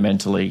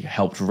fundamentally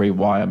helped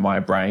rewire my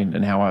brain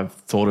and how I've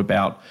thought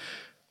about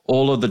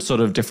all of the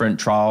sort of different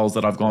trials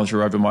that I've gone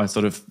through over my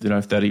sort of,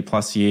 30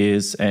 plus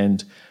years.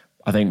 And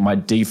I think my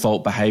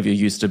default behavior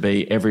used to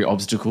be every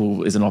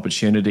obstacle is an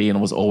opportunity, and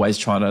I was always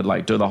trying to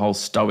like do the whole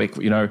stoic,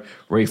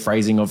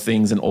 rephrasing of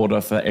things in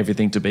order for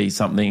everything to be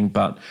something.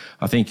 But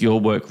I think your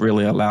work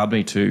really allowed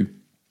me to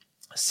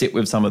sit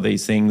with some of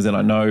these things. And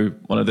I know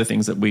one of the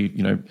things that we,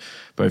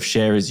 both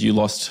share is you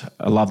lost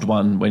a loved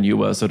one when you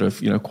were sort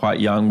of,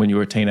 quite young, when you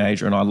were a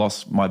teenager, and I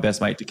lost my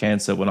best mate to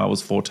cancer when I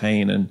was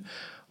 14. And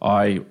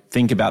I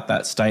think about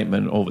that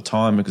statement all the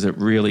time because it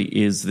really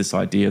is this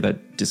idea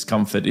that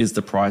discomfort is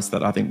the price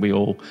that I think we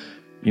all,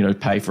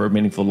 pay for a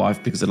meaningful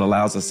life, because it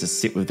allows us to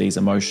sit with these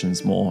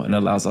emotions more and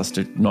allows us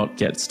to not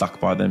get stuck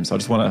by them. So I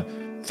just want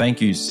to thank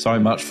you so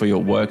much for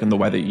your work and the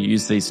way that you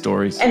use these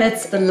stories. And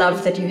it's the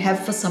love that you have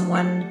for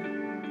someone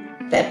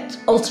that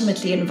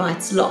ultimately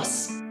invites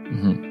loss.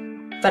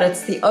 Mm-hmm. But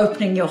it's the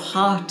opening your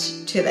heart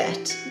to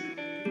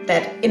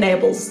that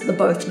enables the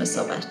bothness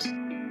of it.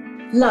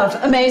 Love.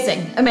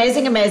 Amazing,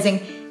 amazing, amazing.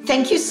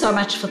 Thank you so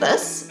much for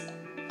this.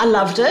 I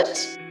loved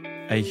it.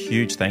 A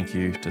huge thank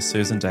you to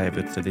Susan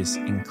David for this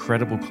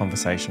incredible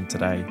conversation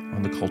today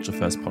on the Culture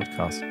First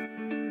podcast.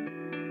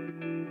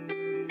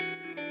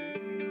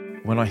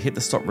 When I hit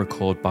the stop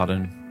record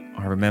button,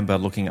 I remember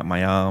looking at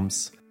my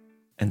arms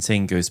and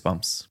seeing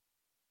goosebumps.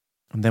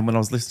 And then when I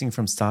was listening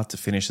from start to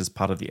finish as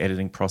part of the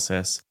editing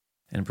process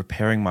and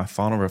preparing my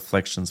final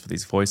reflections for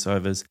these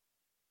voiceovers,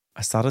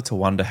 I started to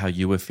wonder how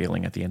you were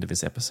feeling at the end of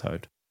this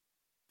episode.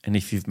 And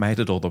if you've made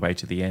it all the way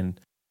to the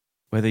end,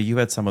 whether you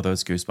had some of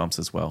those goosebumps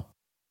as well.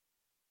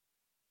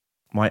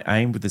 My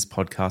aim with this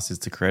podcast is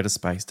to create a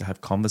space to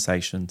have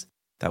conversations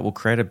that will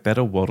create a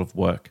better world of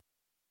work.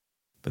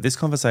 But this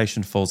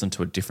conversation falls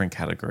into a different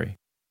category.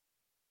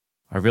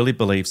 I really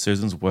believe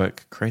Susan's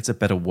work creates a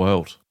better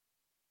world.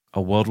 A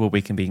world where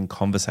we can be in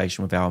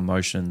conversation with our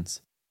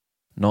emotions,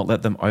 not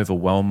let them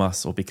overwhelm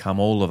us or become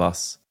all of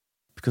us,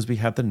 because we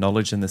have the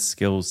knowledge and the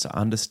skills to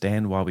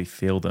understand why we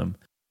feel them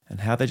and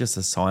how they're just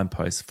a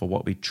signpost for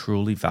what we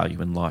truly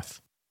value in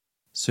life.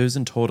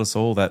 Susan taught us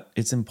all that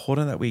it's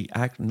important that we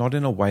act not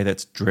in a way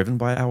that's driven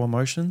by our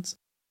emotions,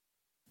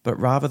 but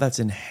rather that's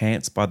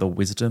enhanced by the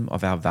wisdom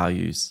of our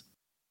values.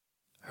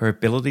 Her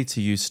ability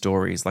to use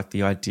stories like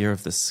the idea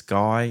of the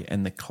sky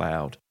and the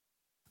cloud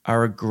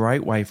are a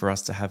great way for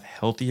us to have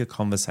healthier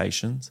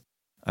conversations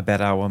about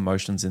our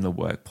emotions in the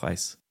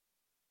workplace.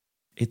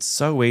 It's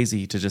so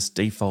easy to just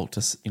default to,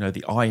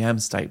 the I am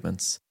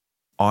statements.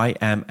 I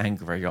am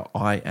angry or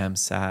I am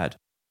sad.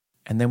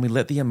 And then we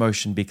let the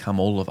emotion become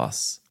all of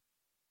us.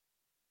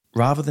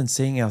 Rather than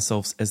seeing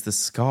ourselves as the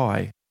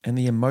sky and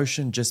the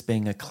emotion just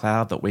being a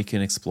cloud that we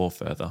can explore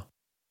further.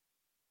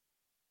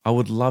 I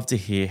would love to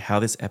hear how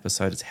this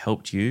episode has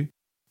helped you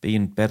be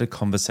in better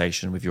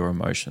conversation with your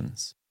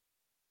emotions.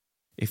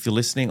 If you're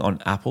listening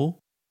on Apple,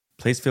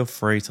 please feel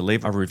free to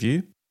leave a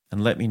review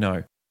and let me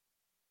know.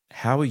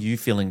 How are you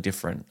feeling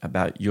different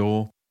about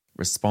your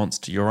response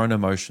to your own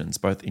emotions,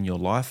 both in your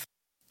life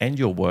and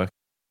your work,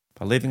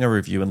 by leaving a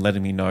review and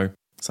letting me know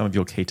some of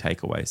your key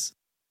takeaways?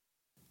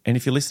 And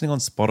if you're listening on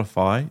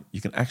Spotify, you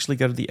can actually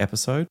go to the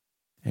episode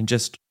and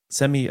just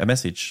send me a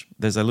message.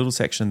 There's a little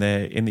section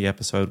there in the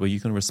episode where you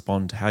can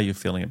respond to how you're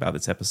feeling about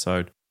this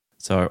episode.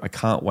 So I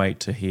can't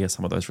wait to hear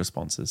some of those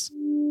responses.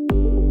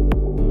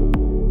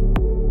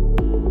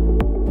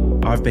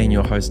 I've been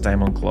your host,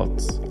 Damon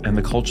Klotz, and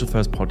the Culture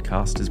First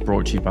podcast is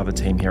brought to you by the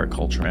team here at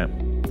Culture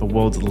Amp, the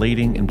world's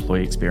leading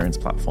employee experience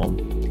platform.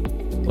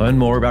 Learn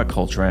more about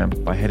Culture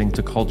Amp by heading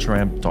to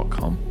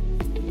cultureamp.com.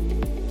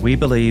 We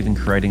believe in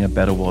creating a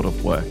better world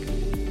of work.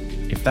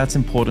 If that's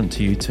important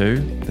to you too,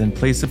 then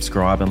please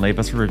subscribe and leave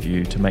us a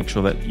review to make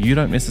sure that you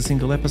don't miss a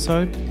single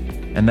episode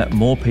and that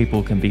more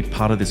people can be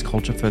part of this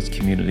Culture First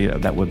community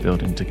that we're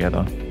building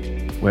together,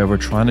 where we're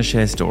trying to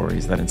share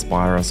stories that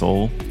inspire us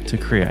all to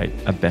create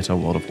a better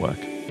world of work.